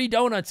staff and free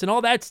donuts and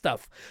all that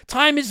stuff.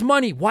 Time is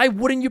money. Why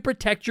wouldn't you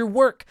protect your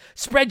work?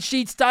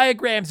 Spreadsheets,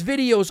 diagrams,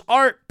 videos,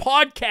 art,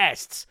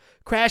 podcasts.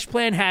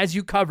 CrashPlan has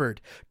you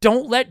covered.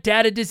 Don't let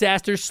data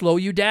disasters slow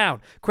you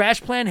down.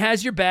 CrashPlan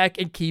has your back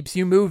and keeps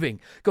you moving.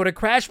 Go to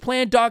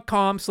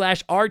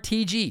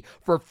CrashPlan.com/RTG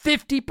for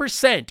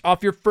 50%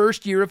 off your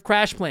first year of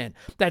CrashPlan.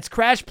 That's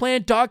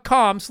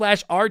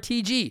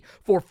CrashPlan.com/RTG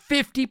for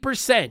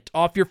 50%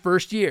 off your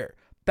first year.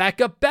 Back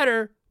up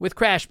better with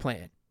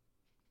CrashPlan.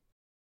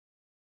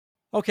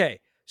 Okay,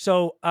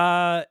 so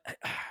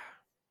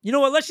you know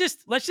what? Let's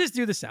just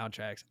do the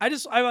soundtracks.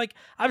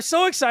 I'm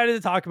so excited to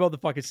talk about the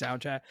fucking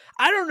soundtrack.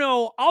 I don't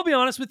know. I'll be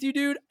honest with you,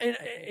 dude.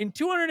 In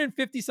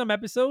 250 some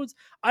episodes,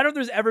 I don't know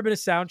if there's ever been a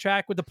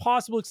soundtrack, with the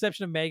possible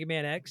exception of Mega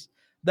Man X,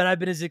 that I've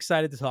been as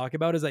excited to talk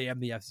about as I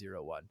am the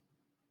F-Zero one.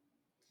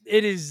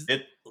 It is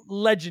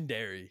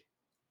legendary.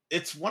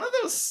 It's one of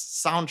those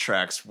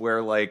soundtracks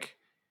where, like,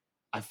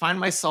 I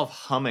find myself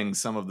humming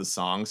some of the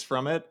songs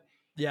from it.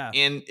 Yeah.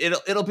 And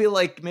it'll be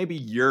like maybe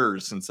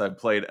years since I've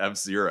played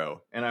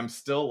F-Zero, and I'm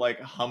still like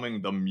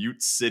humming the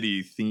Mute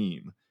City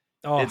theme.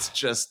 Oh. It's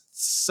just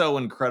so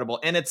incredible.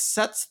 And it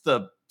sets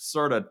the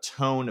sort of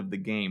tone of the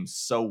game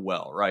so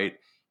well, right?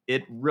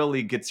 It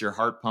really gets your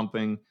heart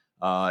pumping.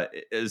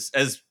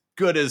 As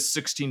good as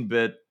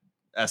 16-bit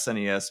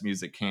SNES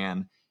music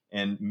can,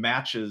 and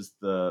matches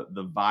the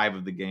vibe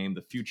of the game,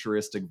 the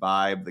futuristic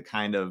vibe, the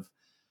kind of,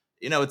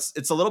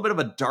 it's a little bit of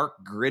a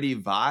dark, gritty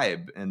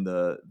vibe in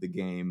the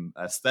game,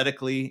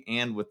 aesthetically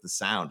and with the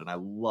sound, and I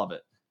love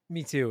it.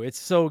 Me too. It's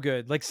so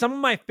good. Like, some of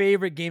my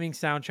favorite gaming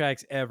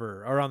soundtracks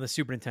ever are on the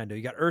Super Nintendo.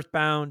 You got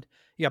Earthbound,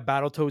 you got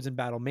Battletoads and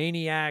Battle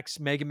Maniacs,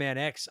 Mega Man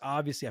X.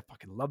 Obviously, I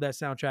fucking love that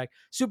soundtrack.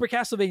 Super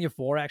Castlevania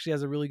 4 actually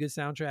has a really good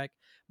soundtrack.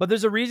 But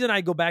there's a reason I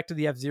go back to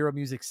the F-Zero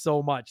music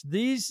so much.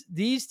 These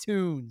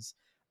tunes,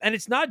 and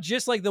it's not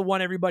just like the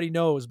one everybody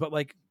knows, but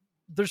like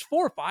there's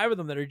 4 or 5 of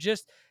them that are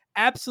just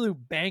absolute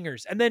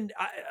bangers. And then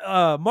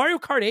Mario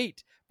Kart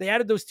 8, they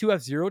added those 2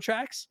 F-Zero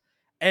tracks,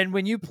 and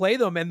when you play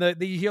them and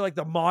you hear like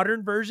the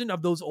modern version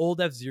of those old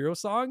F-Zero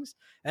songs,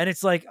 and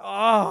it's like,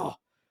 oh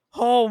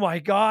my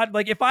god,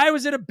 like if I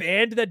was in a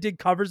band that did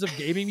covers of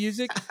gaming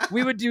music,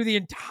 we would do the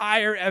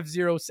entire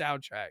F-Zero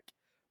soundtrack.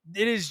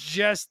 It is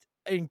just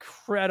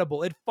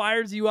incredible. It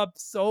fires you up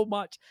so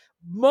much.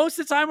 Most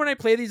of the time when I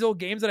play these old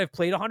games that I've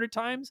played 100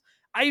 times,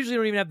 I usually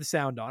don't even have the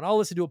sound on. I'll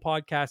listen to a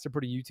podcast or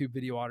put a YouTube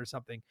video on or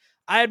something.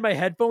 I had my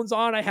headphones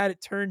on. I had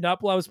it turned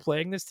up while I was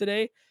playing this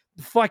today.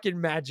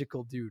 Fucking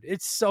magical, dude.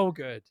 It's so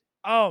good.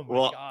 Oh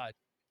my God.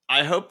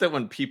 I hope that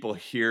when people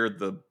hear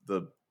the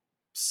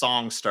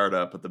song start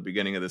up at the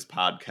beginning of this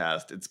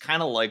podcast, it's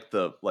kind of like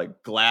the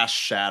glass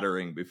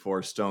shattering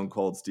before Stone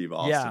Cold Steve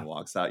Austin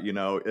walks out.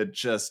 It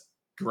just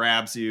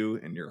grabs you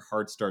and your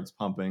heart starts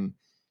pumping,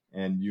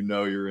 and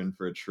you're in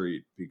for a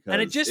treat,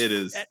 because it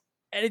is.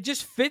 And it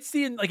just fits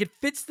the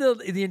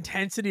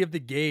intensity of the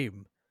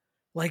game,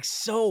 like,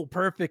 so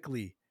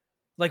perfectly.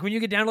 Like when you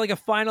get down to like a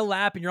final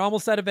lap and you're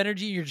almost out of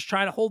energy, you're just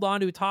trying to hold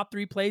on to a top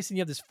 3 place, and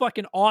you have this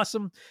fucking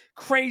awesome,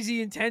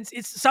 crazy, intense.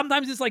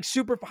 Sometimes it's like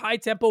super high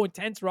tempo,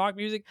 intense rock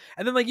music,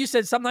 and then like you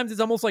said, sometimes it's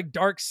almost like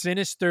dark,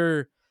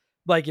 sinister.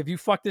 Like, if you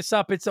fuck this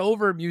up, it's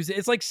over music.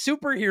 It's like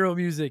superhero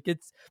music.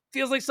 It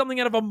feels like something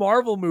out of a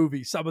Marvel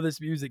movie. Some of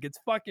this music, it's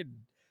fucking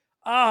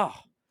oh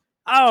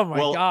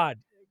my God.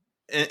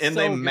 And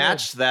they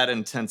match that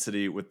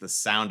intensity with the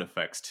sound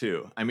effects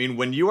too. I mean,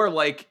 when you are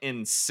like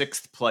in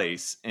 6th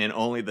place and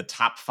only the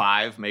top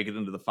 5 make it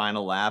into the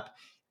final lap,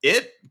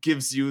 it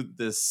gives you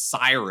this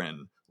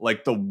siren,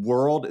 like the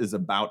world is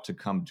about to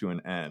come to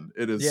an end.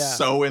 It is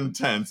so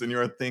intense, and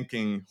you're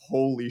thinking,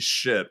 holy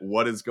shit,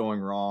 what is going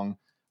wrong?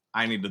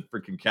 I need to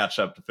freaking catch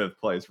up to 5th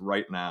place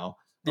right now.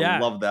 I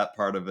love that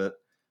part of it.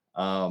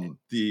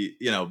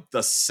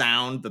 The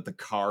sound that the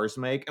cars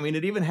make. I mean,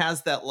 it even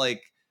has that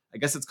like I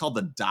guess it's called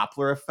the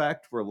Doppler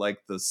effect, where like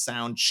the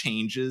sound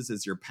changes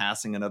as you're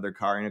passing another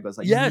car and it goes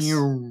like, yes.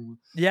 Meow.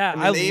 Yeah,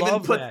 I mean, they even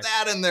love put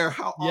that in there.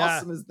 How Yeah.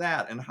 awesome is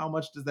that? And how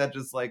much does that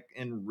just like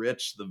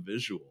enrich the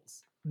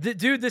visuals?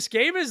 Dude, this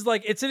game is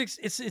like, it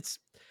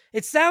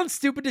sounds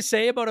stupid to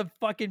say about a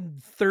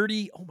fucking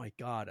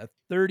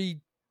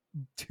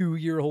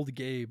 32-year-old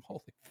game.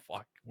 Holy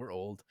fuck, we're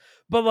old.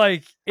 But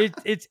like,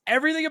 it's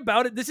everything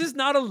about it. This is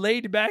not a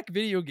laid back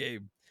video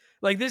game.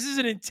 Like, this is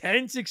an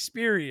intense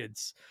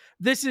experience.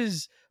 This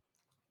is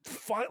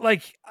fun.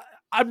 Like,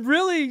 I'm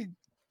really,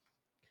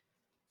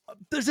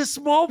 there's a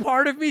small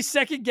part of me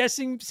second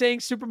guessing saying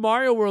Super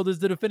Mario World is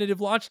the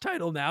definitive launch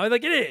title now.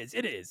 Like, it is.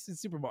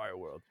 It's Super Mario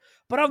World.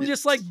 But I'm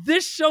just like,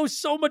 this shows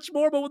so much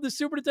more about what the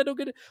Super Nintendo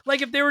could,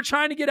 like, if they were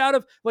trying to get out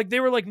of, like,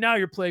 they were like, now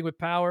you're playing with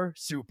power,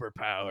 super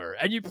power.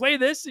 And you play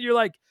this and you're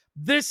like,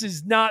 this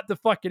is not the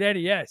fucking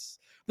NES.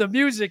 The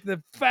music,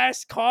 the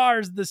fast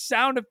cars, the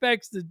sound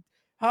effects,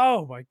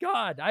 oh my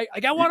God. I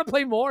want to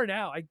play more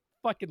now. I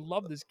fucking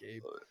love this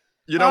game.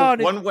 You know,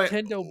 one way,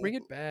 Nintendo, bring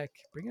it back.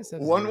 Bring us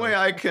one way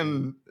I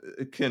can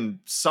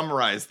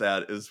summarize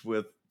that is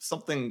with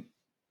something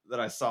that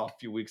I saw a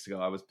few weeks ago.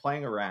 I was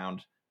playing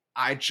around.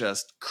 I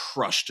just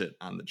crushed it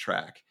on the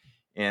track.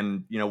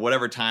 And, you know,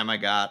 whatever time I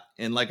got,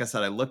 and like I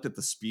said, I looked at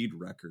the speed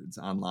records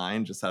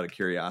online just out of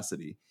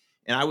curiosity.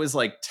 And I was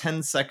like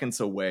 10 seconds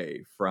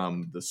away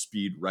from the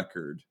speed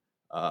record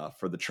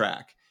for the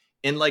track.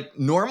 And like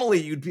normally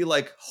you'd be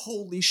like,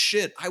 holy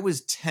shit, I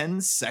was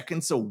 10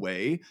 seconds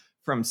away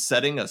from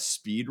setting a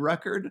speed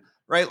record,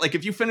 right? Like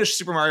if you finish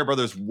Super Mario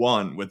Brothers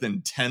 1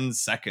 within 10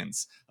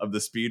 seconds of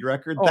the speed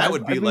record, that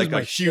would be like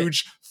a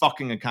huge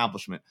fucking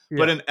accomplishment. Yeah.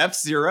 But in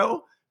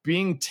F-Zero,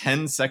 being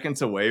 10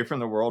 seconds away from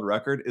the world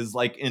record is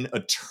like an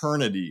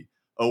eternity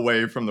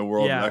away from the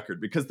world record,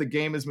 because the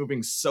game is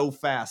moving so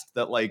fast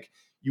that like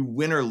you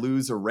win or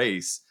lose a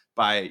race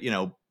by,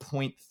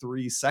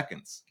 0.3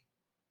 seconds.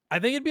 I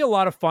think it'd be a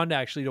lot of fun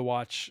actually to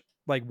watch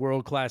like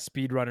world-class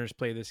speedrunners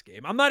play this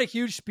game. I'm not a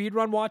huge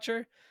speedrun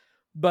watcher,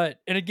 but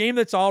in a game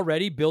that's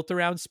already built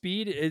around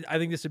speed, I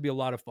think this would be a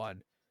lot of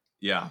fun.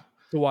 Yeah.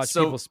 To watch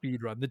people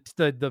speedrun.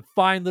 The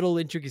fine little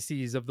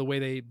intricacies of the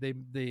way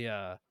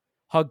they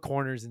hug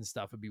corners and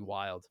stuff would be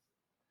wild.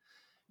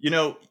 You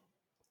know,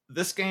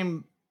 this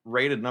game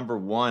rated number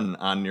 1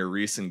 on your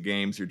recent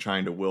games you're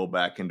trying to will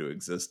back into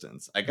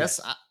existence. I guess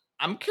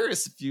I'm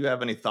curious if you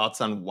have any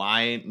thoughts on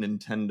why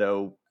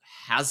Nintendo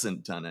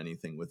hasn't done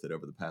anything with it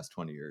over the past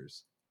 20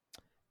 years.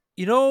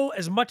 You know,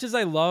 as much as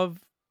I love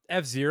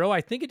F-Zero,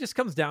 I think it just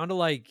comes down to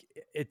like,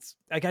 it's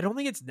like, I don't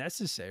think it's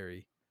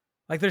necessary.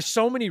 Like there's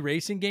so many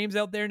racing games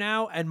out there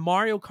now, and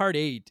Mario Kart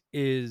 8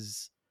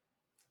 is,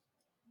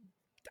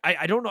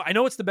 I don't know. I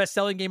know it's the best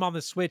selling game on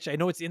the Switch. I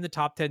know it's in the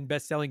top 10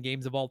 best selling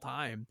games of all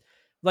time.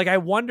 Like I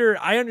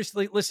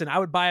understand, listen, I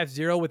would buy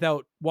F-Zero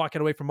without walking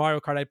away from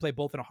Mario Kart. I'd play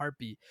both in a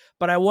heartbeat,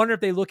 but I wonder if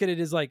they look at it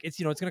as like, it's,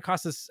 it's going to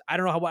cost us, I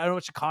don't know how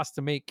much it costs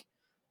to make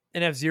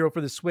an F-Zero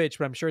for the Switch,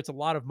 but I'm sure it's a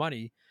lot of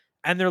money.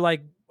 And they're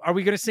like, are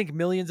we going to sink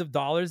millions of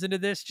dollars into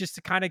this just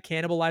to kind of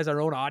cannibalize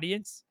our own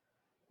audience?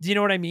 Do you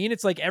know what I mean?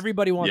 It's like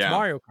everybody wants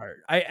Mario Kart.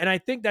 I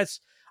think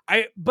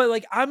but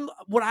like, I'm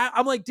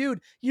like, dude,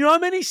 you know how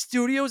many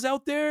studios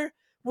out there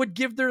would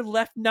give their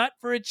left nut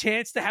for a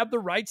chance to have the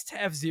rights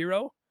to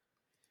F-Zero?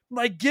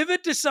 Like, give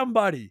it to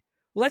somebody.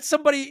 Let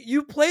somebody,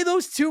 you play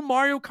those 2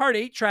 Mario Kart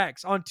 8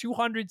 tracks on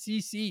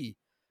 200cc,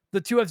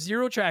 the 2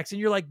 F-Zero tracks,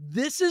 and you're like,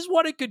 this is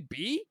what it could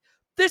be?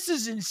 This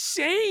is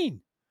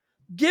insane.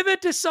 Give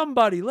it to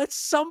somebody. Let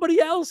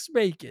somebody else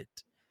make it.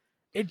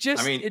 It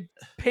just, it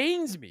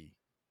pains me.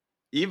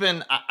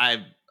 Even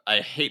I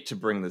hate to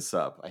bring this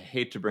up. I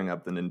hate to bring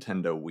up the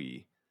Nintendo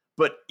Wii,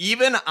 but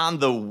even on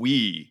the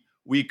Wii,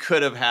 we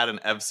could have had an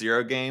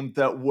F-Zero game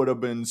that would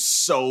have been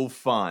so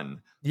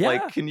fun. Yeah.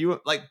 Like,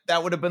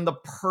 that would have been the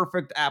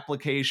perfect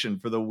application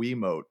for the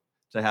Wiimote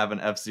to have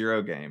an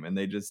F-Zero game, and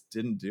they just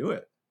didn't do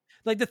it.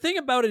 Like, the thing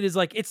about it is,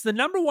 like, it's the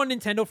number 1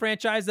 Nintendo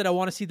franchise that I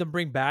want to see them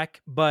bring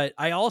back, but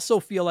I also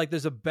feel like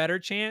there's a better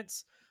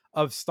chance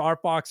of Star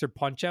Fox or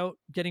Punch-Out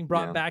getting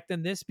brought back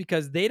than this,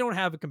 because they don't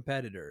have a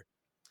competitor.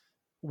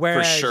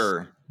 Whereas for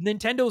sure,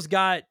 Nintendo's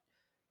got,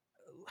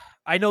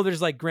 I know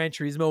there's like Gran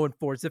Turismo and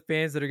Forza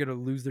fans that are going to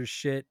lose their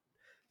shit.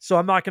 So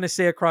I'm not going to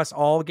say across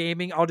all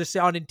gaming. I'll just say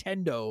on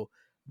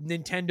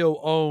Nintendo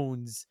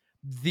owns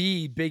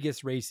the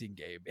biggest racing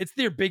game. It's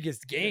their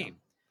biggest game.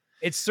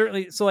 Yeah. It's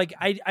certainly, so like,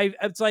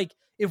 it's like,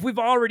 if we've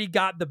already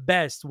got the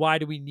best, why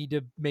do we need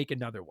to make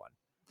another one?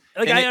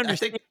 Like, I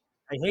understand.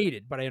 I hate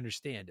it, but I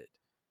understand it.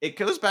 It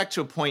goes back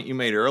to a point you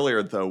made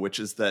earlier, though, which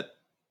is that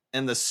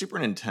in the Super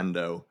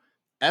Nintendo,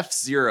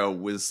 F-Zero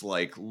was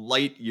like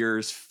light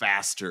years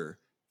faster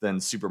than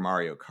Super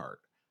Mario Kart.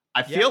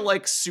 I feel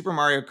like Super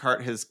Mario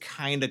Kart has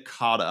kind of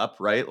caught up,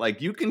 right?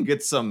 Like you can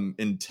get some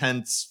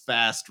intense,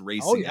 fast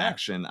racing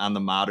action on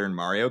the modern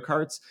Mario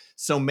Karts.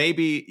 So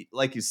maybe,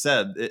 like you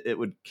said, it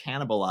would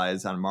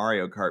cannibalize on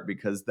Mario Kart,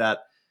 because that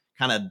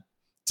kind of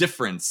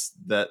difference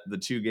that the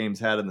 2 games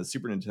had in the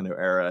Super Nintendo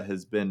era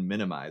has been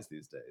minimized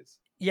these days.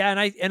 Yeah,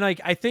 and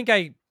I think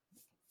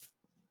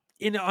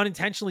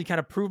unintentionally kind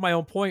of proved my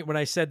own point when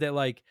I said that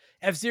like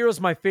F-Zero is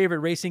my favorite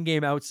racing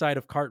game outside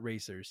of kart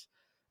racers.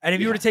 And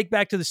if you were to take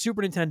back to the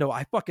Super Nintendo,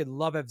 I fucking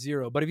love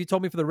F-Zero. But if you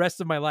told me for the rest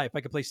of my life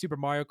I could play Super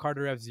Mario Kart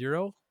or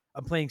F-Zero,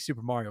 I'm playing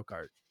Super Mario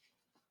Kart.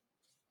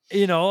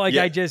 You know, like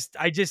I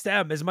just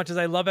am. As much as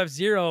I love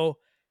F-Zero,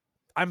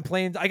 I'm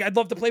playing. I'd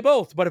love to play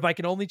both, but if I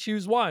can only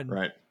choose one,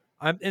 right.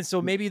 And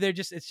so maybe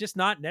it's just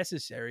not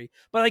necessary.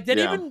 But like then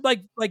even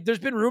like there's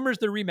been rumors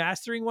they're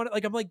remastering one.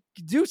 Like I'm like,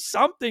 do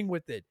something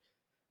with it.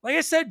 Like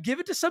I said, give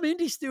it to some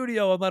indie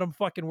studio and let them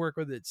fucking work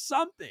with it.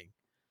 Something.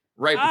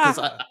 Right, because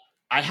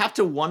I have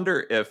to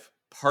wonder if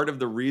part of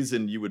the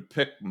reason you would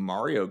pick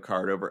Mario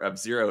Kart over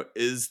F-Zero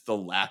is the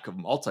lack of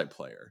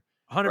multiplayer.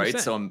 100%. Right?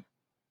 So,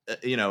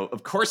 you know,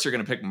 of course you're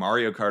going to pick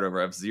Mario Kart over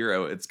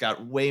F-Zero. It's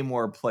got way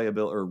more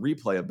playability or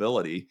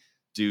replayability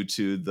due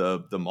to the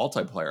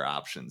multiplayer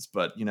options.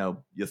 But, you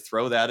know, you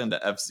throw that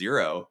into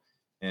F-Zero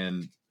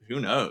and who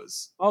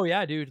knows? Oh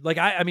yeah, dude. Like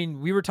I mean,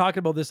 we were talking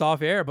about this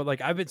off air, but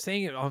like I've been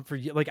saying it on for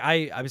like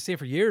I was saying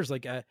for years,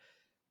 like a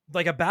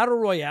battle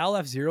royale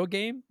F-Zero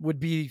game would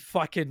be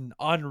fucking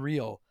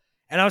unreal.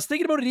 And I was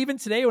thinking about it even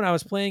today when I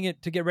was playing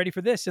it to get ready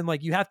for this. And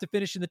like you have to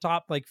finish in the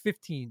top like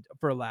 15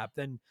 for a lap,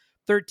 then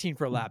 13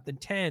 for a lap, then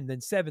 10,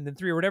 then 7, then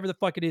 3, or whatever the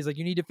fuck it is. Like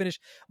you need to finish.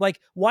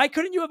 Like why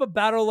couldn't you have a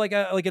battle like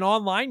an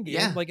online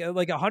game, like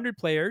 100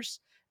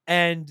 players?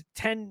 And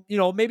 10, you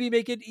know, maybe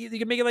you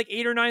can make it like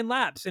 8 or 9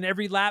 laps, and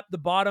every lap the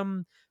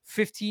bottom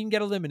 15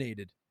 get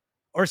eliminated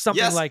or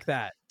something like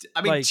that.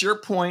 I mean, like, to your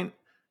point,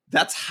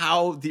 that's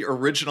how the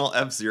original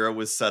F-Zero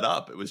was set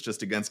up. It was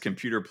just against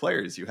computer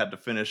players. You had to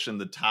finish in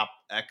the top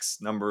X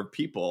number of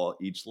people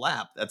each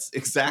lap. That's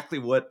exactly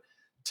what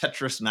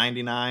Tetris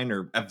 99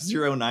 or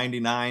F-Zero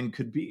 99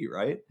 could be,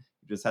 right?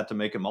 You just had to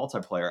make a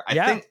multiplayer. I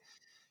think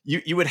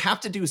you would have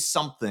to do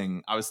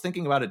something. I was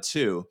thinking about it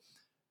too.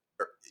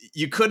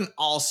 You couldn't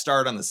all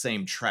start on the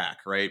same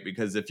track, right?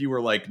 Because if you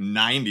were like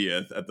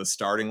 90th at the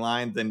starting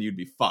line, then you'd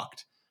be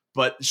fucked.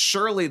 But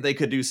surely they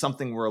could do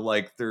something where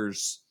like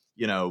there's,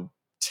 you know,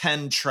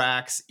 10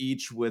 tracks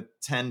each with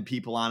 10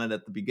 people on it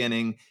at the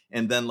beginning.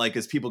 And then like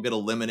as people get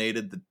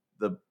eliminated,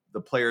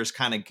 the players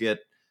kind of get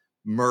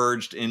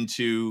merged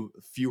into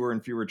fewer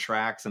and fewer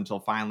tracks until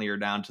finally you're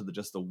down to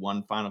just the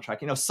one final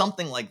track. You know,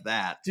 something like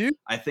that, dude,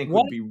 I think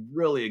would be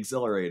really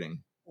exhilarating.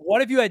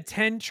 What if you had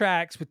 10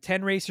 tracks with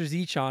 10 racers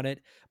each on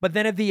it, but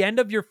then at the end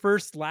of your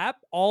first lap,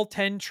 all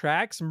 10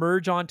 tracks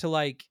merge onto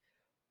like,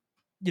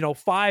 you know,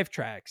 5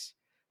 tracks.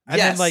 And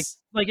then like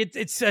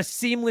it's a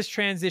seamless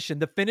transition.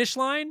 The finish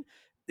line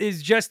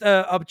is just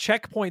a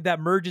checkpoint that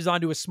merges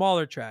onto a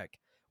smaller track,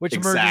 which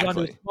merges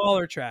onto a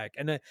smaller track.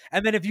 And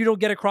then if you don't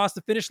get across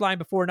the finish line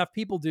before enough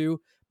people do,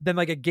 then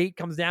like a gate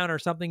comes down or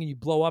something and you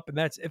blow up, and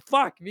that's it.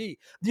 Fuck me.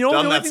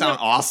 Doesn't that sound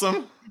awesome?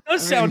 It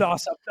does sound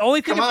awesome. The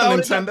only thing about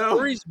it that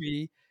worries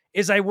me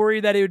is I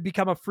worry that it would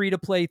become a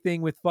free-to-play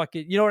thing with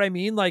fucking, you know what I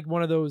mean? Like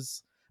one of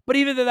those, but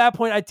even at that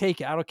point, I'd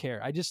take it. I don't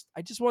care. I just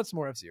want some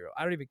more F-Zero.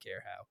 I don't even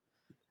care how.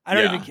 I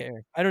don't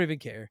even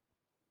care.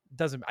 It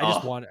doesn't, I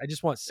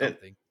just want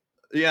something.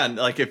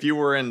 Like if you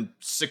were in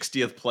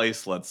 60th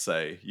place, let's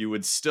say, you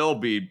would still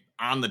be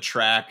on the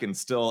track and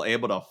still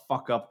able to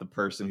fuck up the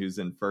person who's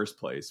in first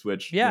place,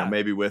 which you know,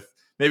 maybe with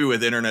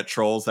internet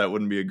trolls, that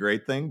wouldn't be a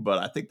great thing, but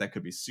I think that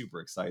could be super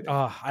exciting.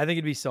 I think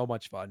it'd be so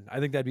much fun. I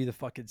think that'd be the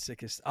fucking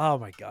sickest. Oh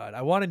my God.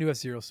 I want a new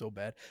F-Zero so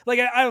bad. Like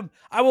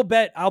I'll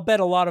bet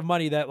a lot of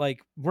money that like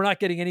we're not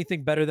getting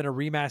anything better than a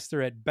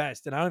remaster at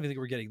best. And I don't even think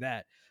we're getting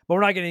that, but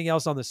we're not getting anything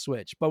else on the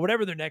Switch. But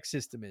whatever their next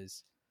system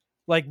is,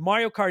 like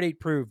Mario Kart 8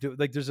 proved,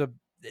 like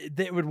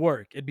it would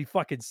work. It'd be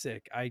fucking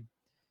sick. I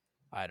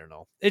don't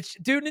know.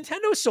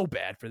 Nintendo is so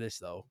bad for this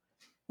though.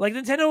 Like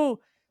Nintendo,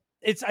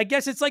 I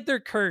guess it's like they're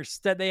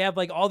cursed that they have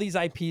like all these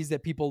IPs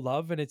that people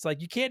love, and it's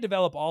like you can't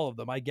develop all of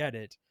them. I get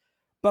it,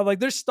 but like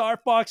there's Star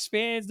Fox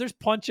fans, there's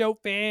Punch Out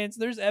fans,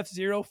 there's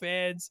F-Zero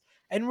fans,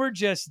 and we're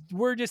just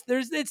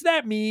it's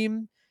that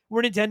meme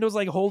where Nintendo's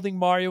like holding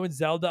Mario and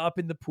Zelda up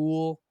in the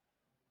pool,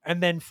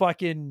 and then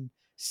fucking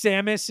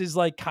Samus is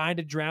like kind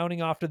of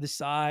drowning off to the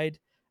side,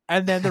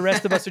 and then the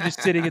rest of us are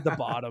just sitting at the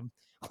bottom.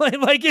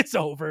 Like it's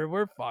over.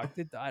 We're fucked.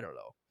 I don't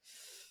know.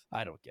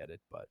 I don't get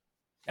it, but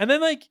and then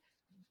like.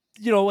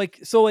 You know, like,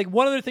 so like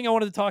one other thing I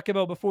wanted to talk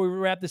about before we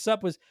wrap this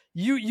up was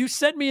you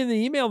sent me in the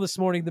email this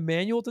morning the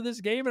manual to this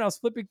game, and I was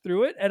flipping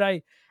through it, and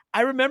I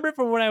remember it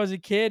from when I was a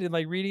kid and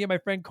like reading at my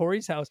friend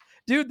Corey's house.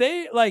 Dude,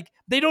 they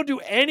don't do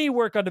any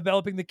work on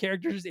developing the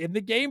characters in the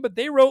game, but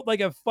they wrote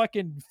like a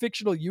fucking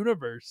fictional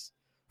universe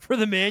for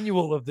the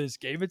manual of this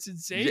game. It's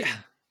insane.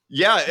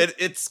 Yeah,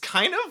 it's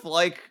kind of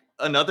like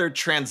another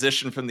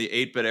transition from the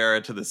 8-bit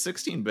era to the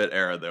 16-bit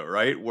era though,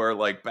 right? Where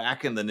like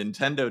back in the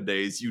Nintendo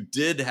days, you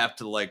did have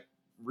to like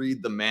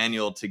read the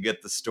manual to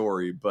get the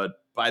story,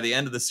 but by the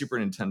end of the Super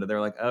Nintendo, they're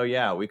like, oh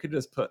yeah, we could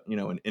just put, you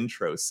know, an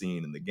intro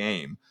scene in the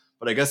game.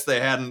 But I guess they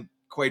hadn't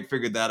quite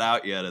figured that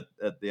out yet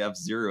at the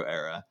F-Zero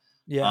era.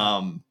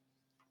 Yeah.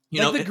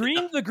 You like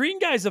know, the green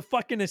guy's a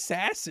fucking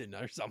assassin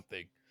or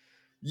something.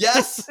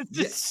 Yes. It's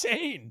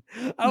insane.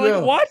 I'm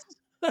like, what?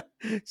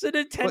 It's a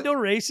Nintendo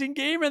racing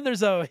game and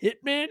there's a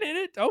hitman in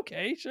it.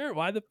 Okay, sure.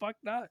 Why the fuck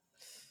not?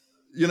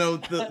 You know,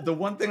 the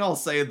one thing I'll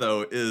say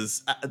though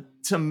is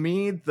to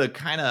me,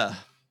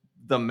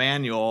 the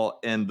manual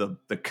and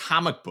the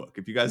comic book,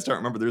 if you guys don't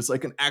remember, there's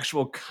like an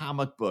actual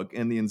comic book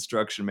in the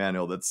instruction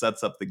manual that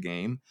sets up the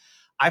game.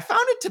 I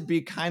found it to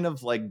be kind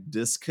of like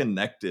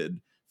disconnected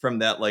from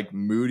that like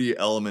moody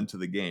element to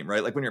the game,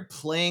 right? Like when you're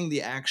playing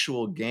the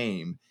actual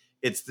game,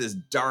 it's this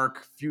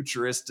dark,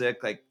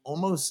 futuristic, like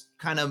almost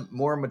kind of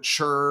more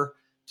mature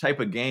type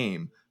of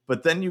game.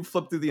 But then you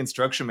flip through the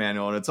instruction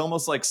manual and it's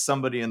almost like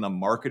somebody in the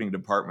marketing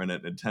department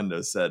at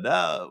Nintendo said,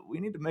 we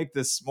need to make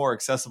this more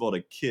accessible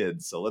to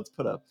kids. So let's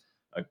put a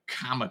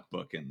comic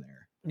book in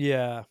there.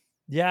 Yeah.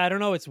 Yeah, I don't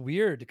know. It's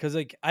weird because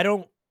like I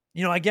don't,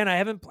 again, I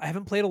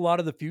haven't played a lot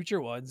of the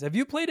future ones. Have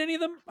you played any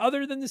of them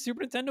other than the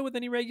Super Nintendo with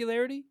any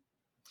regularity?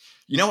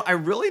 I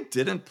really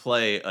didn't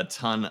play a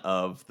ton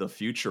of the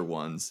future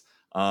ones.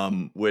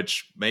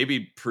 Which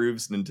maybe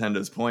proves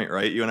Nintendo's point,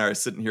 right? You and I are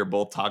sitting here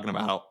both talking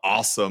about how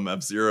awesome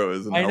F-Zero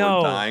is and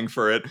how we're dying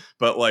for it.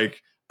 But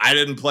like, I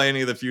didn't play any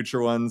of the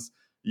future ones.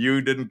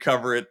 You didn't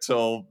cover it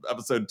till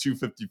episode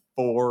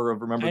 254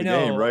 of Remember the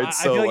Game, right? I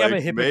feel like I'm a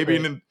hypocrite.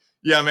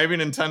 maybe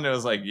Nintendo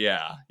is like,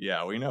 yeah,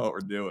 we know what we're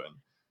doing.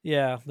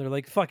 Yeah, they're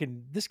like,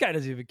 fucking, this guy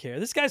doesn't even care.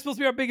 This guy's supposed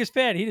to be our biggest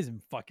fan. He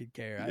doesn't fucking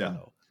care. I don't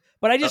know.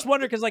 But I just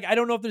wonder because like, I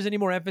don't know if there's any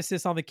more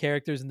emphasis on the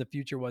characters in the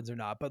future ones or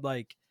not. But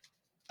like,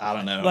 I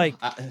don't know. I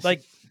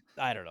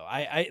don't know.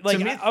 I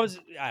don't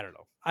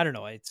know. I don't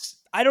know.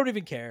 I don't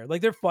even care.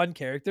 Like they're fun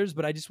characters,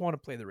 but I just want to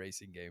play the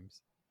racing games.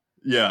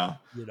 Yeah.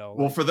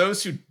 Well, for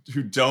those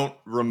who don't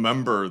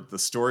remember the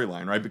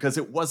storyline, right? Because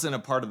it wasn't a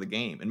part of the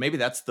game. And maybe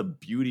that's the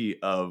beauty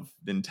of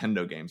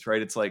Nintendo games,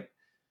 right? It's like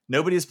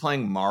nobody's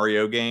playing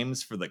Mario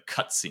games for the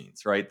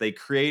cutscenes, right? They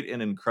create an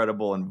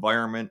incredible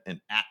environment and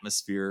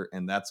atmosphere,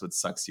 and that's what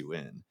sucks you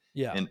in.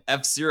 Yeah. And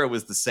F-Zero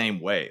was the same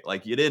way.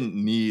 Like you didn't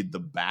need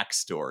the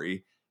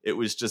backstory. It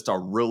was just a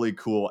really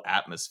cool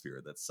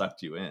atmosphere that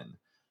sucked you in.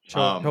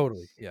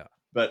 Totally. Yeah.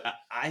 But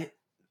I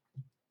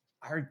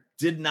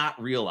did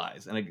not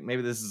realize, and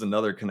maybe this is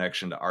another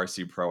connection to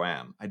RC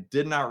Pro-Am. I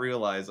did not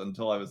realize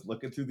until I was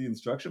looking through the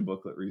instruction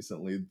booklet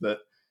recently that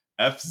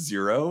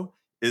F-Zero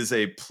is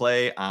a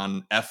play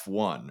on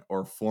F1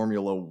 or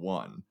Formula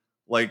One.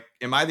 Like,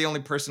 am I the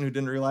only person who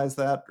didn't realize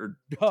that? Or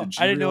I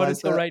didn't know it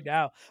until right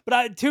now.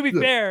 But to be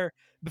fair,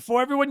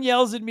 before everyone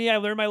yells at me, I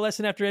learned my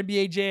lesson after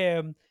NBA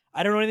Jam.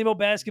 I don't know anything about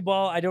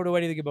basketball. I don't know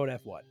anything about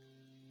F1.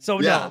 So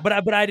no,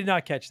 but I did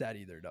not catch that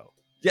either. No.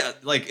 Yeah,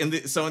 like in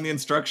the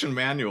instruction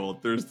manual,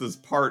 there's this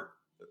part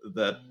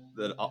that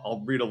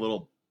I'll read a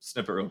little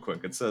snippet real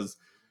quick. It says,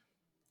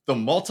 the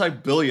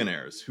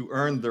multi-billionaires who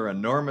earned their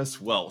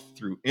enormous wealth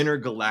through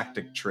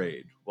intergalactic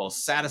trade, while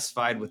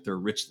satisfied with their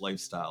rich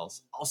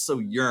lifestyles, also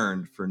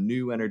yearned for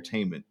new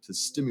entertainment to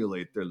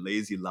stimulate their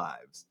lazy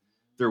lives.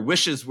 Their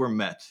wishes were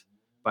met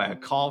by a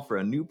call for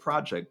a new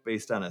project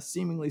based on a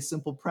seemingly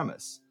simple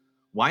premise.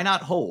 Why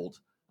not hold,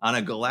 on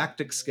a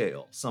galactic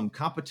scale, some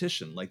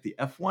competition like the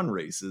F1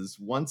 races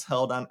once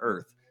held on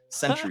Earth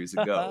centuries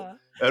ago?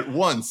 At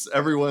once,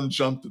 everyone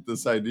jumped at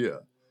this idea.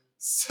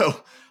 So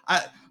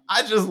I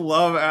just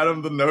love,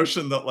 Adam, the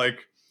notion that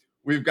like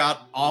we've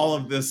got all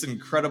of this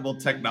incredible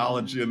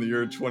technology in the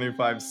year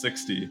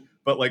 2560,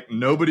 but like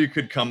nobody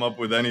could come up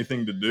with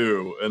anything to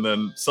do. And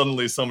then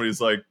suddenly somebody's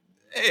like,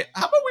 hey,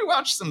 how about we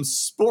watch some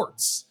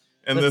sports?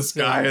 And this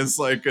guy is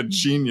like a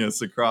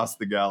genius across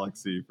the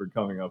galaxy for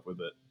coming up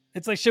with it.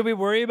 It's like, should we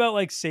worry about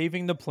like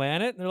saving the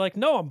planet? And they're like,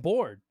 no, I'm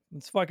bored.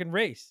 Let's fucking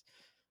race.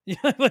 Yeah,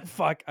 like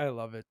fuck, I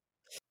love it.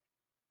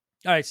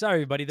 All right, sorry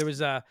everybody. There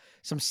was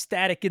some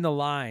static in the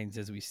lines,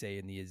 as we say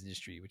in the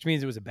industry, which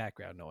means it was a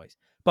background noise.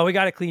 But we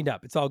got it cleaned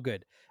up. It's all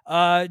good.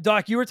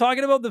 Doc, you were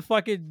talking about the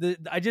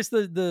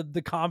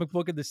comic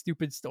book and the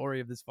stupid story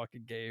of this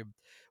fucking game,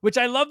 which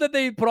I love that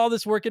they put all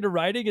this work into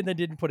writing and then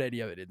didn't put any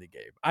of it in the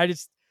game.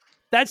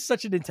 That's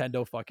such a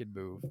Nintendo fucking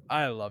move.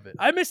 I love it.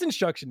 I miss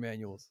instruction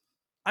manuals.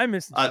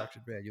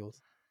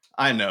 Manuals.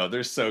 I know,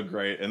 they're so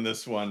great. And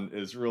this one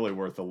is really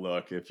worth a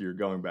look if you're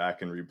going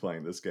back and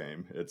replaying this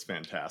game. It's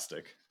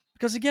fantastic.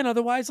 Because again,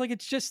 otherwise, like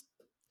it's just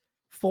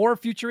 4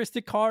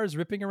 futuristic cars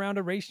ripping around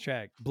a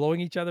racetrack, blowing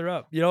each other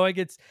up. Like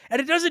it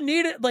doesn't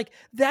need it. Like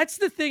that's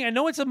the thing. I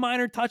know it's a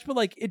minor touch, but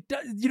like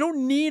you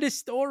don't need a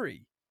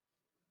story.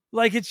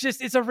 Like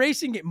it's a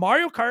racing game.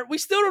 Mario Kart, we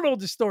still don't know what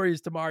the story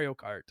is to Mario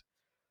Kart.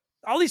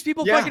 All these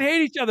people fucking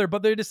hate each other,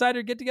 but they decided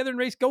to get together and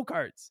race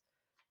go-karts.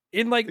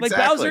 Like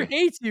Bowser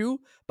hates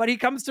you, but he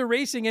comes to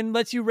racing and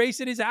lets you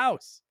race in his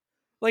house.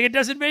 Like it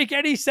doesn't make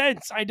any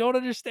sense. I don't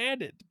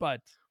understand it,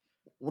 but.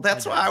 Well,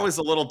 that's why I was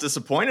a little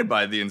disappointed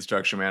by the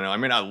instruction manual. I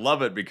mean, I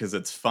love it because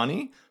it's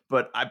funny,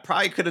 but I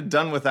probably could have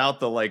done without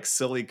the like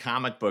silly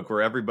comic book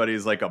where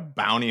everybody's like a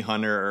bounty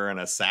hunter or an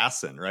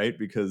assassin, right?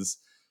 Because,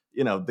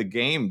 the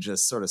game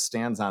just sort of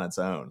stands on its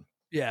own.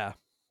 Yeah.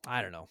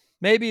 I don't know.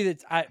 Maybe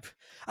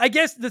I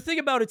guess the thing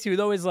about it too,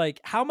 though, is like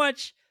how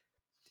much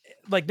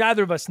like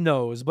neither of us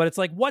knows, but it's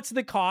like, what's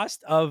the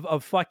cost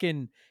of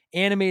fucking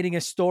animating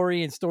a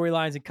story and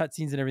storylines and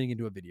cutscenes and everything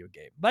into a video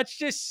game? Let's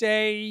just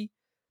say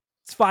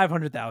it's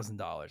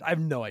 $500,000. I have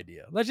no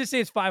idea. Let's just say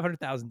it's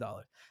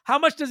 $500,000. How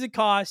much does it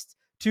cost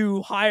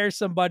to hire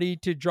somebody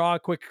to draw a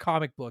quick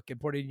comic book and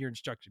put it in your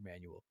instruction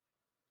manual?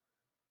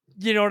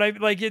 You know what I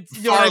mean? Like, it's,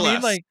 you know Far what I mean?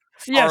 less. Like,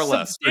 Far yeah, less,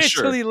 for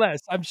substantially sure. less,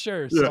 I'm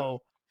sure. Yeah.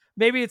 So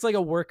maybe it's like a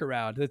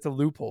workaround. It's a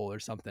loophole or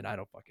something. I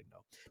don't fucking know.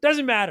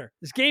 Doesn't matter.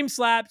 This game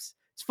slaps.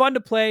 It's fun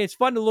to play. It's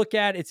fun to look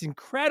at. It's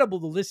incredible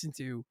to listen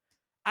to.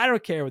 I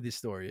don't care what this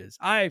story is.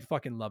 I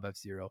fucking love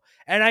F-Zero.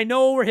 And I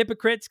know we're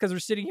hypocrites because we're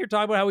sitting here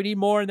talking about how we need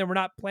more and then we're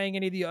not playing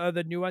any of the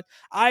other new ones.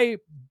 I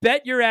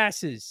bet your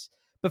asses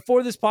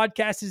before this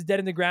podcast is dead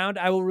in the ground,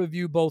 I will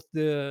review both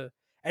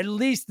at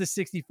least the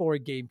 64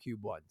 and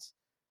GameCube ones.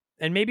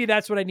 And maybe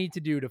that's what I need to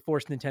do to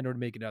force Nintendo to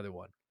make another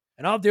one.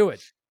 And I'll do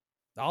it.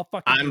 I'll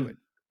fucking do it.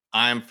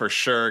 I'm for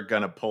sure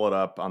going to pull it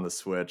up on the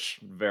Switch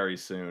very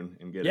soon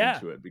and get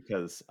into it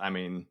because, I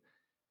mean,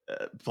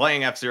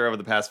 playing F-Zero over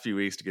the past few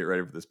weeks to get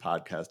ready for this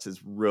podcast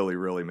has really,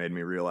 really made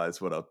me realize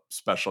what a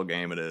special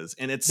game it is.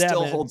 And it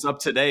still holds up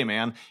today,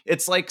 man.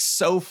 It's like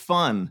so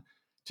fun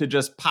to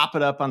just pop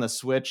it up on the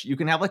Switch. You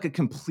can have like a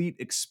complete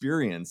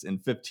experience in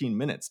 15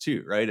 minutes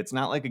too, right? It's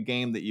not like a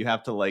game that you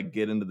have to like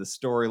get into the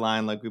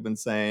storyline like we've been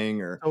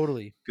saying or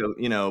totally go,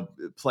 you know,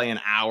 play an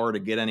hour to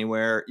get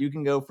anywhere. You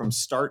can go from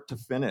start to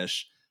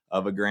finish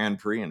of a Grand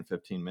Prix in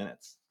 15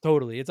 minutes.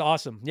 Totally. It's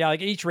awesome. Yeah,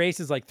 like each race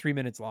is like 3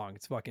 minutes long.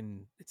 It's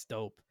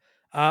dope.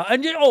 I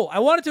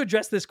wanted to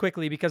address this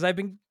quickly because I've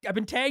been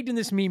tagged in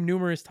this meme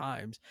numerous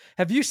times.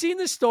 Have you seen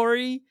this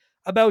story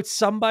about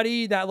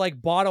somebody that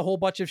like bought a whole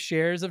bunch of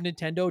shares of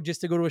Nintendo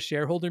just to go to a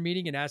shareholder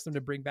meeting and ask them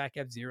to bring back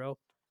F-Zero?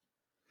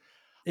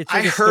 Like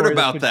I heard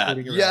about that.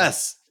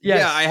 Yes.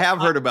 Yeah, I have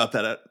heard about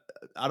that.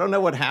 I don't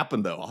know what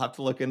happened though. I'll have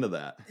to look into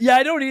that. Yeah,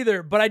 I don't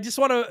either, but I just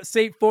want to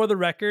say for the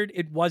record,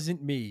 it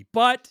wasn't me.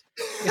 But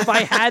if I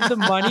had the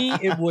money,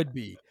 it would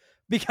be,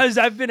 because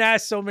I've been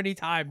asked so many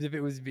times if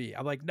it was me.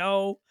 I'm like,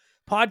 no,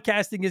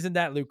 podcasting isn't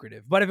that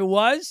lucrative. But if it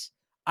was,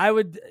 I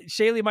would.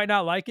 Shaylee might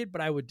not like it,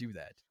 but I would do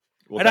that.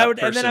 Well, and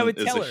then I would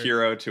tell her, is a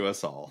hero to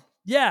us all.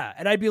 Yeah,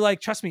 and I'd be like,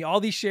 trust me,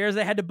 all these shares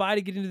I had to buy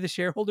to get into the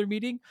shareholder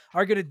meeting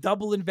are going to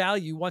double in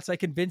value once I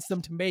convince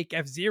them to make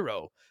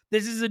F-Zero.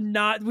 This is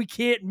we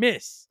can't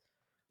miss.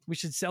 We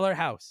should sell our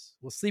house.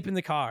 We'll sleep in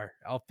the car.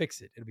 I'll fix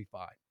it. It'll be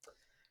fine.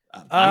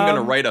 I'm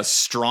going to write a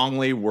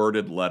strongly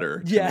worded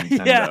letter to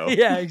Nintendo.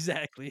 Yeah,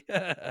 exactly.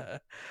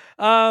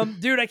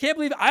 Dude, I can't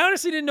believe I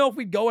honestly didn't know if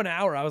we'd go an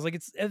hour. I was like,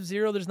 it's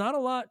F-Zero. There's not a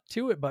lot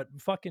to it, but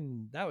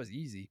fucking that was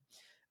easy.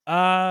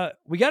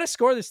 We got to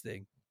score this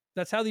thing.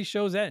 That's how these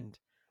shows end.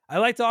 I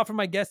like to offer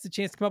my guests a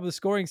chance to come up with a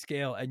scoring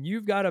scale, and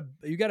you got a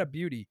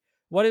beauty.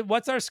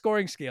 What's our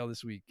scoring scale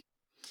this week?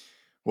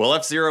 Well,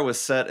 F-Zero was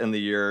set in the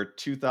year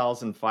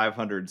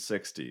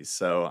 2560.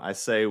 So I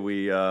say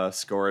we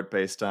score it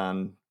based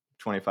on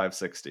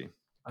 2560.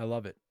 I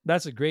love it.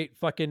 That's a great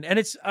fucking, and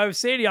I was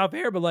saying to you off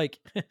air, but like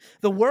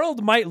the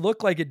world might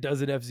look like it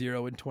does at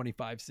F-Zero in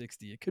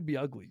 2560. It could be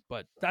ugly,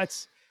 but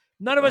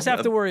none of us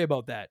have to worry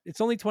about that.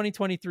 It's only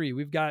 2023.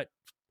 We've got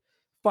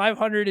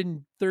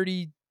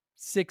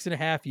 536 and a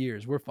half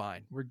years. We're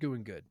fine. We're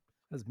doing good.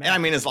 Yeah, I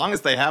mean, as long as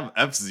they have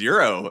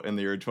F-Zero in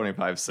the year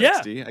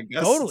 2560, I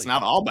guess totally. It's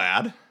not all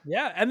bad.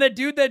 Yeah, and the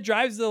dude that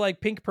drives the like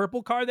pink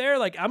purple car there,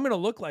 like I'm gonna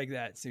look like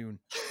that soon.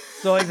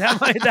 So like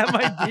that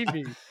might be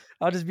me.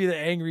 I'll just be the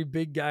angry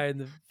big guy in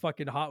the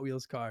fucking Hot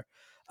Wheels car.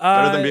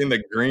 Better than being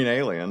the green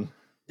alien.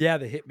 Yeah,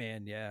 the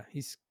Hitman. Yeah,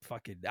 he's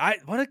fucking. I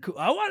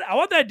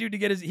want that dude to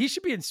get he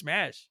should be in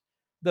Smash.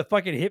 The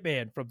fucking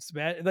Hitman from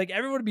Smash. Like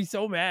everyone would be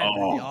so mad.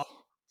 Oh,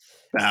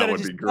 that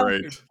would be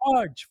great.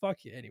 Fudge.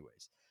 Fuck you.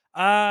 Anyways.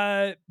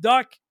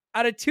 Doc,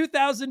 out of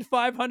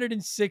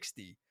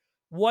 2,560,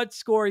 what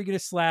score are you going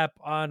to slap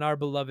on our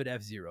beloved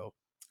F-Zero?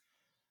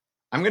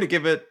 I'm going to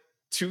give it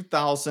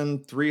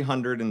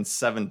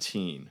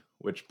 2,317,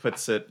 which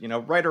puts it,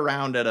 right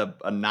around at a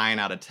 9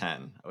 out of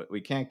 10.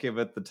 We can't give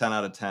it the 10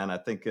 out of 10. I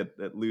think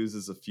it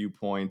loses a few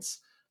points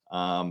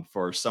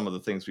for some of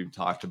the things we've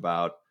talked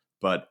about,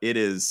 but it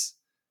is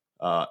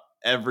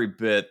every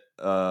bit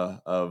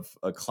of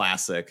a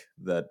classic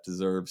that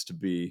deserves to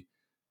be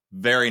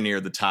very near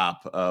the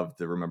top of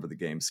the Remember the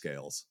Game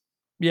scales.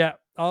 Yeah,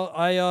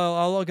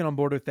 I'll get on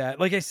board with that.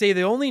 Like I say,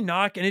 the only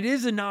knock, and it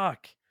is a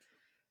knock,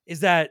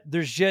 is that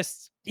there's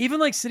just, even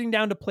like sitting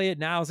down to play it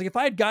now, it's like if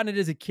I had gotten it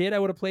as a kid, I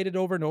would have played it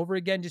over and over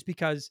again just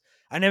because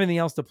I didn't have anything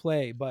else to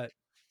play. But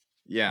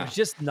yeah, there's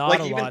just not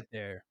a lot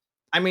there.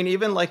 I mean,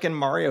 even like in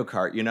Mario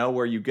Kart,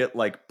 where you get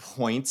like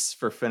points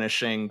for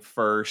finishing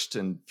first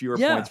and fewer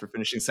points for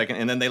finishing second,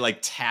 and then they like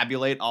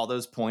tabulate all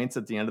those points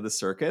at the end of the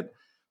circuit.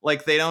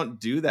 Like they don't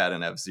do that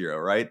in F-Zero,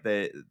 right?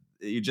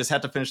 You just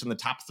have to finish in the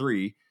top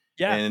 3.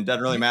 Yeah. And it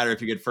doesn't really matter if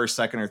you get first,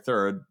 second, or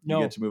third. You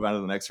get to move on to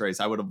the next race.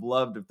 I would have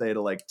loved if they had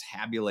like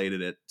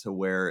tabulated it to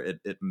where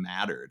it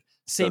mattered.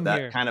 Same so that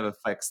here. Kind of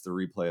affects the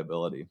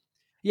replayability.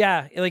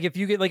 Yeah. Like if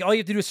you get like all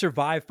you have to do is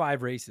survive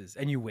 5 races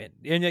and you win.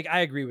 And like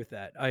I agree with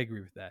that.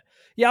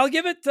 Yeah, I'll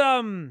give it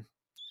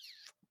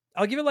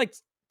I'll give it like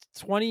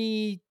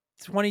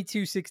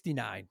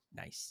 2269.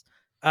 Nice.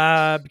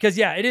 Because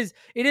yeah, it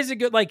is a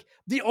good, like,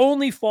 the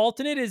only fault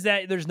in it is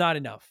that there's not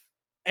enough.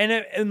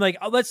 And like,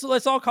 let's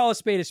all call a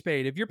spade a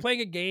spade. If you're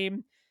playing a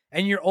game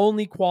and your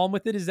only qualm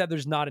with it is that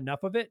there's not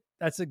enough of it,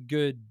 that's a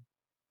good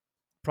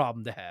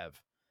problem to have.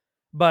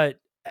 But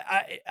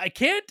I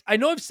can't, I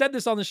know I've said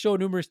this on the show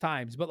numerous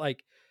times, but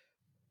like,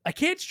 I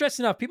can't stress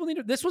enough. People need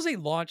to, this was a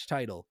launch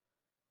title.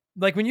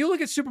 Like when you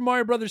look at Super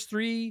Mario Brothers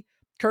 3,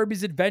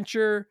 Kirby's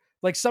Adventure,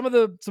 like some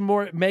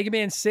more Mega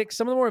Man 6,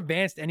 some of the more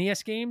advanced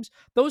NES games,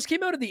 those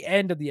came out at the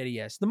end of the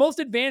NES. The most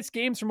advanced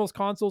games for most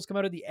consoles come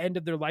out at the end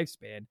of their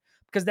lifespan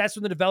because that's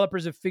when the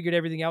developers have figured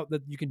everything out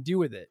that you can do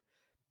with it.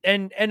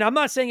 And I'm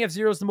not saying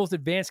F-Zero is the most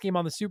advanced game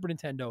on the Super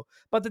Nintendo,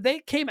 but that they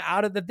came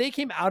out of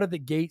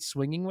the gate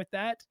swinging with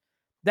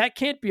that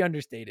can't be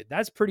understated.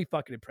 That's pretty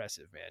fucking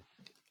impressive, man.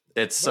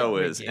 It so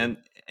is.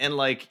 And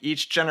like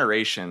each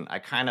generation, I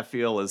kind of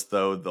feel as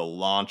though the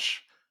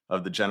launch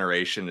of the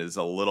generation is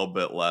a little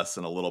bit less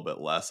and a little bit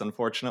less,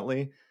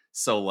 unfortunately.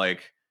 So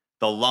like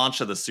the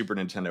launch of the Super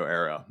Nintendo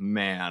era,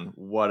 man,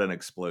 what an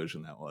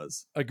explosion that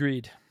was.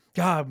 Agreed.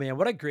 God, man,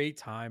 what a great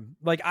time.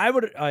 Like I've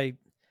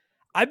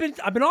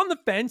been on the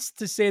fence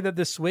to say that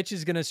the Switch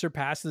is going to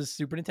surpass the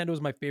Super Nintendo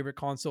as my favorite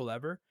console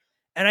ever.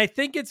 And I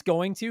think it's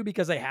going to,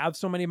 because I have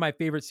so many of my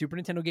favorite Super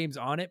Nintendo games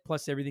on it,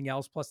 plus everything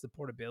else, plus the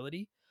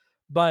portability.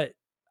 But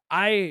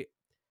I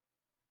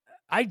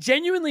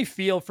genuinely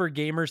feel for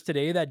gamers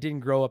today that didn't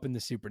grow up in the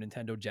Super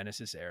Nintendo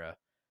Genesis era.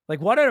 Like,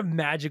 what a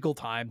magical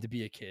time to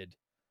be a kid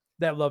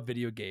that loved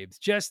video games.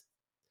 Just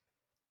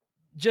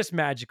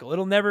magical. I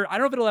don't know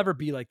if it'll ever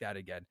be like that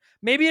again.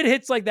 Maybe it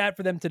hits like that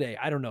for them today.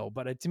 I don't know.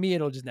 But to me,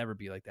 it'll just never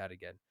be like that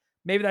again.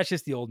 Maybe that's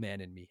just the old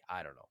man in me.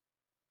 I don't know.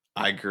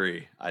 I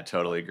agree. I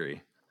totally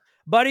agree.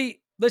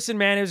 Buddy, listen,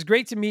 man, it was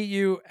great to meet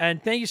you.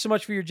 And thank you so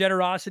much for your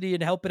generosity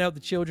and helping out the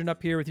children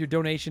up here with your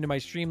donation to my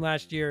stream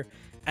last year.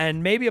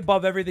 And maybe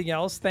above everything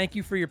else, thank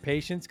you for your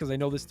patience, because I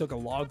know this took a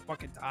long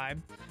fucking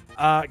time.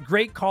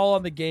 Great call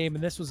on the game.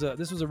 And this was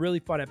a really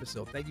fun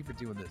episode. Thank you for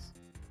doing this.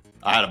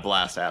 I had a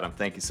blast, Adam.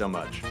 Thank you so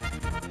much.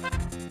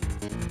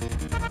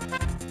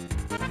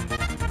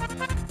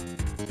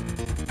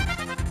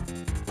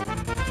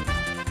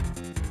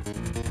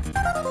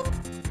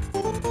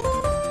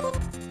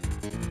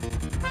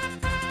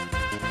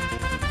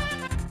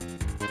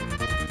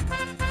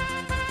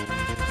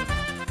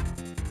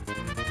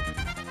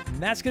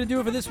 And that's going to do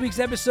it for this week's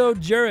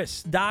episode.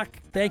 Juris, Doc,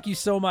 thank you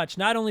so much.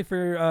 Not only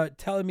for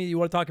telling me you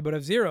want to talk about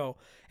F-Zero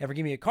and for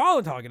giving me a call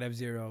and talking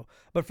F-Zero,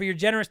 but for your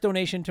generous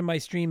donation to my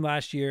stream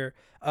last year.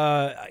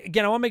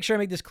 Again, I want to make sure I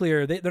make this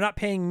clear. They're not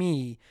paying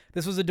me.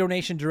 This was a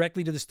donation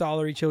directly to the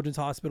Stollery Children's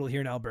Hospital here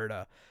in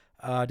Alberta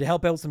to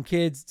help out some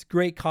kids. It's a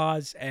great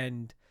cause,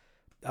 and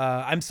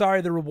I'm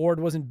sorry the reward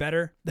wasn't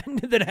better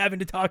than having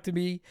to talk to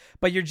me,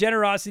 but your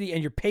generosity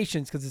and your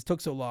patience, because this took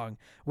so long,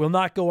 will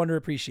not go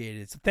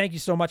underappreciated. So thank you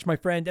so much, my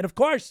friend. And of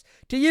course,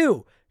 to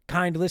you,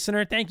 kind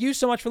listener, thank you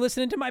so much for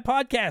listening to my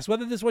podcast.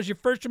 Whether this was your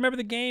first Remember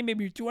the Game,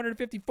 maybe your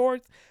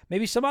 254th,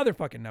 maybe some other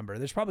fucking number.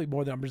 There's probably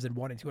more numbers than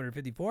 1 and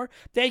 254.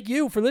 Thank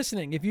you for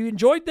listening. If you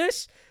enjoyed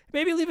this,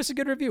 maybe leave us a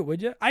good review,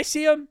 would you? I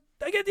see them.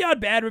 I get the odd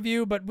bad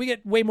review, but we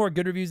get way more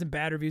good reviews than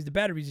bad reviews. The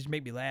bad reviews just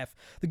make me laugh.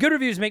 The good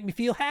reviews make me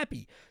feel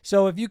happy.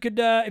 So if you could,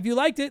 if you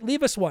liked it,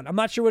 leave us one. I'm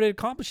not sure what it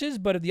accomplishes,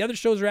 but if the other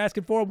shows are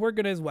asking for them, we're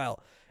good as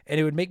well.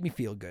 And it would make me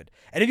feel good.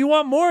 And if you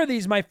want more of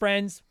these, my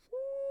friends,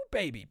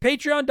 baby,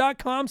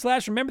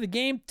 patreon.com/remember the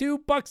game,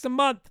 $2 a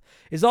month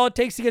is all it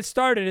takes to get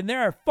started. And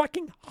there are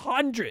fucking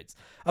hundreds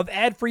of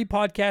ad-free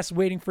podcasts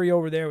waiting for you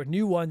over there with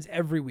new ones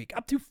every week,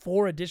 up to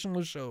 4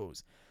 additional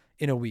shows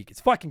in a week. It's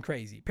fucking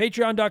crazy.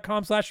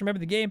 Patreon.com/remember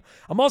the game.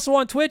 I'm also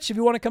on Twitch if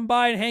you want to come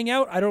by and hang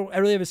out. I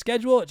really have a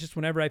schedule. It's just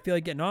whenever I feel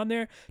like getting on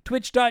there.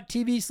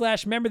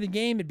 Twitch.tv/remember the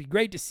game. It'd be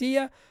great to see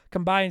you.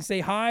 Come by and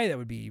say hi. That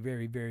would be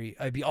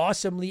it'd be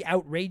awesomely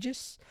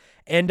outrageous.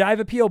 And I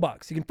have a P.O.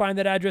 Box. You can find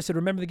that address at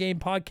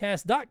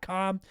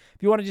rememberthegamepodcast.com.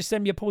 If you want to just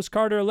send me a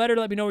postcard or a letter,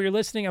 let me know where you're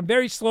listening. I'm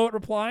very slow at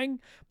replying,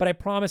 but I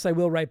promise I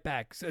will write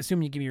back,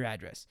 assuming you give me your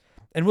address.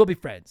 And we'll be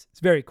friends. It's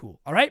very cool.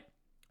 All right?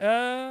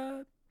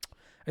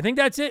 I think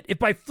that's it. If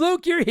by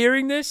fluke you're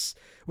hearing this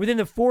within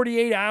the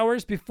 48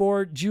 hours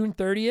before June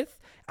 30th,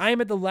 I am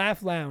at the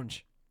Laugh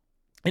Lounge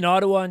in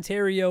Ottawa,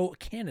 Ontario,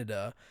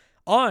 Canada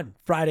on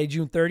Friday,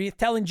 June 30th,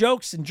 telling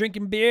jokes and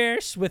drinking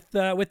beers with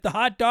the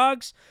hot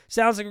dogs.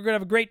 Sounds like we're going to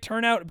have a great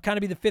turnout. It'll kind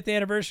of be the 5th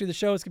anniversary of the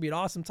show. It's going to be an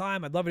awesome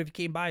time. I'd love it if you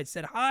came by and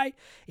said hi.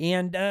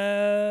 And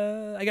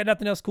I got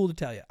nothing else cool to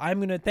tell you. I'm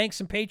going to thank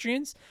some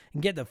Patreons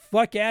and get the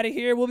fuck out of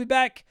here. We'll be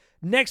back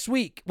next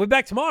week. We'll be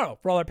back tomorrow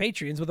for all our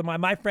Patreons with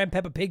my friend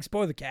Peppa Pig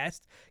spoiler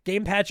cast.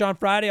 Game Patch on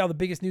Friday, all the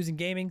biggest news in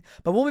gaming.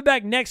 But we'll be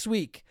back next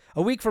week,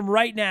 a week from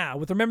right now,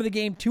 with Remember the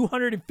Game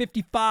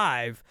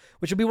 255,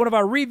 which will be one of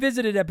our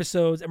revisited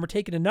episodes, and we're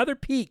taking another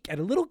peek at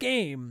a little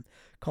game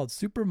called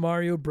Super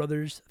Mario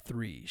Brothers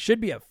 3.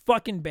 Should be a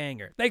fucking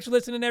banger. Thanks for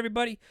listening,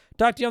 everybody.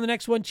 Talk to you on the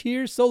next one.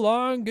 Cheers, so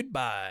long,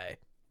 goodbye.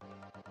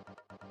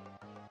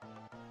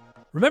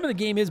 Remember the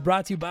Game is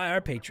brought to you by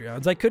our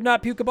Patreons. I could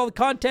not puke up all the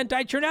content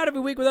I churn out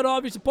every week without all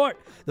of your support.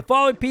 The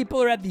following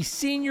people are at the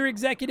senior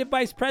executive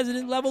vice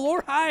president level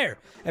or higher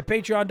at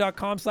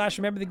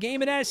patreon.com/rememberthegame,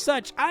 and as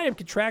such, I am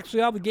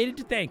contractually obligated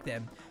to thank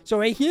them.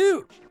 So a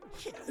huge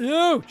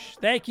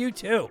thank you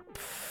to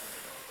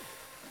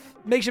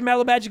Makes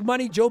Mellow Magic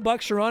Money, Joe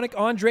Buck, Sharonic,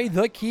 Andre,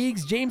 The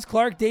Keegs, James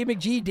Clark, Dave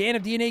McGee, Dan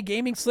of DNA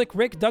Gaming, Slick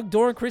Rick, Doug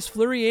Doran, Chris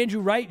Fleury,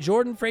 Andrew Wright,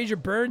 Jordan, Fraser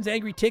Burns,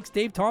 Angry Ticks,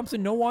 Dave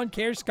Thompson, No One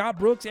Cares, Scott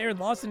Brooks, Aaron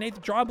Lawson,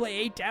 Nathan Tremblay,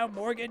 A-Town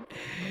Morgan,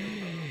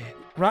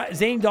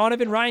 Zane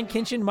Donovan, Ryan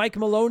Kinchin, Mike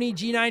Maloney,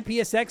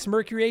 G9PSX,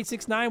 Mercury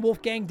 869,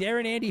 Wolfgang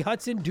Darren, Andy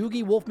Hudson,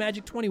 Doogie, Wolf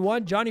Magic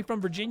 21, Johnny from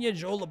Virginia,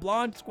 Joel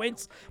LeBlanc,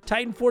 Squints,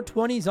 Titan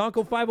 420,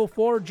 Zonko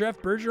 504, Jeff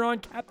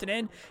Bergeron, Captain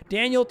N,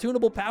 Daniel,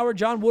 Tunable Power,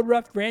 John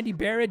Woodruff, Randy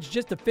Barrage,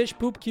 Just a Fish,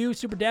 Poop Q,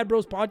 Super Dad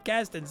Bros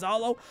Podcast, and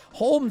Zalo,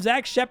 Holmes,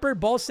 Zach Shepard,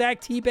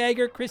 Ballsack,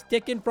 Teabagger, Chris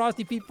Dickin,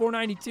 Frosty Feet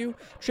 492,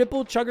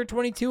 Triple, Chugger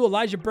 22,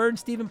 Elijah Burns,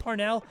 Stephen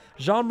Parnell,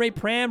 Jean-Ray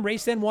Pram,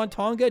 Raysen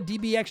Wantonga,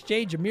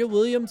 DBXJ, Jameer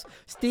Williams,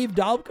 Steve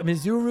Dalk,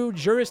 Mizuru,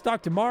 Juris,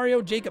 Dr.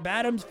 Mario, Jacob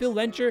Adams, Phil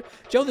Lencher,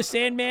 Joe the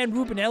Sandman,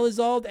 Ruben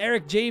Elizald,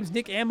 Eric James,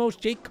 Nick Amos,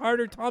 Jake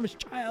Carter, Thomas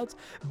Childs,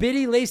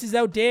 Biddy, Laces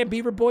Out Dan,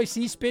 Beaver Boy,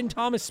 C-Spin,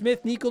 Thomas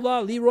Smith,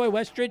 Nicola, Leroy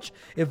Westrich,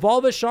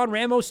 Evolva, Sean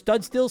Ramos,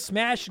 Stud Still,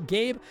 Smash,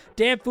 Gabe,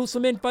 Dan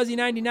Fusselman,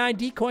 Fuzzy99,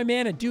 Decoy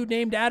Man, a dude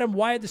named Adam,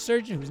 Wyatt the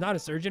Surgeon, who's not a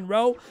surgeon,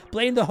 Roe,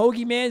 Blaine the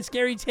Hoagie Man,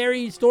 Scary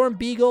Terry, Storm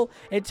Beagle,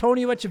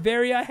 Antonio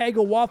Echeverria,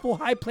 Hagel Waffle,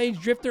 High Plains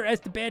Drifter,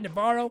 Esteban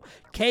Navarro,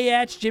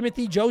 K-Atch,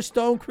 Jimothy, Joe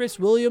Stone, Chris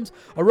Williams,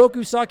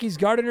 Oroku Saki's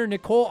Gardener,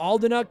 Nicole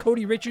Aldena,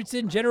 Cody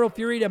Richardson, General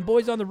Fury, Them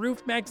Boys on the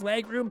Roof, Max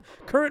Lagroom,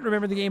 current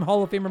Remember the Game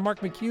Hall of Famer Mark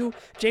McHugh,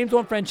 James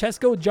Juan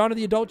Francesco, John of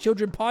the Adult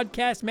Children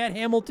Podcast, Matt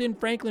Hamilton,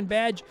 Franklin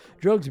Badge,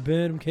 Drugs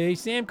Ben MK,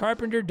 Sam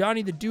Carpenter,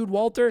 Donnie the Dude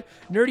Walter,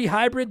 Nerdy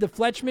Hybrid, The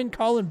Fletchman,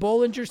 Colin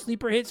Bollinger,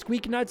 Sleeper Hit,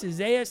 Squeak Nuts,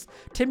 Isaias,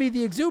 Timmy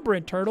the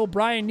Exuberant Turtle,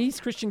 Brian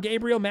Neese, Christian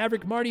Gabriel,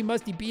 Maverick Marty,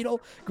 Musty Beetle,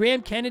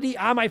 Graham Kennedy,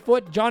 On My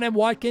Foot, John M.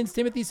 Watkins,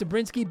 Timothy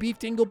Sabrinsky, Beef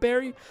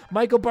Dingleberry,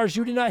 Michael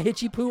Barjudina,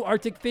 Hitchy Poo,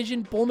 Arctic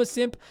Fission, Bulma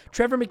Simp,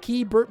 Trevor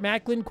McKee, Burt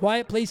Macklin,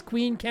 Quiet Place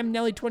Queen, Chem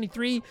Nelly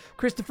 23,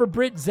 Christopher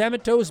Britt,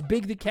 Zamatos,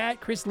 Big the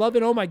Cat, Chris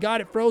Lovin, Oh My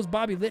God, It Froze,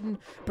 Bobby Litton,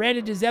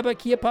 Brandon DeZeba,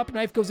 Kia Pup,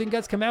 Knife Goes In,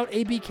 Guts Come Out,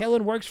 AB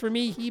Kellen Works For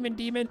Me, Heeman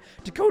Demon,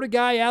 Dakota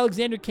Guy,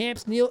 Alexander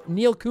Camps,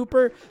 Neil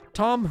Cooper,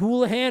 Tom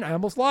Houlihan, I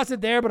almost lost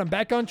it there, but I'm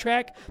back on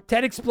track,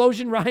 Ted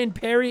Explosion, Ryan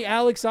Perry,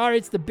 Alex R,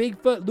 It's the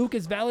Bigfoot,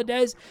 Lucas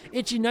Valadez,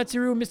 Itchy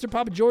Nutsuru, Mr.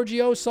 Papa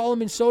Giorgio,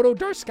 Solomon Soto,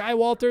 Darth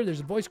Skywalter, there's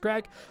a voice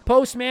crack,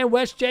 Postman,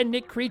 West Jen,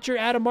 Nick Creature,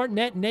 Adam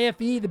Martinet,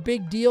 NAFE, The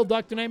Big Deal,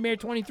 Dr. Nightmare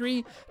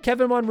 23,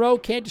 Kevin Monroe,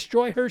 Can't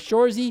Destroy Her,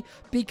 Shorzy,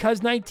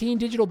 Because 19,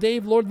 Digital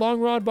Dave, Lord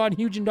Longrod, Von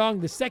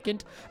Hugendong II,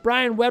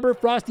 Brian Weber,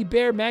 Frosty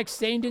Bear, Max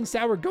Sandin,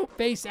 Sour Goat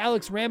Face,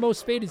 Alex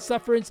Ramos, Faded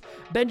Sufferance,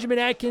 Benjamin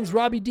Atkins,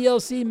 Robbie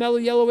DLC, Mellow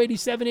Yellow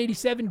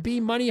 8787, B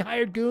Money,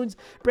 Hired Goons,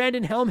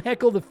 Brandon Helm,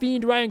 Heckle, The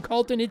Fiend, Ryan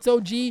Colton, It's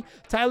OG,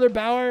 Tyler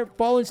Bauer,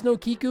 Fallen Snow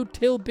Kiku,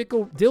 Dill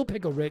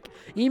Pickle Rick,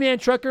 E-Man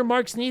Trucker,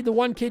 Mark Sneed, The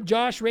One Kid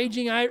Josh,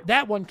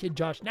 That One Kid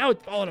Josh, now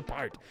it's falling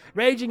apart,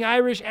 Raging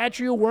Irish,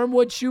 Atrial,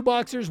 Wormwood,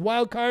 Shoeboxers,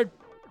 Wildcard,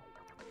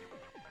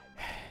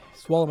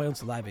 swallow my own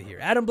saliva here.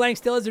 Adam Blank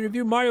still has a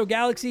review. Mario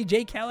Galaxy,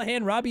 Jay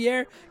Callahan, Robbie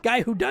Air,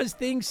 Guy Who Does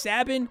Things,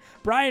 Sabin,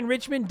 Brian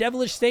Richmond,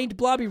 Devilish Saint,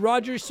 Blobby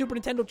Rogers, Super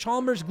Nintendo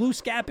Chalmers, Glue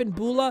Scappin,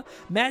 Bula,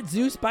 Matt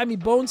Zeus, Buy Me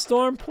Bone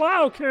Storm,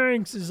 Plow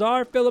Carrying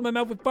Cesar, Filling My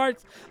Mouth with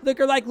Farts,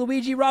 Liquor Like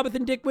Luigi,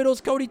 Robinson Dick Whittles,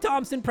 Cody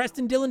Thompson,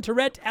 Preston Dillon,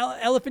 Tourette,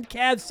 Elephant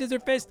Calves,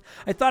 Scissor Fist,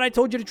 I Thought I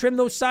Told You to Trim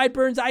Those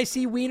Sideburns,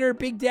 IC Wiener,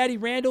 Big Daddy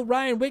Randall,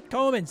 Ryan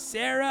Whitcomb, and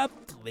Sarah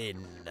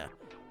Flynn.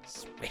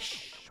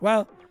 Swish.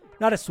 Well,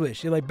 not a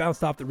swish. It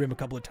bounced off the rim a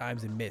couple of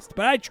times and missed.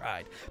 But I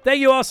tried.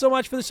 Thank you all so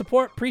much for the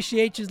support.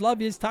 Appreciate you.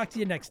 Love yous. Talk to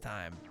you next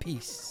time.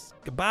 Peace.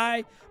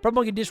 Goodbye. Purple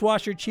Monkey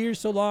Dishwasher.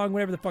 Cheers. So long.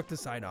 Whatever the fuck the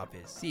sign off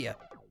is. See ya.